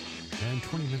 And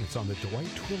 20 minutes on the Dwight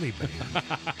Twilley Band.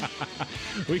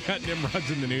 We got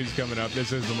Nimrods in the news coming up.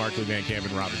 This is the Markley, Van Camp,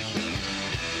 and Robbins Show.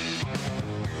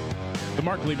 The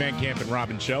Markley, Van Camp, and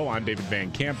Robbins Show. I'm David Van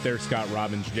Camp. There's Scott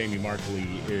Robbins. Jamie Markley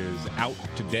is out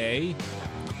today.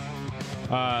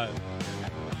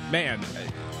 Man,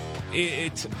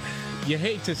 it's you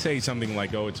hate to say something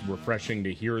like, oh, it's refreshing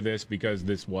to hear this because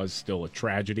this was still a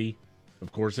tragedy.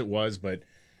 Of course it was, but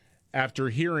after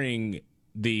hearing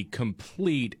the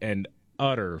complete and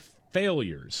utter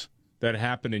failures that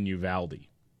happened in Uvalde,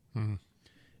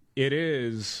 it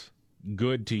is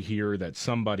good to hear that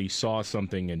somebody saw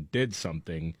something and did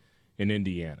something in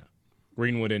Indiana,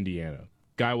 Greenwood, Indiana.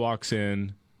 Guy walks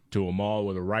in to a mall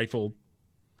with a rifle,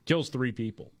 kills 3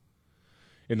 people.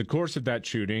 In the course of that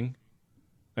shooting,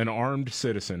 an armed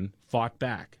citizen fought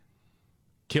back,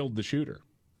 killed the shooter.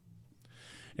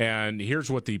 And here's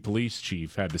what the police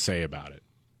chief had to say about it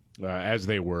as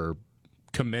they were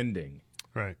commending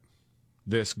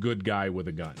this good guy with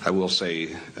a gun. I will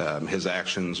say his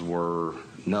actions were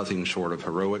nothing short of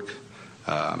heroic.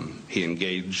 He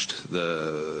engaged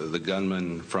the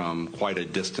gunman from quite a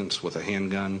distance with a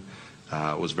handgun,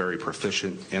 was very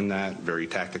proficient in that, very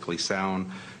tactically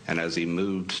sound, and as he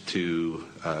moved to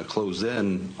close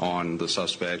in on the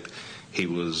suspect, he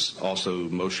was also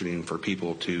motioning for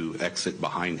people to exit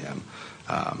behind him.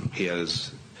 He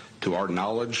has, to our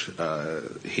knowledge,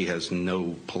 he has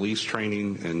no police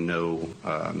training and no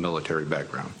military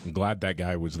background. I'm glad that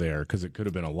guy was there because it could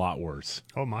have been a lot worse.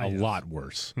 Oh, my. A lot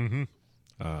worse.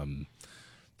 Mm-hmm.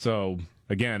 So,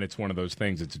 again, it's one of those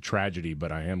things. It's a tragedy,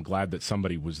 but I am glad that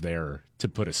somebody was there to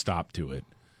put a stop to it.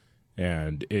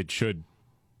 And it should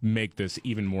make this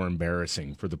even more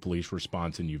embarrassing for the police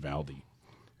response in Uvalde.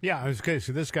 Yeah, okay,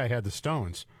 so this guy had the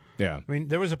stones. Yeah. I mean,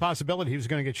 there was a possibility he was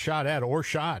going to get shot at or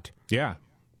shot. Yeah.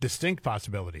 Distinct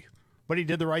possibility. But he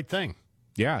did the right thing.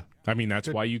 Yeah. I mean, that's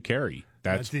why you carry.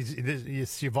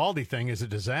 This Uvalde thing is a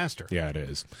disaster. Yeah, it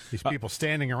is. These people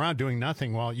standing around doing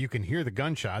nothing while you can hear the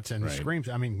gunshots and the screams.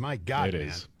 I mean, my God, It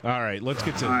is. All right, let's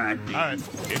get to All right.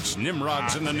 It's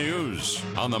Nimrod's in the News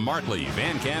on the Markley,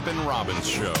 Van Camp, and Robbins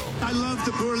Show. I love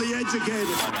the poorly educated.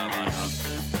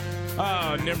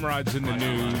 Nimrod's in the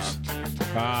news.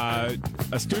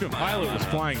 A student pilot was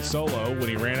flying solo when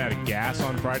he ran out of gas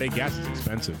on Friday. Gas is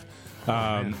expensive.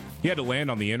 He had to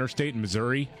land on the interstate in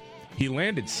Missouri. He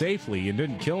landed safely and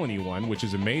didn't kill anyone, which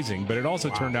is amazing, but it also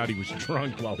turned out he was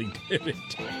drunk while he did it.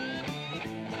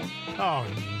 Oh,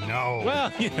 no. Well,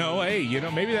 hey,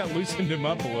 maybe that loosened him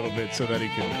up a little bit so that he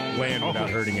could land without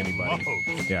hurting anybody.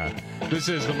 Yeah. This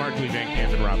is the Markley, Van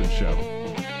Camp, and Robbins Show.